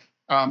that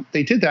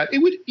they did that. It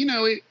would,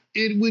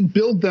 it would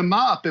build them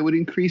up. It would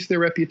increase their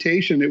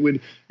reputation. It would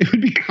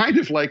be kind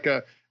of like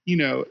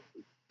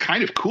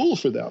kind of cool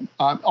for them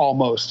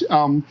almost.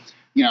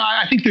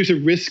 I think there's a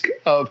risk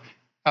of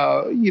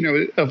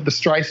the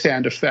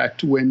Streisand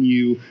effect when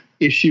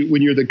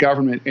you're the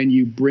government and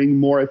you bring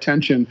more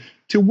attention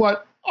to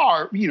what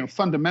are,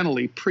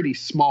 fundamentally pretty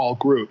small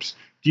groups.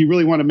 Do you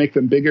really want to make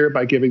them bigger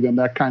by giving them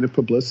that kind of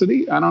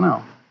publicity? I don't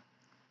know.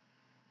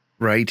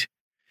 Right.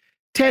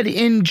 Ted,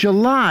 in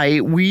July,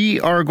 we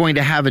are going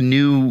to have a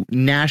new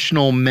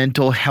national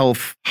mental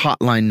health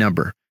hotline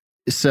number.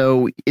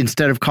 So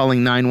instead of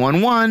calling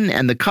 911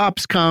 and the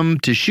cops come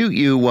to shoot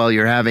you while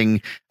you're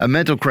having a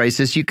mental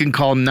crisis, you can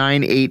call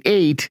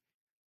 988.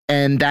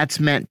 And that's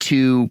meant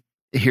to,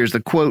 here's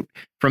the quote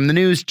from the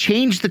news,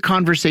 change the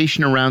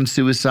conversation around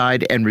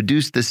suicide and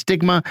reduce the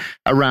stigma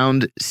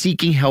around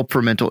seeking help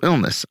for mental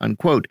illness,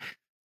 unquote.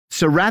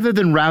 So rather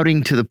than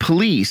routing to the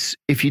police,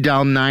 if you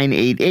dial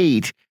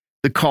 988,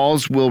 the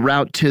calls will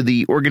route to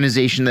the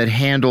organization that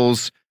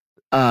handles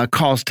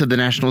calls to the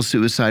National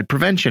Suicide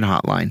Prevention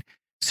Hotline.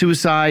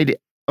 Suicide,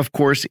 of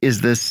course,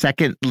 is the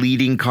second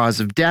leading cause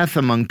of death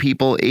among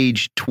people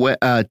aged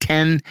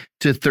 10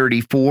 to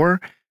 34.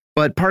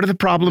 But part of the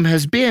problem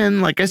has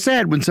been, like I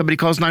said, when somebody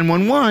calls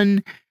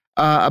 911,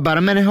 about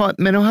a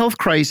mental health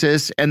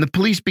crisis and the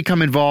police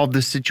become involved,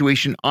 the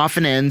situation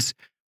often ends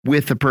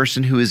with the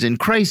person who is in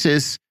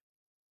crisis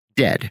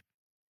dead.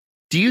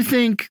 Do you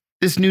think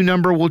this new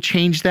number will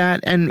change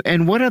that?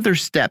 And what other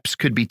steps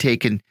could be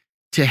taken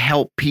to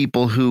help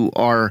people who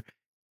are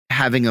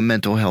having a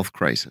mental health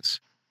crisis?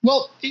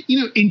 Well,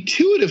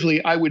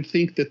 intuitively, I would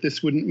think that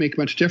this wouldn't make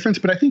much difference.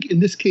 But I think in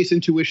this case,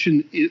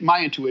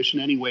 my intuition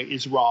anyway,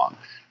 is wrong.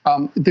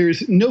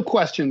 There's no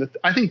question that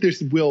I think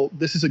this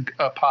is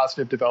a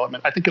positive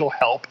development. I think it'll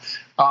help.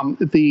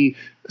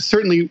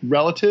 Certainly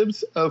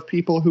relatives of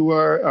people who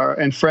are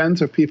and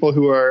friends of people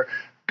who are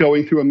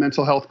going through a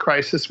mental health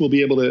crisis will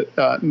be able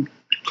to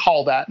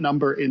call that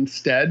number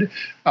instead.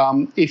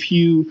 If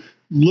you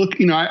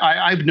look,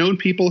 I've known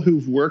people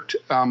who've worked,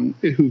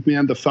 who've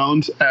manned the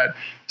phones at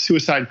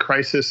suicide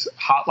crisis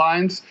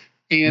hotlines,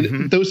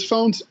 and those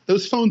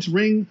phones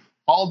ring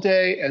all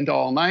day and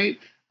all night.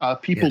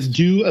 People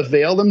do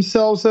avail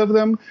themselves of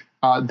them.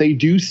 They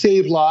do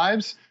save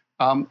lives.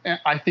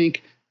 I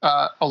think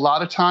a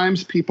lot of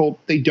times people,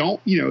 they don't,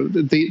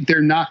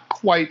 they're not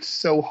quite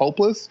so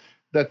hopeless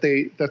that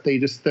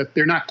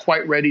they're not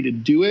quite ready to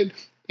do it.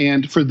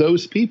 And for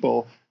those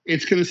people,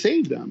 it's going to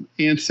save them.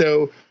 And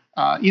so,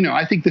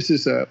 I think this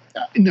is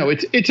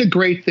it's a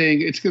great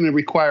thing. It's going to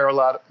require a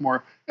lot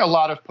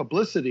of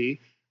publicity.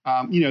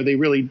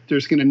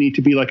 There's going to need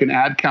to be like an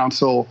ad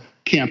council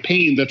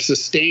campaign that's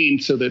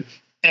sustained so that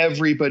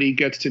everybody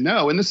gets to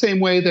know, in the same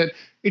way that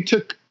it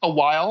took a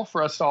while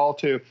for us all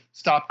to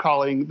stop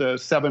calling the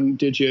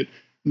 7-digit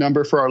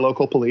number for our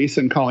local police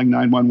and calling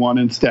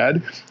 911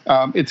 instead.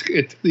 There's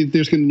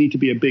going to need to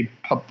be a big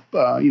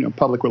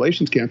public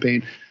relations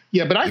campaign.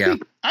 Yeah, but I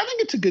think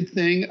it's a good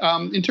thing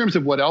in terms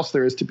of what else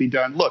there is to be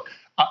done. Look,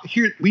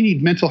 here we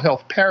need mental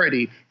health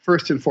parity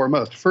first and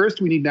foremost.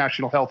 First, we need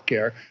national health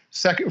care.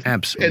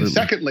 Absolutely. And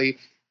secondly,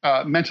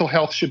 mental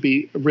health should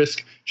be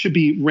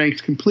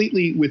ranked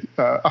completely with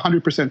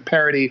 100%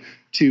 parity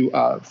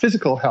to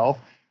physical health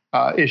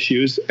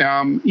issues.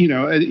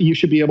 You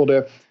should be able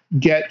to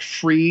get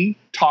free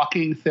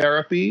talking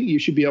therapy. You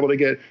should be able to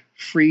get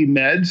free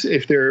meds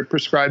if they're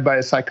prescribed by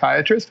a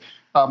psychiatrist.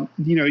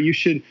 You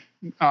should.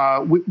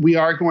 We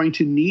are going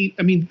to need.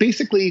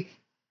 Basically,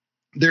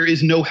 there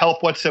is no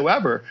help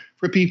whatsoever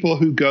for people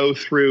who go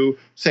through,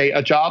 say,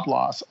 a job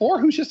loss, or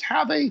who just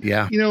have a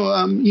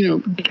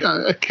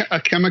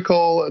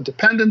chemical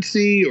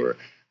dependency, or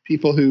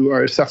people who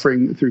are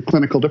suffering through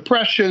clinical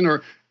depression,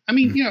 or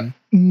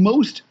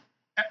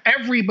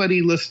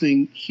everybody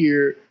listening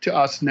here to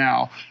us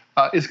now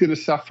is going to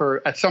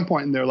suffer at some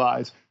point in their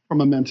lives from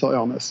a mental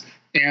illness,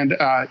 and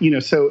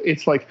so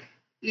it's like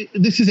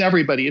this is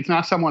everybody. It's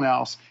not someone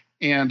else,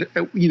 and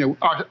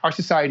our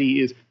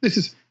society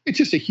it's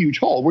just a huge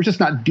hole. We're just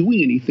not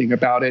doing anything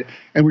about it.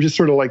 And we're just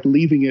sort of like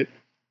leaving it.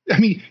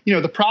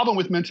 The problem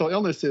with mental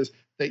illness is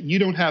that you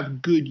don't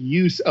have good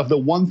use of the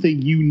one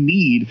thing you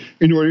need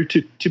in order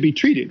to be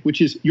treated, which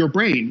is your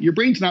brain. Your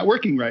brain's not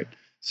working right.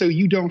 So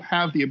you don't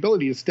have the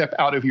ability to step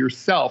out of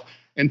yourself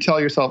and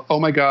tell yourself, oh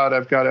my God,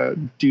 I've got to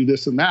do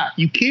this and that.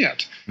 You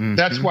can't. Mm-hmm.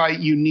 That's why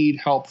you need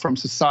help from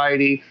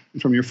society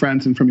and from your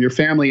friends and from your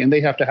family. And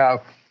they have to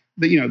have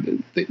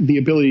the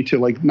ability to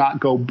like not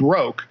go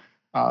broke.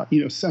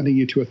 Sending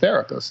you to a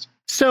therapist.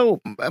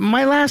 So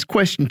my last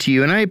question to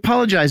you, and I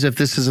apologize if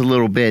this is a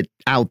little bit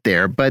out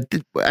there, but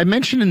I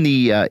mentioned in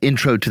the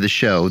intro to the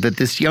show that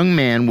this young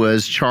man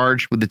was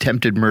charged with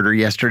attempted murder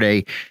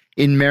yesterday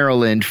in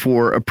Maryland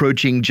for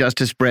approaching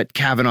Justice Brett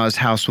Kavanaugh's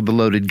house with a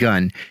loaded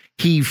gun.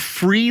 He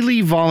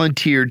freely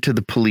volunteered to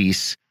the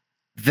police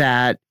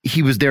that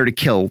he was there to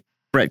kill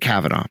Brett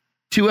Kavanaugh.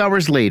 2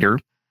 hours later,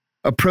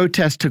 a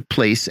protest took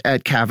place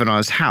at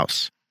Kavanaugh's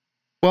house.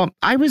 Well,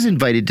 I was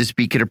invited to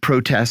speak at a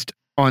protest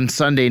on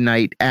Sunday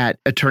night at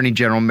Attorney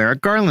General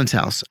Merrick Garland's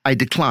house. I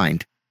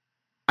declined.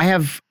 I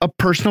have a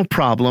personal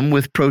problem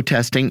with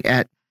protesting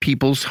at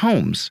people's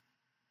homes.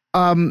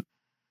 I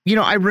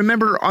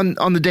remember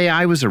on the day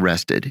I was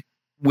arrested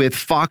with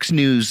Fox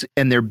News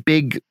and their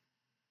big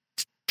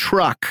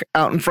truck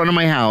out in front of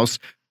my house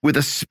with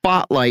a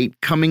spotlight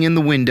coming in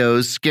the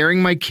windows,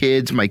 scaring my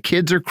kids. My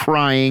kids are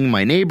crying.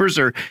 My neighbors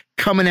are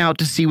coming out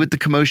to see what the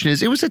commotion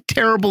is. It was a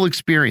terrible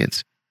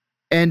experience.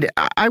 And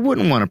I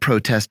wouldn't want to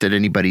protest at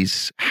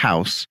anybody's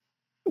house.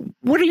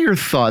 What are your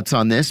thoughts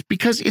on this?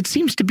 Because it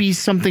seems to be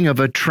something of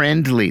a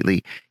trend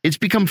lately. It's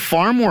become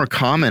far more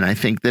common, I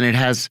think, than it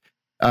has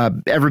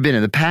ever been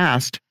in the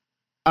past.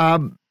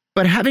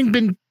 But having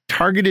been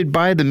targeted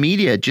by the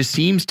media, it just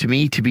seems to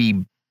me to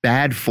be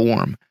bad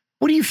form.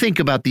 What do you think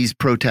about these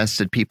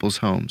protests at people's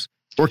homes,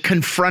 or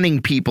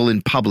confronting people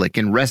in public,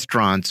 in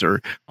restaurants,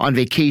 or on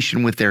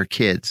vacation with their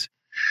kids?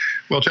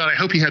 Well, John, I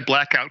hope you had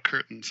blackout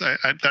curtains.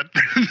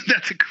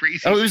 That's a crazy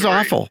story. It was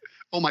awful.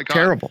 Oh, my God.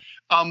 Terrible.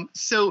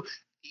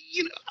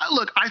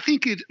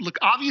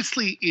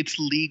 Obviously it's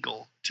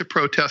legal to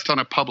protest on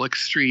a public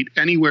street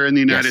anywhere in the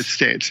United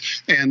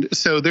States. And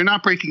so they're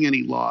not breaking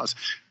any laws.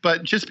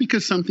 But just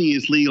because something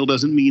is legal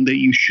doesn't mean that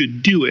you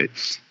should do it.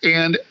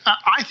 And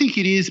I think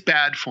it is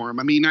bad form.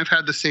 I've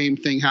had the same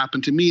thing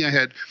happen to me. I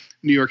had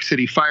New York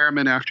City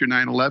firemen after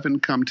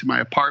 9/11 come to my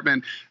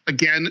apartment,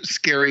 again,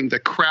 scaring the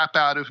crap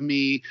out of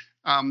me.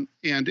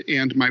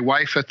 And my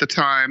wife at the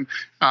time,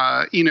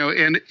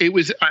 and it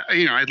was,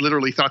 I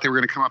literally thought they were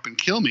going to come up and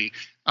kill me.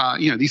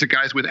 These are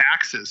guys with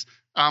axes.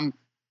 Wow.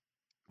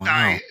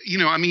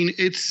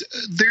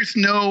 There's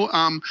no,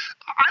 I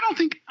don't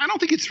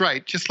think it's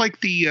right. Just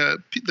like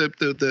the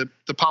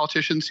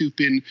politicians who've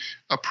been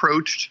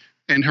approached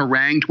and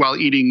harangued while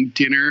eating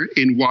dinner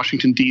in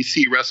Washington,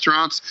 D.C.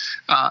 restaurants.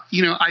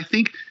 I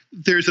think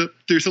there's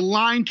a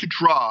line to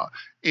draw.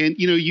 And,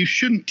 you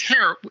shouldn't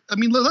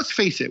let's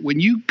face it, when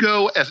you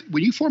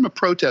form a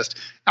protest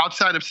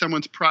outside of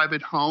someone's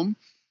private home,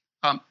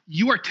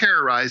 you are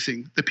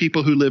terrorizing the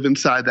people who live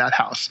inside that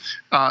house.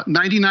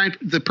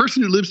 The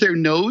person who lives there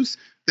knows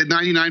that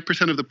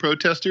 99% of the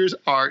protesters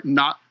are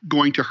not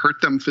going to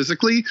hurt them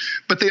physically,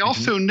 but they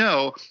also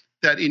know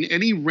that in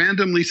any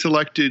randomly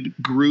selected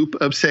group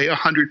of, say,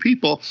 100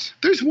 people,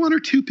 there's one or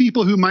two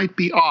people who might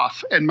be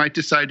off and might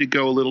decide to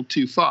go a little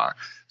too far.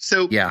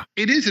 So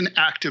it is an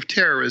act of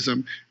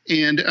terrorism.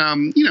 And,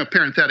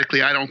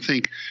 parenthetically, I don't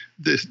think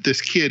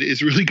this kid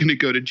is really going to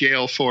go to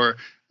jail for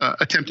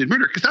attempted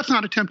murder, because that's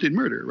not attempted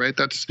murder, right?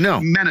 That's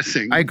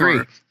menacing. I agree.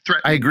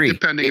 I agree.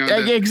 Depending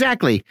on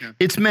exactly. Yeah.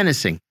 It's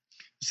menacing.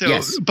 So,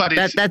 yes, but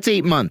that's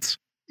 8 months.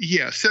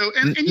 Yeah. So,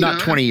 and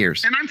not 20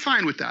 years. And I'm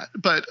fine with that.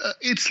 But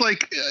it's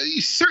like,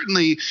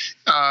 certainly,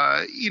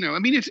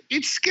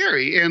 it's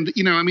scary. And,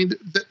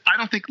 I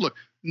don't think, look,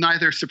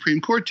 neither Supreme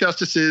Court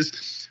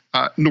justices,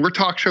 nor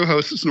talk show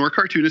hosts, nor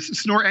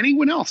cartoonists, nor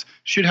anyone else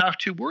should have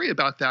to worry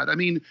about that. I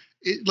mean,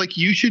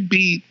 you should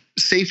be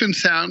safe and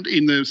sound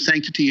in the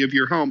sanctity of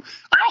your home.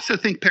 I also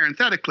think,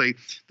 parenthetically,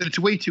 that it's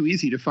way too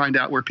easy to find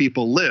out where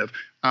people live.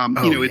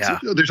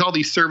 There's all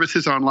these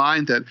services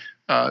online that,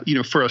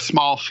 for a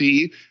small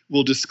fee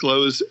will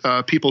disclose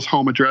people's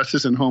home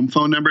addresses and home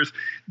phone numbers.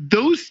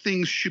 Those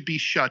things should be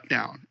shut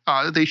down.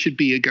 They should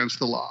be against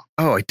the law.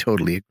 Oh, I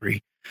totally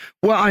agree.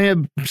 Well, I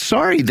am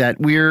sorry that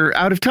we're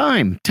out of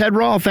time. Ted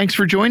Rall, thanks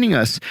for joining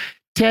us.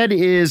 Ted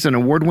is an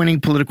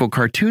award-winning political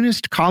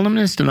cartoonist,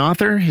 columnist, and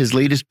author. His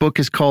latest book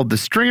is called The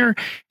Stringer,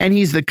 and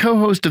he's the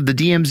co-host of the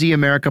DMZ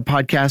America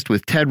podcast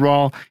with Ted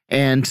Rall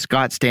and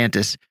Scott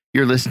Stantis.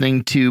 You're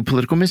listening to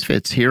Political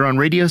Misfits here on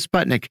Radio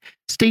Sputnik.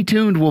 Stay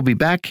tuned. We'll be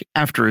back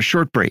after a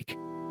short break.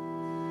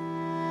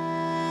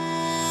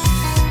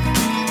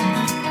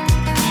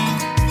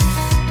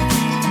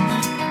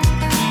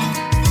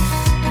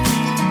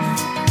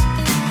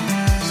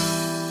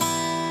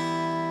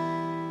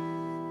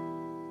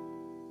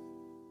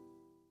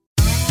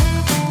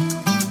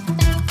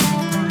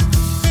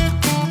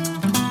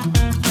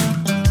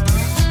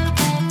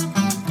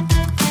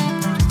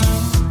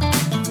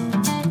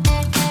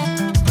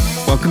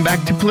 Welcome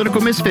back to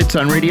Political Misfits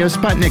on Radio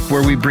Sputnik,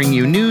 where we bring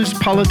you news,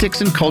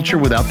 politics, and culture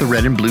without the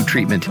red and blue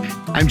treatment.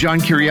 I'm John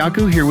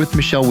Kiriakou here with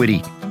Michelle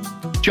Whitty.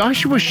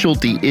 Joshua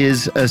Schulte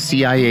is a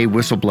CIA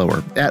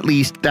whistleblower. At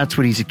least that's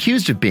what he's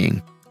accused of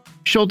being.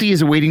 Schulte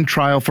is awaiting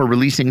trial for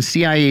releasing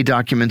CIA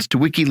documents to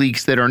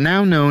Wikileaks that are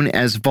now known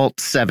as Vault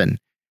 7.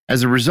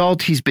 As a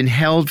result, he's been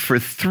held for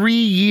 3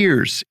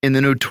 years in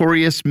the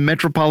notorious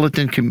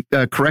Metropolitan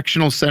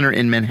Correctional Center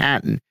in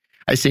Manhattan.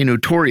 I say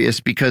notorious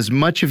because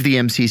much of the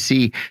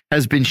MCC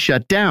has been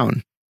shut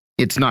down.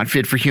 It's not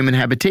fit for human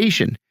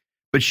habitation,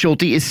 but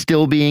Schulte is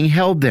still being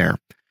held there.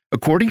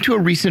 According to a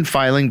recent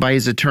filing by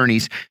his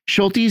attorneys,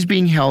 Schulte is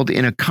being held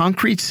in a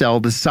concrete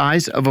cell the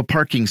size of a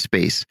parking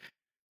space.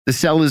 The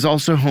cell is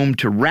also home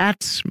to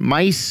rats,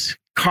 mice,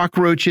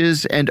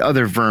 cockroaches, and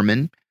other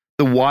vermin.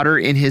 The water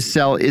in his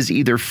cell is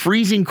either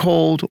freezing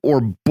cold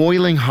or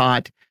boiling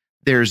hot.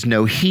 There's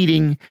no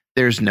heating,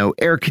 there's no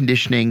air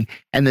conditioning,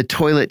 and the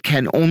toilet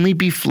can only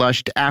be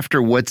flushed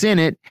after what's in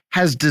it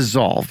has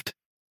dissolved.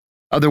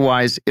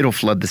 Otherwise, it'll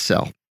flood the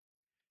cell.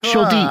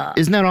 Schulte,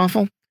 isn't that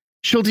awful?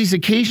 Schulte's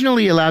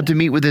occasionally allowed to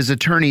meet with his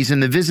attorneys in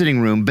the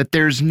visiting room, but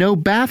there's no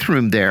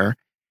bathroom there,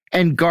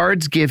 and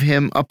guards give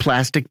him a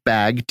plastic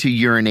bag to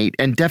urinate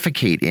and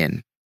defecate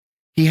in.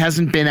 He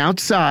hasn't been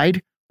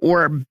outside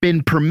or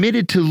been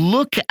permitted to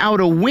look out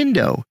a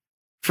window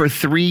for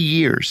 3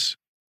 years.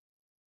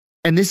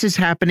 And this is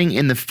happening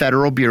in the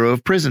Federal Bureau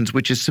of Prisons,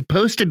 which is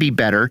supposed to be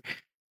better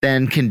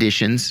than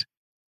conditions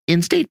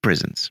in state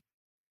prisons.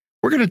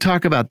 We're going to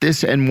talk about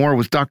this and more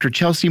with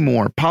Dr.Chelsea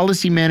Moore,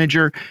 Policy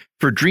Manager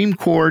for Dream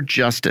Corps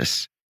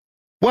Justice.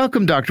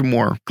 Welcome, Dr.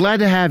 Moore.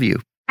 Glad to have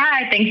you.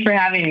 Hi, thanks for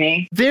having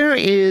me. There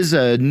is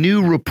a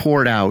new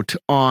report out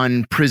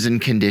on prison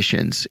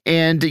conditions.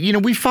 And,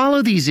 we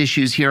follow these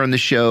issues here on the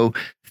show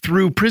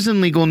through Prison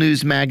Legal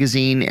News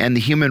Magazine and the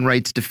Human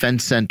Rights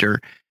Defense Center.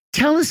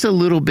 Tell us a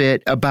little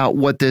bit about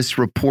what this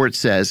report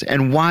says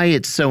and why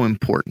it's so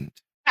important.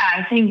 Yeah,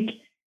 I think,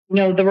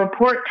 the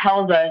report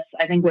tells us,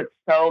 I think what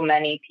so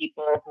many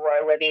people who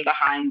are living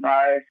behind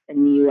bars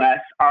in the U.S.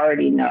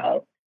 already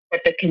know,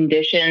 that the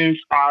conditions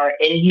are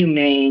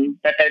inhumane,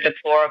 that they're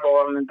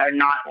deplorable, and that they're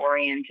not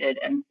oriented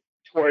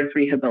towards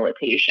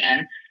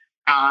rehabilitation.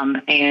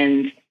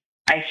 And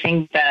I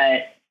think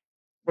that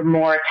the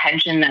more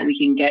attention that we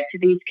can get to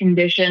these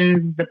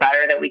conditions, the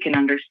better that we can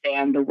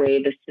understand the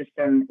way the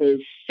system is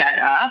set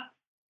up,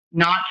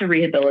 not to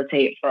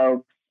rehabilitate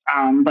folks,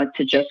 but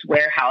to just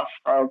warehouse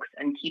folks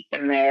and keep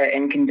them there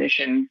in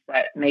conditions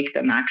that make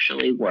them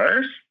actually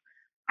worse.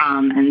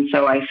 And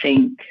so I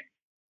think,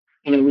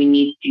 we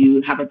need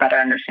to have a better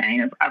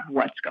understanding of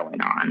what's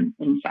going on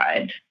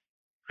inside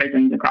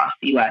prisons across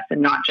the U.S.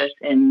 and not just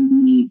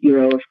in the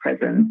Bureau of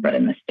Prisons, but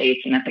in the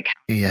states and at the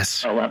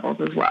county levels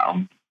as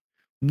well.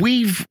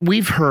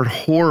 We've heard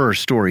horror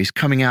stories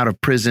coming out of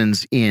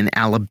prisons in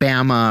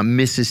Alabama,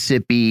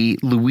 Mississippi,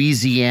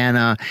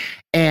 Louisiana,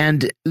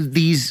 and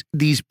these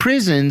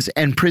prisons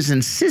and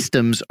prison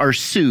systems are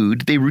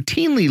sued. They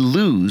routinely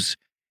lose,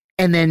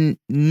 and then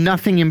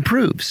nothing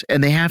improves,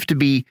 and they have to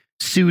be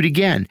sued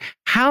again.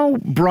 How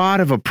broad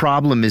of a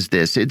problem is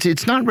this?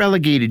 It's not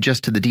relegated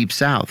just to the Deep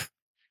South.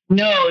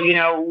 No,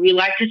 we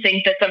like to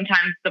think that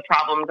sometimes the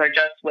problems are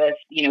just with,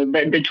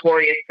 the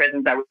notorious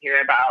prisons that we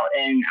hear about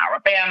in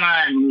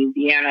Alabama and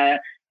Louisiana,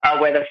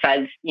 where the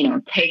feds,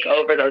 take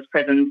over those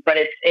prisons. But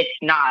it's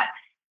not.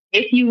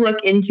 If you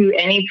look into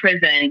any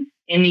prison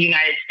in the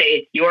United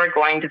States, you're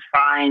going to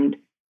find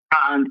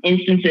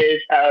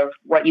instances of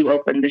what you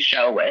opened the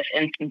show with,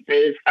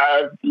 instances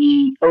of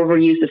the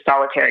overuse of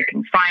solitary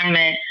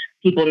confinement,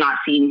 people not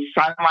seeing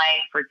sunlight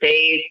for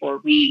days or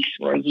weeks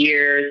or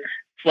years,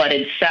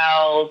 flooded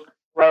cells,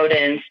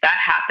 rodents. That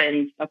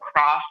happens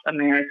across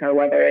America,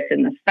 whether it's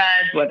in the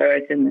feds, whether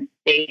it's in the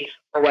state,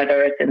 or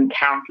whether it's in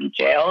county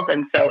jails.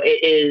 And so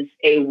it is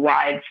a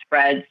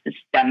widespread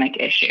systemic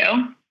issue.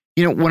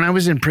 When I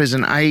was in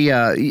prison,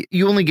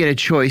 you only get a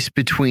choice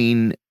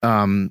between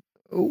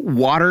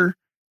water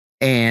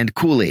and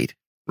Kool-Aid,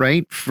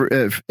 right?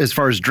 As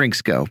far as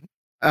drinks go.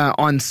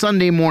 On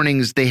Sunday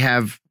mornings, they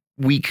have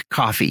weak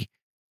coffee,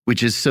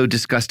 which is so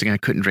disgusting I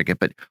couldn't drink it.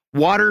 But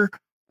water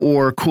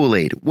or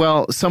Kool-Aid.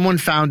 Well, someone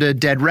found a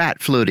dead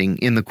rat floating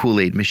in the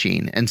Kool-Aid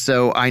machine. And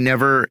so I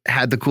never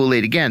had the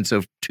Kool-Aid again.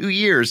 So for 2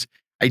 years,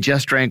 I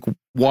just drank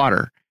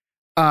water.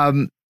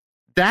 I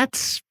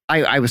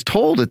was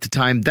told at the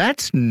time,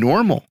 that's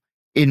normal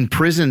in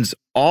prisons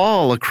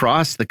all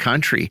across the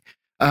country.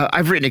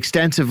 I've written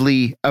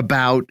extensively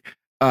about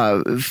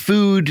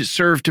food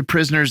served to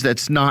prisoners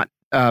that's not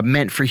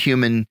meant for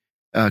human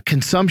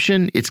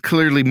consumption. It's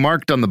clearly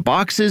marked on the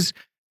boxes.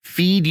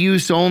 Feed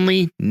use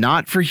only,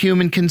 not for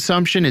human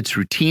consumption. It's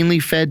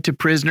routinely fed to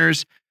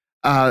prisoners.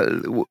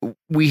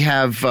 We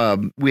have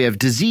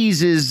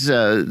diseases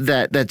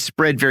that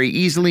spread very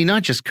easily,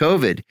 not just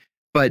COVID,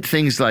 but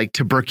things like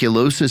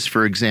tuberculosis,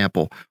 for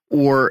example,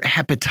 or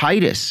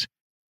hepatitis.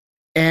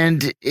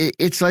 And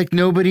it's like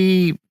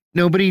nobody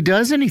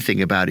does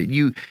anything about it.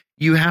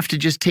 You have to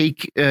just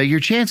take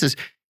your chances.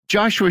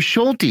 Joshua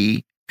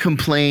Schulte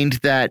complained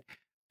that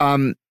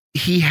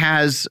he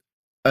has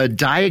a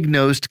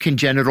diagnosed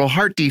congenital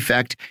heart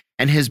defect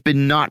and has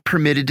been not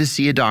permitted to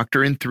see a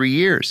doctor in 3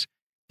 years.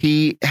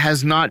 He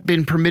has not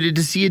been permitted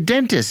to see a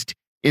dentist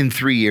in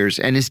 3 years,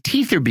 and his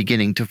teeth are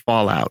beginning to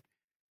fall out.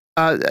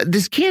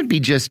 This can't be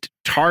just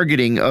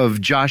targeting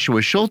of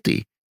Joshua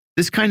Schulte.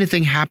 This kind of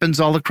thing happens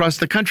all across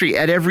the country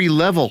at every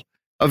level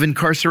of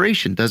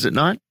incarceration, does it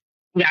not?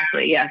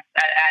 Exactly, yes,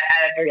 at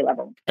every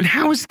level. And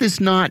how is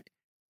this not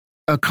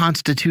a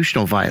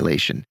constitutional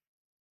violation?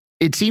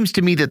 It seems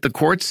to me that the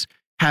courts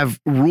have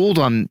ruled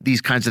on these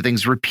kinds of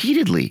things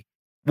repeatedly.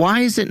 Why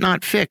is it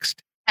not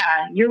fixed?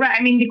 Yeah, you're right.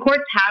 I mean, the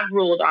courts have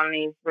ruled on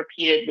these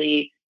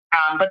repeatedly,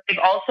 but they've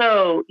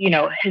also,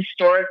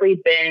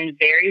 historically been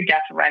very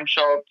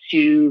deferential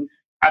to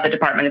the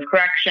Department of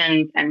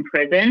Corrections and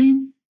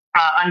prisons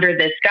under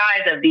this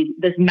guise of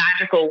this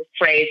magical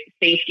phrase,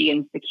 safety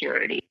and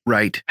security.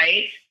 Right.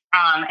 Right.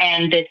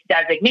 And this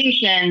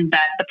designation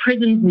that the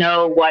prisons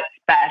know what's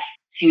best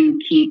to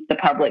keep the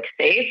public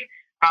safe,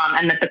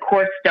 and that the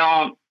courts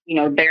don't,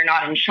 they're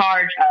not in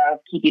charge of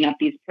keeping up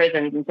these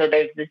prisons. And so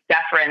there's this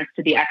deference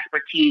to the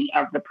expertise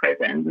of the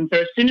prisons. And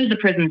so as soon as the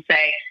prisons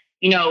say,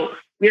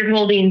 we're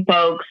holding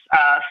folks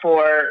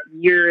for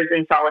years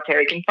in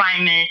solitary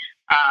confinement,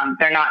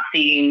 they're not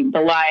seeing the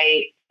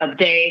light of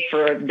day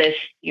for this,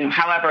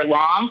 however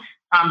long,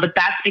 but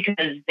that's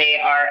because they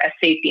are a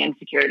safety and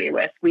security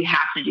risk. We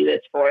have to do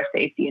this for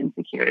safety and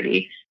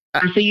security.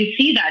 So you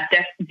see that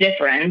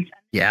difference.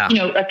 Yeah.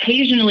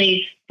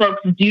 Occasionally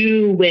folks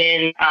do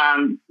win,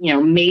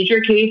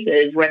 major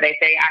cases where they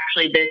say,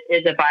 actually, this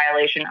is a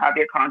violation of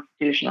your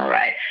constitutional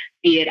right,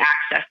 be it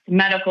access to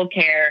medical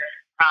care,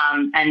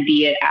 and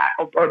be it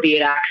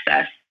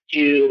access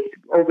to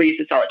overuse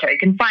of solitary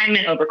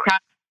confinement, overcrowding.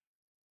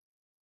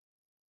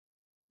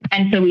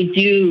 And so we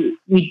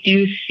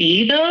do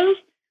see those,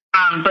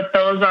 but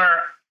those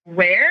are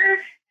rare.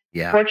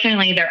 Yeah.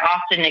 Fortunately, they're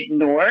often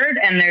ignored,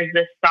 and there's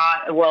this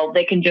thought, well,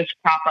 they can just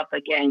crop up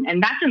again.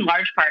 And that's in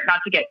large part, not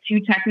to get too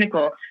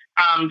technical,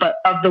 but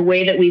of the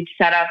way that we've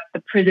set up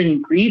the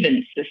prison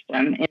grievance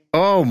system.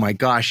 Oh, my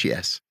gosh,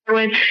 yes. So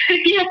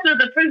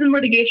the Prison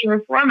Litigation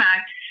Reform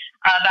Act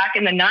back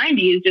in the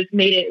 90s just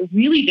made it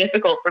really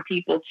difficult for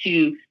people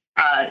to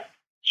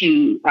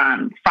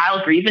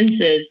file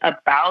grievances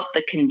about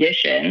the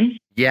conditions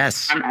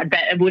Yes.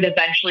 That would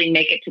eventually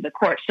make it to the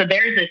court. So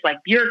there's this like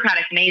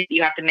bureaucratic maze that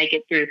you have to make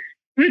it through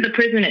the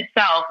prison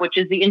itself, which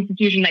is the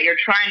institution that you're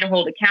trying to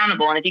hold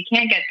accountable. And if you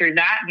can't get through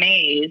that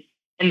maze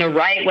in the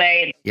right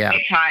way, in the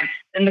right time,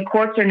 then the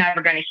courts are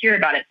never going to hear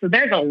about it. So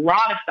there's a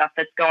lot of stuff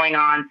that's going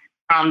on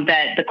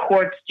that the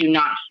courts do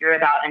not hear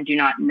about and do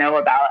not know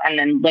about, and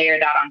then layer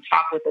that on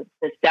top with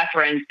this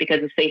deference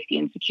because of safety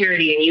and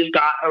security, and you've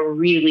got a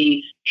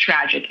really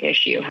tragic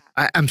issue.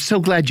 I'm so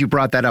glad you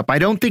brought that up. I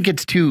don't think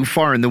it's too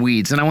far in the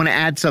weeds, and I want to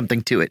add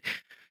something to it.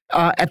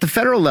 At the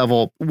federal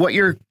level, what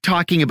you're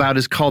talking about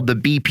is called the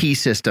BP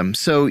system.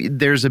 So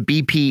there's a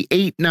BP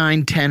 8,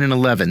 9, 10, and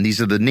 11.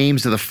 These are the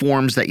names of the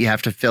forms that you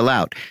have to fill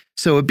out.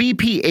 So a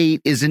BP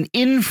 8 is an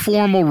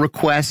informal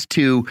request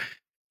to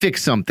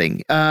fix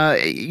something.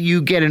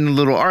 You get in a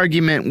little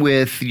argument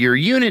with your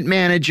unit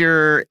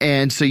manager,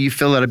 and so you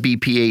fill out a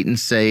BP 8 and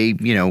say,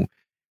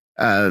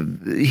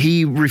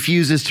 he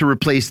refuses to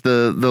replace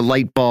the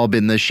light bulb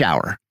in the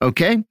shower.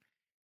 Okay.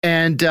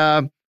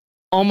 And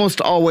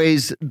almost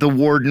always the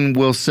warden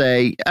will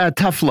say,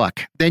 tough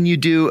luck. Then you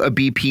do a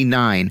BP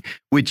 9,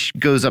 which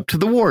goes up to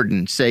the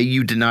warden. Say,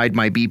 you denied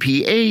my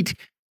BP 8,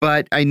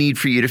 but I need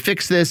for you to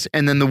fix this.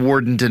 And then the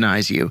warden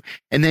denies you.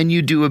 And then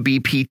you do a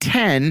BP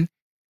 10.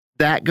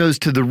 That goes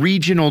to the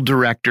regional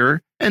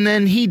director, and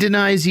then he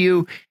denies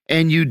you,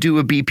 and you do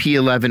a BP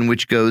 11,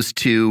 which goes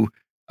to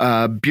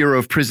Bureau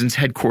of Prisons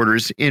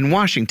headquarters in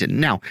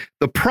Washington. Now,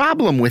 the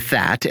problem with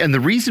that, and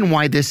the reason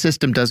why this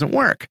system doesn't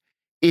work,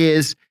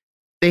 is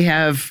they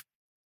have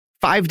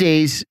 5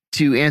 days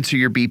to answer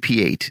your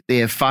BP 8. They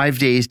have 5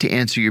 days to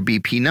answer your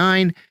BP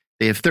 9.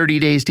 They have 30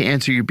 days to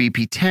answer your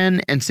BP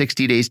 10 and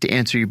 60 days to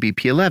answer your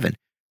BP 11.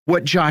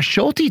 What Josh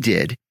Schulte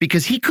did,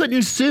 because he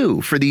couldn't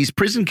sue for these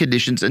prison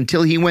conditions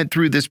until he went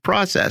through this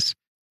process,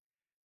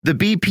 the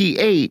BP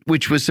 8,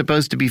 which was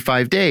supposed to be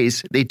 5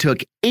 days, they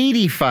took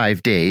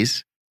 85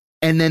 days,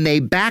 and then they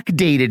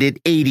backdated it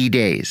 80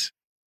 days.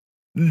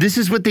 This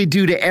is what they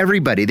do to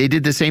everybody. They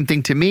did the same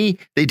thing to me.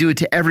 They do it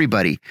to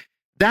everybody.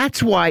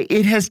 That's why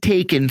it has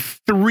taken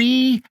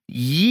 3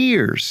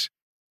 years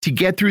to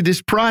get through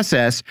this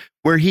process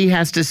where he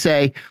has to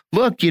say,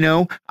 look,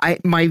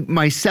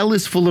 my cell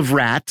is full of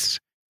rats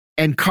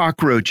and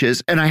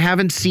cockroaches, and I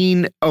haven't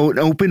seen an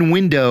open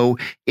window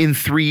in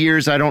 3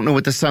 years. I don't know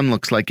what the sun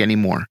looks like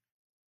anymore.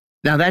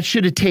 Now, that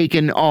should have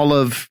taken all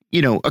of,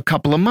 a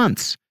couple of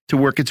months to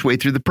work its way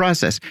through the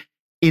process.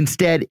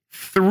 Instead,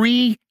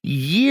 3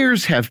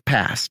 years have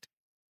passed.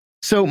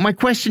 So my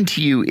question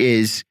to you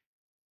is,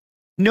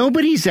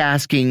 nobody's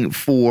asking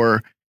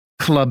for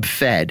club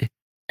fed.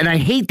 And I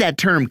hate that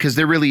term because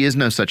there really is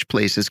no such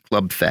place as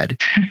club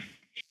fed.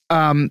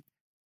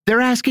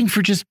 They're asking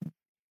for just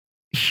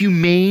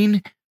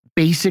humane,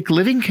 basic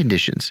living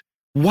conditions.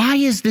 Why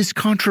is this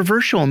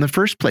controversial in the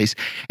first place?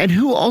 And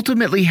who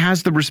ultimately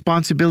has the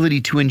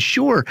responsibility to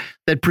ensure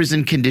that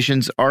prison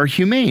conditions are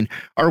humane?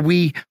 Are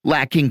we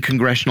lacking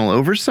congressional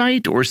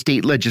oversight or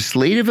state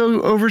legislative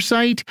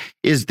oversight?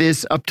 Is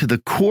this up to the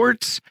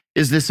courts?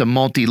 Is this a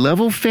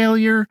multi-level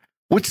failure?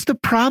 What's the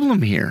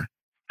problem here?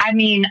 I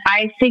mean,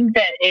 I think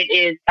that it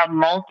is a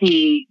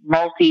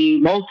multi-level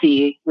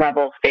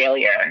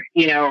failure,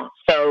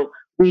 so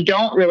we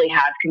don't really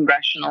have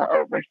congressional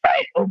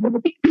oversight over the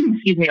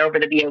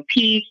BOP.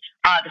 The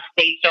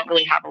states don't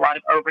really have a lot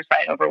of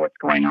oversight over what's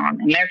going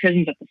on in their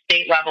prisons at the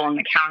state level and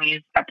the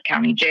counties at the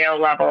county jail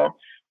level.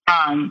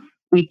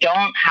 We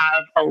don't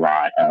have a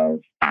lot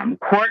of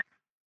court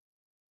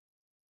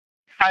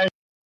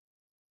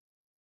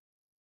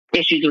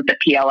issues with the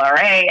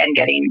PLRA and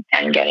getting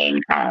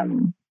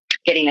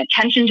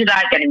attention to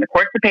that, getting the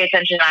courts to pay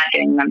attention to that,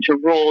 getting them to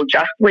rule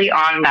justly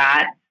on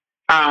that.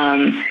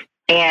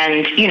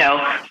 And,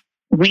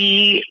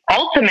 we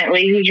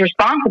ultimately, who's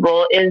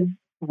responsible is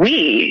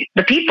we,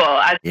 the people,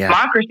 as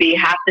democracy,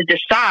 have to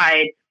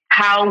decide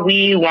how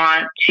we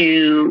want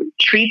to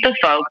treat the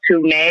folks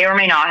who may or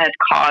may not have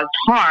caused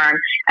harm,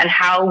 and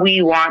how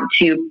we want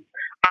to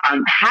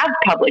have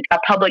a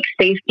public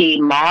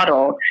safety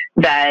model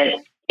that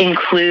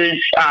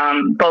includes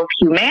both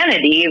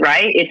humanity,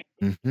 right? It's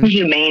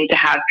humane to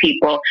have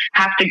people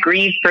have to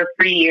grieve for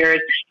 3 years,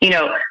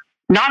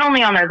 not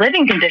only on their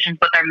living conditions,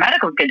 but their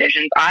medical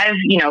conditions. I've,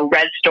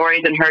 read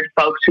stories and heard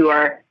folks who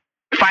are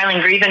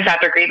filing grievance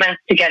after grievance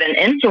to get an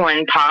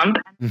insulin pump.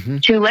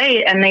 Too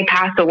late, and they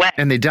pass away.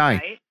 And they die.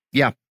 Right?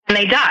 Yeah. And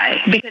they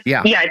die because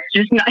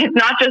it's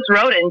not just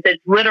rodents,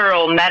 it's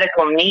literal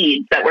medical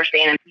needs that we're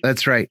seeing.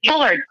 That's right.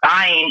 People are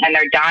dying, and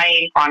they're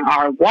dying on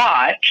our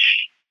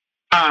watch.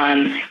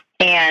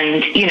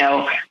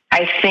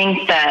 I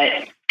think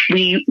that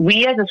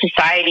we as a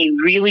society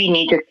really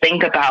need to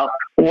think about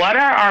what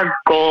are our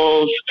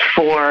goals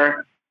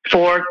for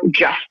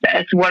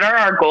justice? What are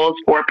our goals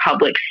for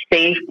public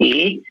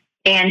safety?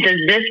 And does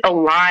this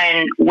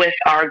align with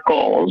our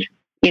goals?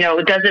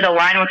 Does it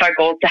align with our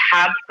goals to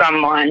have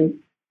someone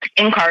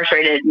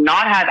incarcerated,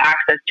 not have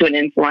access to an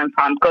insulin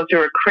pump, go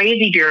through a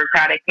crazy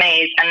bureaucratic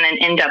maze, and then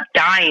end up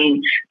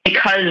dying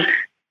because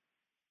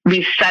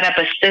we've set up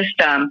a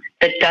system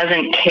that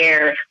doesn't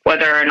care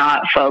whether or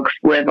not folks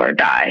live or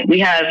die? We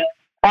have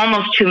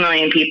almost 2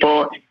 million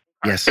people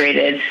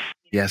incarcerated.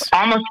 Yes.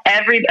 Almost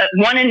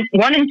one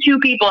in two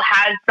people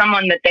has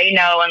someone that they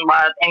know and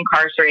love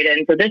incarcerated.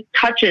 And so this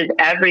touches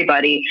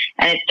everybody.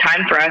 And it's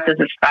time for us as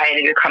a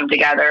society to come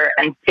together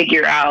and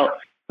figure out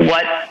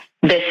what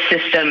this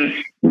system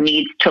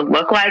needs to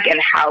look like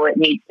and how it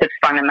needs to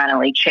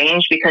fundamentally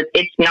change, because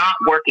it's not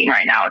working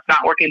right now. It's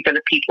not working for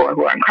the people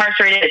who are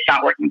incarcerated. It's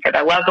not working for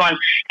their loved ones.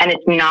 And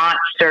it's not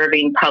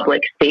serving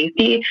public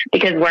safety,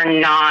 because we're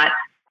not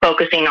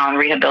focusing on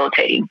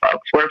rehabilitating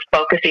folks. We're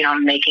focusing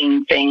on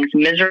making things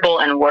miserable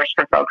and worse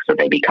for folks, so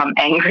they become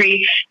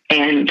angry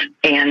and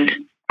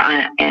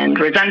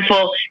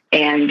resentful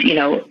and,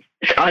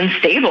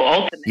 unstable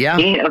ultimately. Yeah.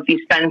 If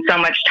you spend so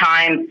much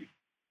time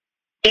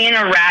in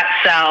a rat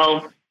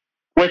cell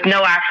with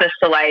no access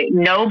to light,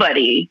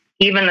 nobody,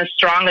 even the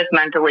strongest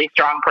mentally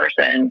strong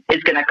person,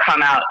 is going to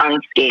come out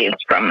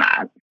unscathed from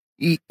that.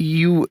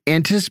 You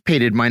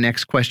anticipated my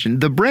next question.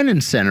 The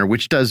Brennan Center,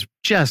 which does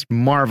just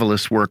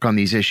marvelous work on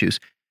these issues,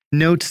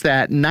 notes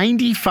that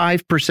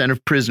 95%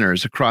 of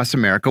prisoners across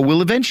America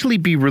will eventually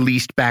be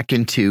released back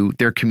into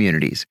their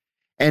communities,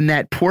 and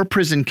that poor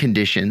prison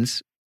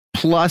conditions,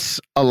 plus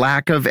a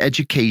lack of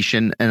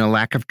education and a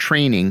lack of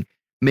training,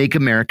 make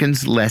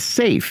Americans less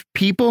safe.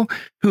 People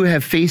who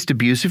have faced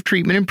abusive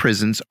treatment in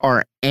prisons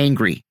are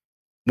angry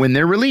when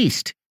they're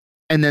released,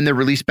 and then they're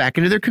released back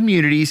into their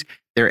communities.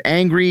 They're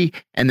angry,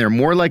 and they're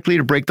more likely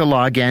to break the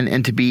law again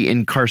and to be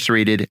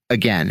incarcerated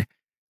again.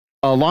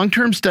 A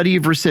long-term study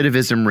of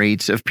recidivism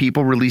rates of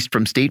people released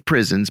from state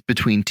prisons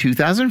between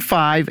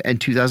 2005 and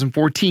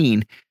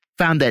 2014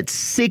 found that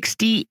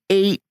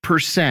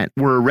 68%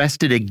 were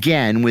arrested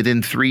again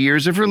within 3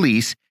 years of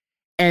release,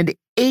 and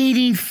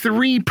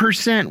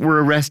 83%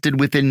 were arrested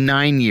within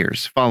 9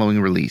 years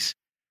following release.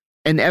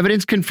 And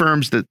evidence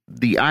confirms that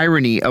the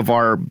irony of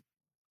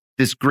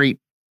this great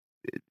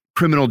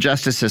criminal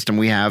justice system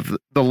we have: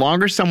 the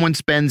longer someone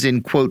spends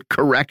in, quote,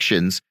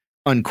 corrections,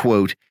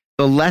 unquote,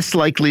 the less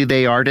likely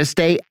they are to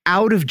stay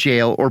out of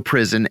jail or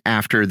prison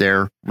after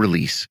their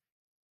release.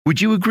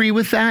 Would you agree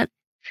with that?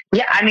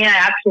 Yeah, I mean,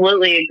 I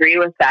absolutely agree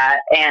with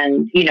that.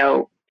 And,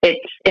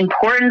 it's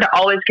important to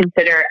always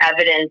consider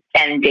evidence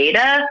and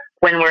data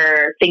when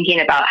we're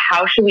thinking about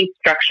how should we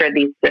structure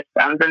these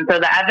systems. And so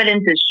the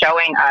evidence is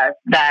showing us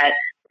that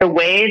the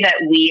way that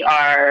we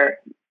are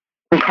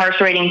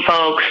incarcerating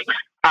folks,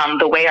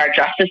 the way our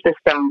justice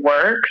system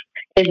works,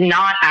 is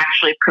not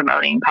actually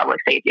promoting public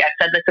safety. I've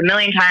said this a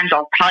million times.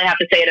 I'll probably have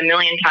to say it a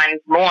million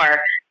times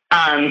more.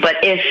 But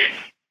if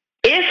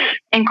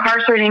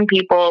incarcerating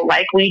people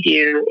like we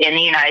do in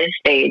the United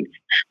States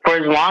for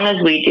as long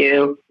as we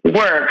do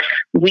works,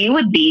 we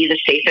would be the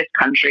safest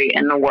country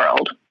in the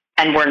world.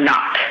 And we're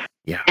not.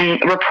 Yeah. And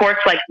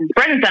reports like the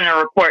Brennan Center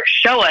report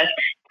show us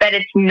that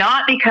it's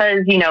not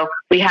because,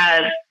 we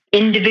have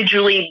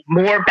individually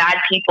more bad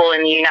people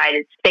in the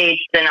United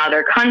States than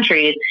other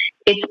countries.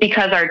 It's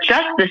because our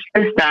justice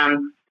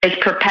system is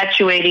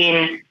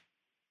perpetuating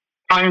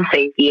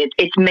unsafety.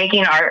 It's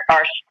making our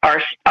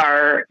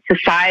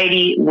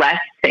society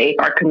less safe,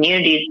 our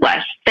communities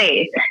less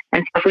safe.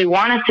 And so if we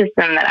want a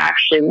system that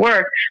actually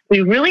works,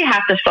 we really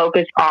have to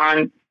focus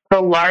on the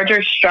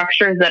larger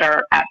structures that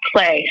are at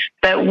play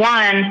that,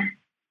 one,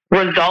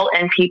 result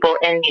in people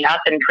ending up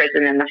in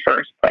prison in the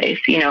first place.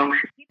 Amen.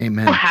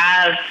 People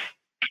have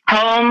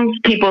homes,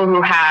 people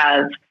who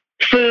have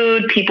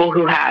food, people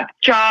who have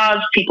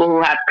jobs, people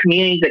who have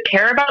communities that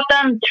care about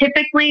them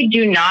typically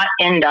do not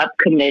end up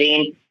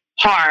committing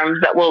harms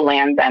that will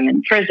land them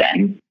in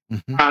prison.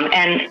 Mm-hmm.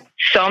 And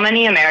so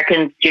many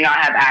Americans do not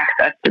have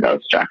access to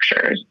those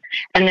structures.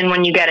 And then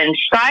when you get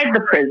inside the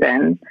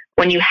prison,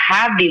 when you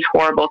have these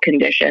horrible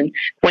conditions,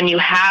 when you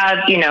have,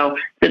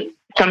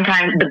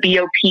 sometimes the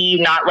BOP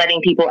not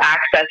letting people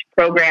access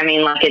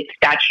programming like it's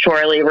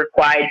statutorily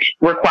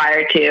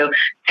required to.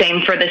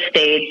 Same for the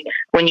states.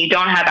 When you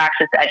don't have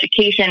access to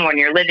education, when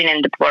you're living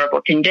in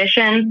deplorable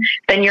conditions,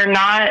 then you're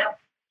not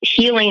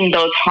healing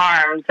those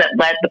harms that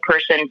led the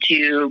person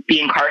to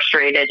be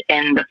incarcerated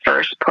in the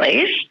first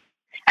place.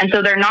 And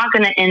so they're not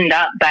going to end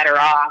up better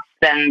off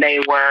than they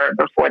were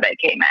before they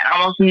came in.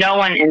 Almost no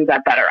one ends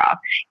up better off,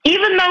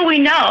 even though we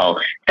know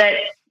that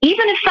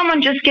even if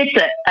someone just gets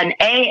an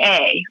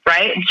AA,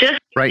 right, just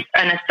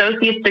an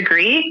associate's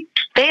degree,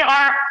 they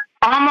are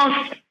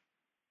almost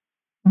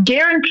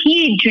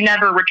guaranteed to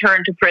never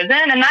return to prison,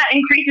 and that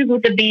increases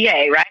with the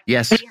BA, right?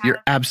 Yes,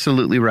 you're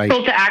absolutely right.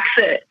 To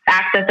access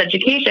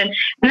education,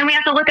 and then we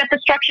have to look at the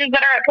structures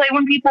that are at play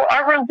when people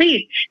are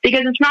released,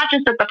 because it's not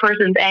just that the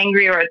person's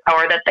angry or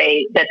that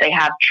they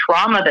have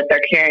trauma that they're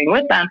carrying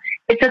with them.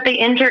 It's that they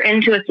enter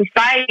into a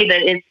society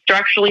that is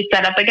structurally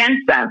set up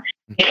against them.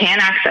 They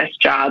can't access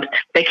jobs.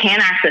 They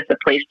can't access a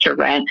place to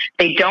rent.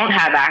 They don't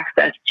have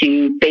access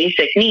to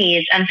basic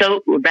needs, and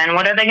so then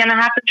what are they going to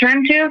have to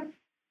turn to?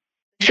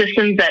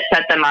 Systems that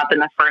set them up in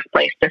the first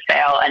place to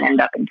fail and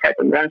end up in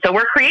prison. And so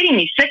we're creating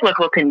these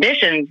cyclical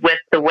conditions with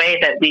the way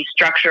that we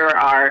structure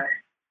our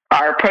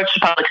our approach to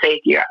public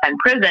safety and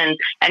prisons,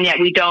 and yet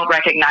we don't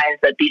recognize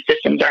that these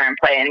systems are in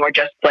play, and we're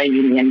just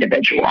blaming the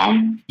individual.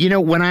 You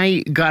know, when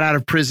I got out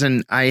of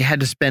prison, I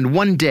had to spend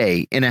one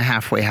day in a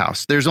halfway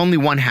house. There's only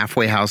one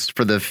halfway house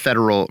for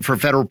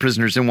federal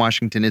prisoners in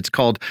Washington. It's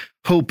called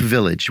Hope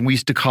Village. We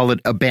used to call it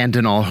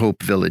Abandon All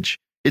Hope Village.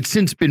 It's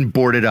since been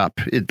boarded up.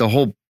 The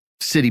whole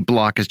city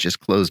block is just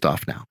closed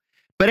off now.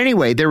 But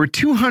anyway, there were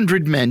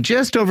 200 men,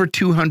 just over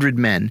 200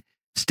 men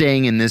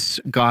staying in this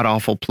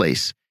god-awful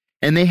place.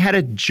 And they had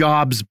a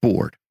jobs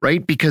board,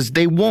 right? Because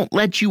they won't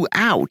let you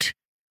out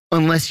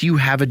unless you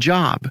have a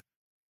job.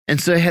 And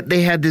so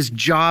they had this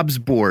jobs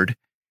board,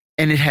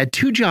 and it had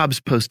 2 jobs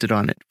posted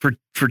on it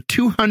for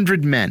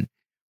 200 men.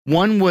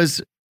 One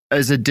was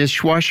as a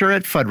dishwasher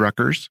at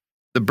Fuddruckers,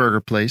 the burger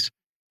place,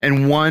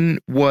 and one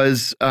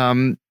was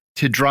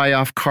to dry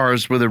off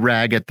cars with a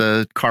rag at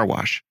the car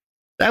wash.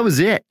 That was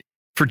it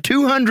for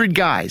 200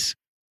 guys.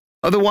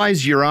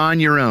 Otherwise, you're on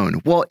your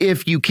own. Well,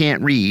 if you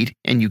can't read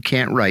and you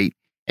can't write,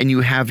 and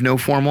you have no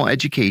formal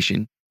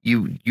education,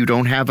 you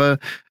don't have a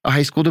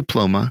high school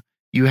diploma,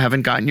 you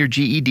haven't gotten your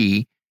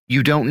GED,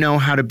 you don't know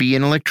how to be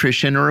an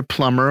electrician or a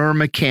plumber or a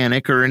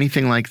mechanic or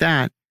anything like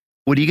that,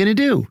 what are you going to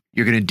do?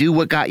 You're going to do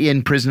what got you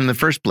in prison in the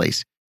first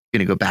place. You're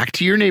going to go back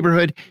to your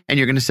neighborhood and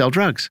you're going to sell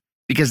drugs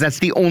because that's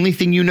the only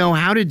thing you know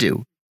how to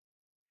do.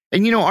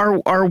 And, you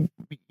know, our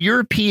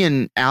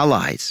European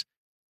allies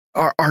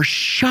are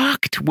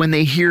shocked when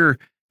they hear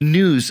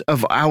news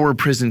of our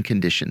prison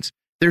conditions.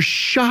 They're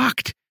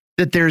shocked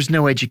that there's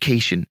no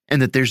education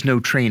and that there's no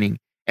training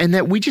and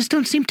that we just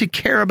don't seem to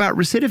care about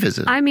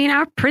recidivism. I mean,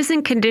 our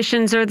prison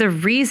conditions are the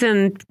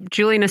reason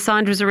Julian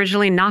Assange was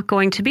originally not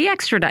going to be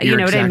extradited. You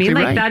know what I mean?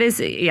 Like that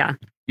is, yeah.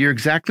 You're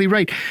exactly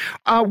right.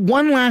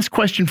 One last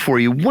question for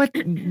you.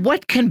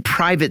 What can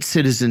private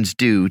citizens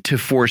do to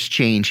force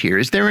change here?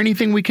 Is there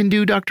anything we can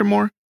do, Dr.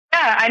 Moore?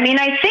 Yeah, I mean,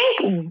 I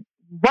think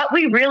what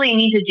we really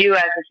need to do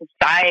as a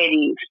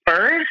society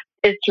first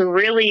is to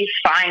really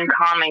find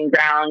common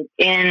ground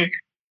in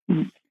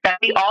that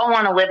we all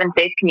want to live in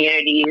safe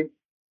communities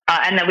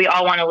and that we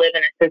all want to live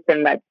in a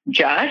system that's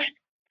just,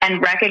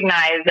 and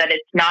recognize that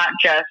it's not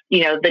just,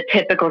 you know, the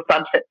typical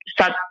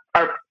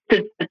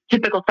the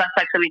typical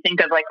suspects that we think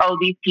of, like, oh,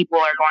 these people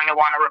are going to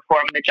want to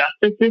reform the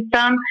justice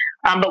system.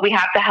 But we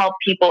have to help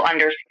people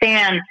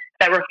understand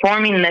that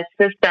reforming this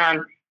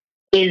system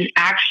is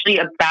actually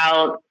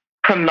about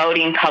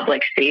promoting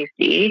public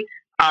safety.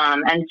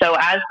 And so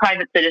as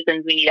private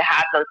citizens, we need to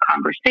have those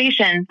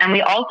conversations. And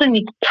we also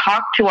need to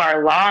talk to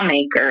our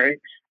lawmakers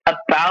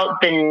about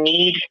the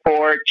need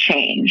for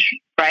change,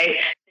 right?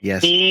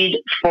 Yes. The need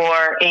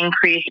for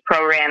increased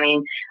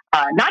programming,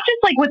 not just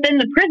like within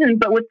the prisons,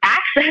 but with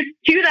access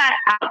to that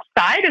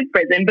outside of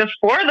prison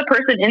before the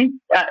person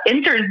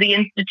enters the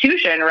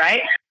institution,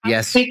 right?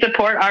 Yes. We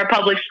support our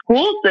public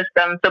school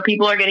system so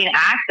people are getting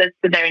access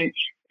to their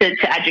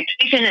to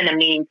education in a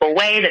meaningful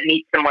way that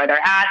meets them where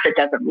they're at, that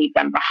doesn't leave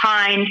them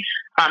behind.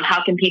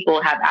 How can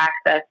people have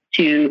access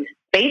to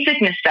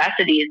basic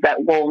necessities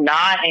that will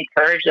not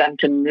encourage them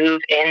to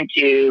move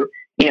into,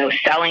 you know,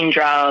 selling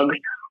drugs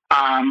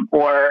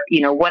or,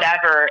 you know,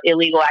 whatever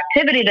illegal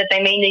activity that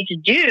they may need to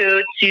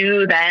do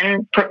to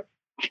then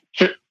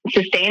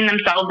sustain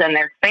themselves and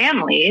their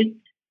families.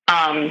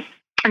 And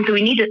so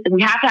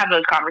we have to have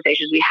those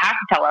conversations. We have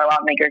to tell our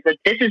lawmakers that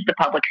this is the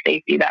public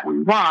safety that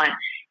we want.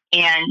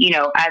 And, you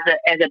know,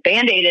 as a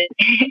Band-Aid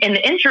in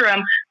the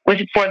interim for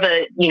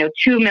the, you know,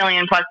 2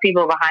 million plus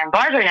people behind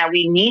bars right now,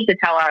 we need to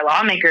tell our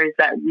lawmakers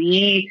that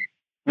we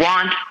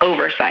want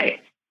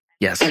oversight.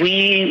 Yes.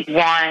 We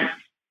want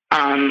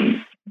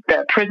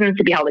the prisons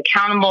to be held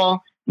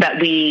accountable, that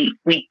we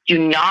do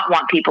not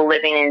want people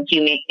living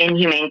in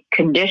inhumane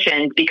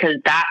conditions because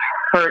that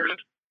hurts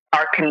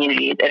our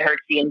communities. It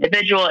hurts the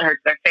individual, it hurts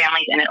their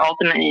families, and it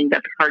ultimately ends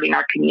up hurting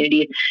our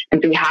communities.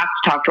 And so we have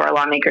to talk to our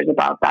lawmakers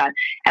about that.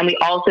 And we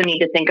also need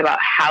to think about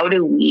how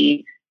do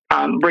we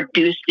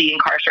reduce the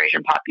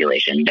incarceration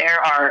population. There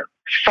are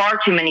far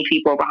too many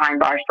people behind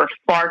bars for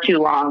far too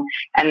long,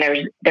 and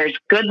there's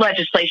good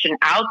legislation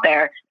out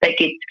there that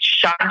gets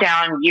shot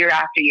down year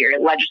after year.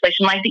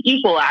 Legislation like the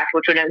Equal Act,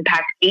 which would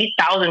impact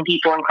 8,000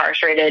 people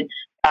incarcerated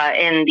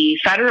in the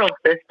federal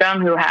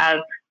system who have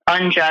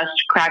unjust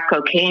crack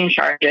cocaine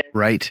charges,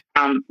 right?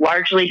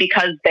 Largely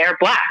because they're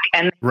black,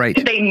 and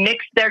they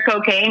mix their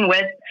cocaine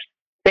with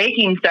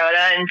baking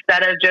soda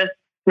instead of just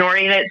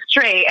snorting it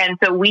straight. And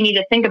so we need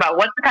to think about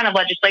what's the kind of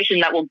legislation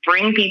that will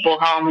bring people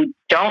home who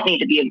don't need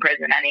to be in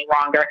prison any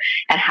longer,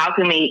 and how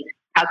can we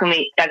as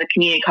a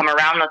community come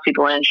around those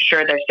people and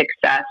ensure their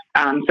success,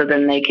 so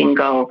then they can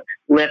go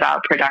live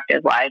out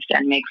productive lives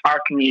and make our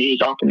communities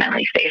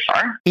ultimately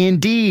safer.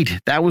 Indeed.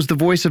 That was the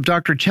voice of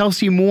Dr.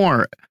 Chelsea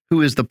Moore,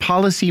 who is the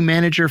policy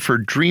manager for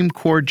Dream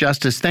Corps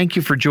Justice. Thank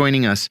you for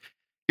joining us.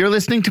 You're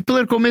listening to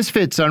Political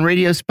Misfits on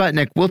Radio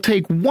Sputnik. We'll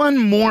take one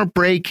more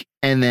break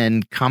and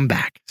then come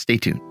back. Stay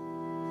tuned.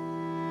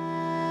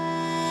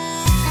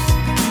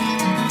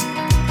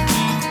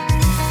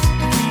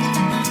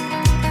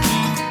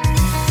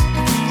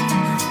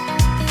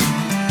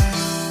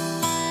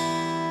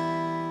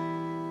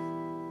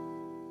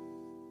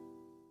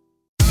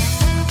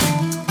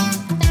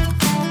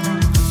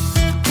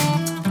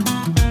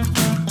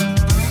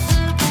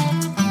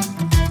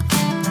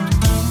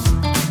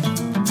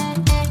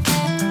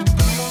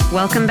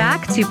 Welcome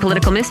back to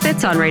Political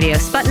Misfits on Radio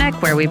Sputnik,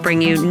 where we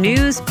bring you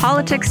news,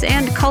 politics,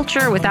 and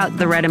culture without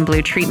the red and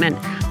blue treatment.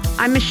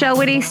 I'm Michelle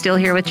Witte, still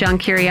here with John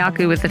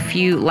Kiriakou with a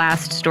few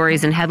last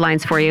stories and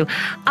headlines for you.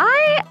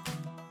 I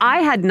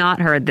had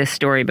not heard this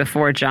story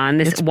before, John.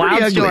 This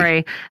wild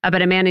story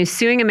about a man who's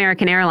suing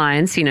American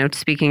Airlines,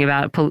 speaking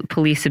about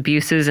police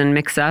abuses and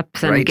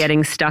mix-ups and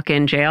getting stuck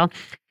in jail.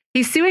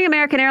 He's suing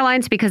American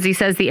Airlines because he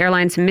says the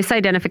airline's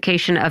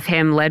misidentification of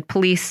him led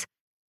police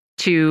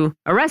to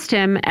arrest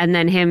him and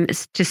then him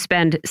to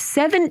spend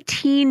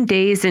 17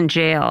 days in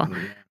jail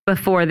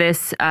before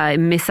this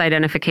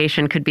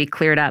misidentification could be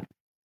cleared up.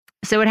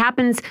 So what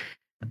happens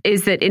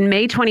is that in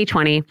May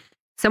 2020,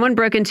 someone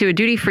broke into a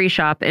duty-free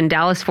shop in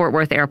Dallas-Fort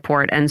Worth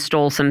Airport and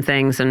stole some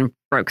things and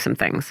broke some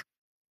things.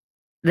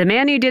 The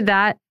man who did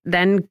that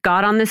then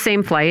got on the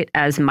same flight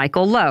as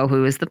Michael Lowe,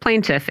 who is the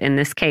plaintiff in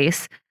this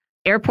case.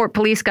 Airport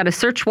police got a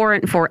search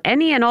warrant for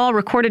any and all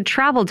recorded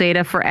travel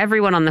data for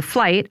everyone on the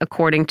flight,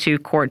 according to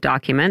court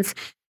documents.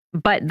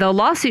 But the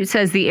lawsuit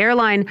says the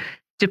airline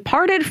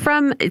departed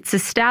from its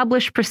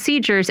established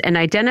procedures and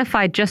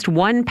identified just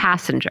one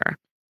passenger,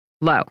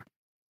 Lowe,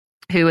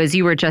 who, as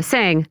you were just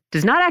saying,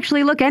 does not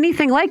actually look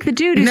anything like the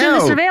dude who's in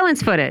the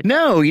surveillance footage.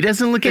 No, he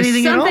doesn't look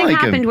anything at all like him.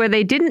 Something happened where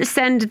they didn't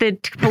send the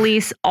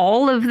police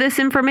all of this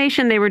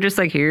information. They were just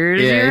like,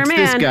 here's your man.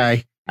 This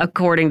guy.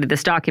 According to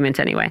this document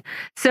anyway.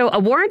 So a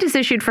warrant is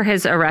issued for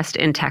his arrest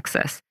in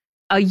Texas.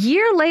 A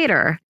year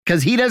later...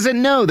 Because he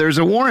doesn't know there's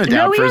a warrant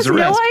out for his arrest.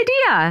 No, he has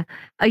no idea.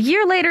 A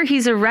year later,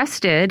 he's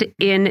arrested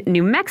in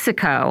New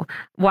Mexico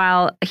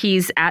while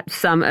he's at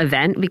some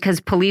event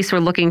because police were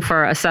looking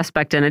for a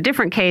suspect in a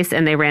different case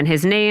and they ran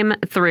his name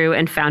through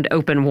and found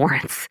open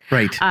warrants.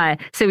 Right.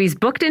 So he's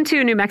booked into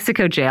a New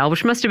Mexico jail,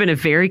 which must have been a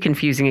very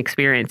confusing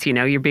experience.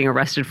 You're being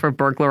arrested for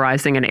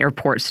burglarizing an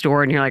airport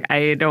store and you're like,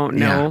 I don't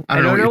know.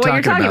 I don't know what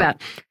you're talking about.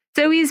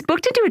 So he's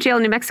booked into a jail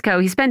in New Mexico.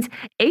 He spends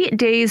 8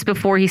 days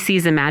before he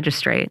sees a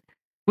magistrate,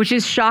 which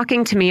is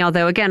shocking to me.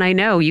 Although, again, I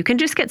know you can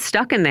just get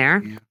stuck in there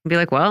and be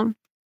like, well,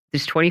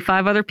 there's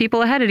 25 other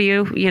people ahead of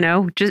you,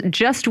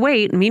 just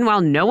wait.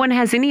 Meanwhile, no one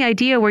has any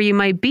idea where you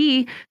might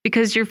be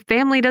because your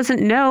family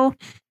doesn't know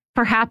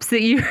perhaps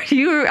that you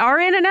are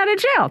in and out of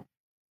jail.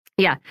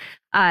 Yeah.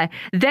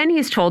 Then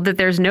he's told that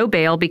there's no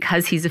bail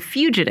because he's a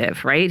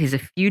fugitive, right? He's a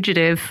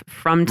fugitive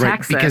from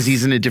Texas. Because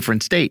he's in a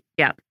different state.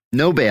 Yeah.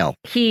 No bail.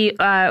 He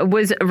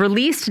was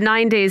released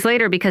 9 days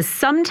later because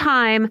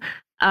sometime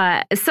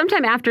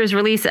after his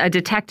release, a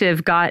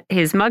detective got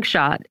his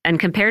mugshot and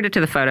compared it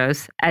to the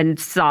photos and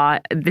saw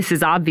this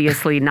is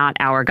obviously not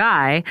our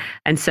guy.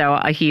 And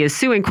so he is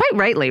suing quite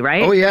rightly,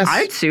 right? Oh, yes.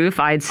 I'd sue if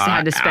I'd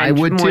had to spend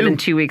more than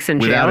 2 weeks in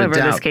jail over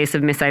this case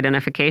of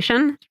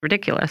misidentification. It's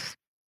ridiculous.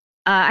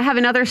 I have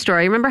another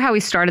story. Remember how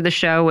we started the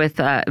show with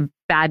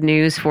bad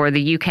news for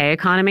the UK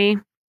economy?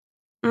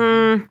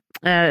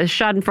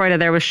 Schadenfreude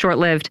there was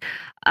short-lived.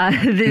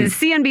 The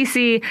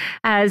CNBC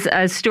has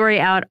a story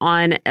out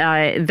on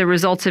the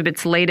results of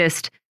its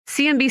latest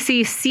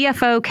CNBC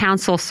CFO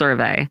Council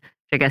survey,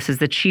 which I guess is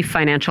the chief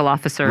financial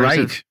officers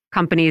of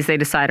companies they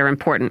decide are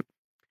important.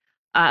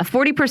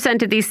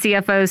 40% of these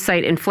CFOs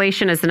cite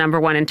inflation as the number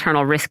one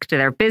internal risk to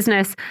their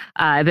business.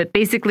 But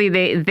basically,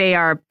 they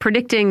are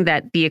predicting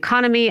that the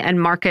economy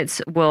and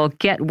markets will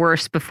get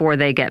worse before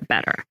they get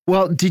better.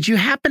 Well, did you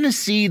happen to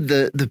see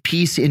the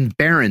piece in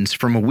Barron's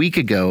from a week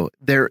ago?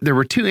 There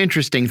were two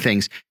interesting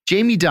things.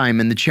 Jamie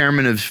Dimon, the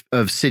chairman of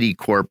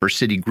Citicorp or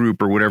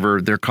Citigroup or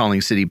whatever they're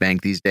calling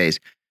Citibank these days,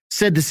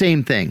 said the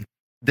same thing,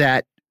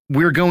 that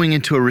we're going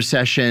into a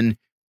recession.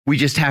 We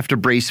just have to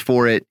brace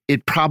for it.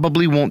 It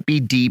probably won't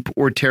be deep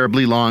or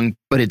terribly long,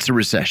 but it's a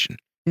recession.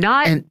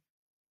 Let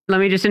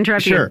me just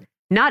interrupt you.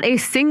 Not a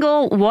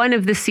single one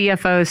of the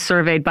CFOs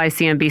surveyed by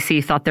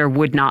CNBC thought there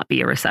would not be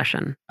a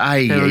recession.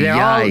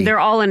 They're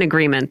all in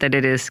agreement that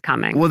it is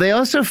coming. Well, they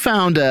also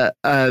found a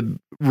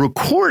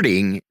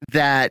recording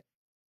that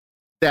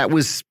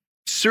was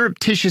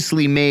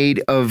surreptitiously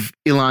made of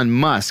Elon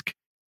Musk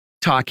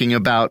talking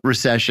about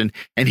recession.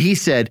 And he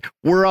said,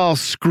 we're all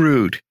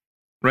screwed.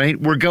 Right?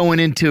 We're going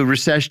into a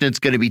recession. It's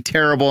going to be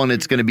terrible and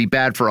it's going to be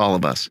bad for all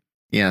of us.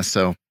 Yeah.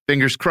 So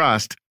fingers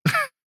crossed.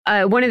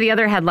 One of the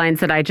other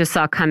headlines that I just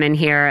saw come in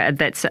here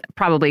that's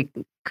probably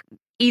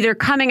either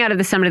coming out of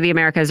the Summit of the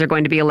Americas or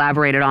going to be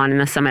elaborated on in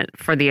the Summit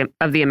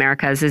of the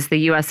Americas is the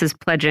U.S. is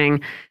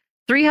pledging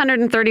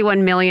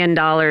 $331 million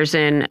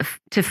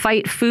to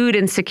fight food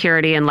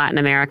insecurity in Latin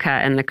America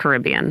and the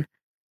Caribbean.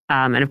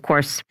 And of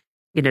course,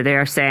 they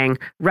are saying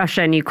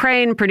Russia and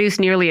Ukraine produce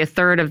nearly a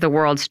third of the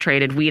world's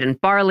traded wheat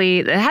and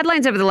barley. The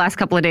headlines over the last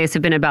couple of days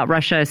have been about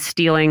Russia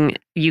stealing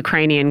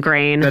Ukrainian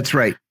grain. That's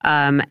right.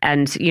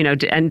 And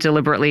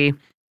deliberately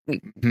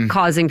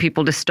causing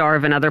people to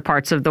starve in other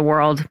parts of the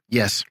world.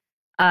 Yes.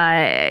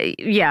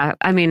 Yeah.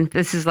 I mean,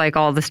 this is like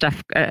all the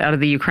stuff out of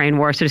the Ukraine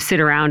war. So to sit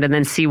around and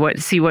then see what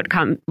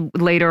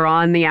later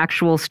on the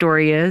actual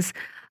story is.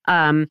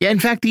 In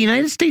fact, the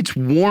United States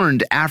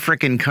warned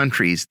African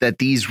countries that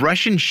these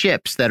Russian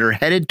ships that are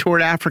headed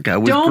toward Africa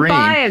with don't grain.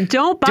 Buy it.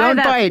 Don't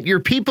buy it. Your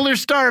people are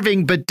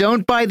starving, but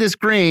don't buy this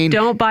grain.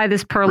 Don't buy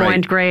this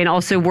purloined grain.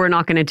 Also, we're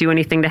not going to do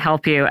anything to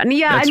help you. And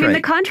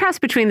the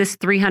contrast between this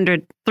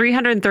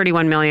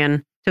 331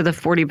 million to the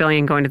 40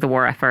 billion going to the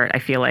war effort, I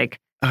feel like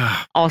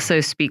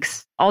also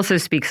speaks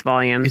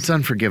volumes. It's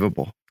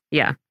unforgivable.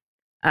 Yeah.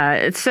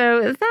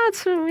 So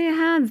that's what we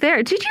had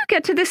there. Did you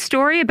get to this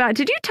story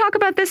did you talk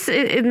about this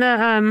in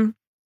the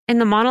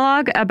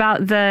monologue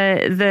about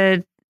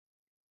the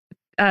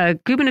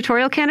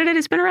gubernatorial candidate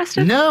who's been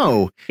arrested?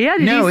 No. Yeah.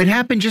 It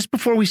happened just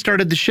before we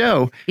started the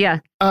show. Yeah.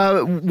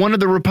 One of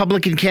the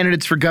Republican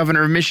candidates for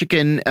governor of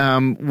Michigan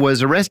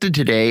was arrested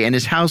today, and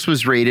his house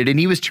was raided, and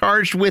he was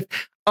charged with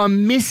a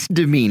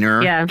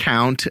misdemeanor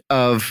count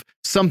of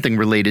something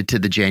related to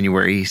the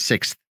January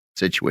 6th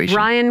situation.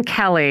 Ryan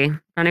Kelly,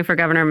 running for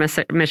governor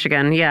of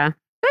Michigan. Yeah.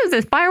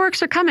 The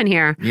fireworks are coming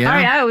here.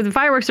 Yeah. All right, the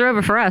fireworks are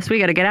over for us. We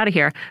got to get out of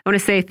here. I want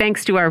to say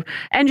thanks to our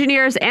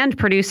engineers and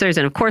producers,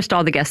 and of course to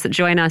all the guests that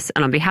join us.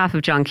 And on behalf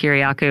of John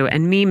Kiriakou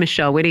and me,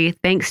 Michelle Witte,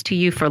 thanks to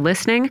you for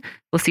listening.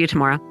 We'll see you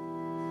tomorrow.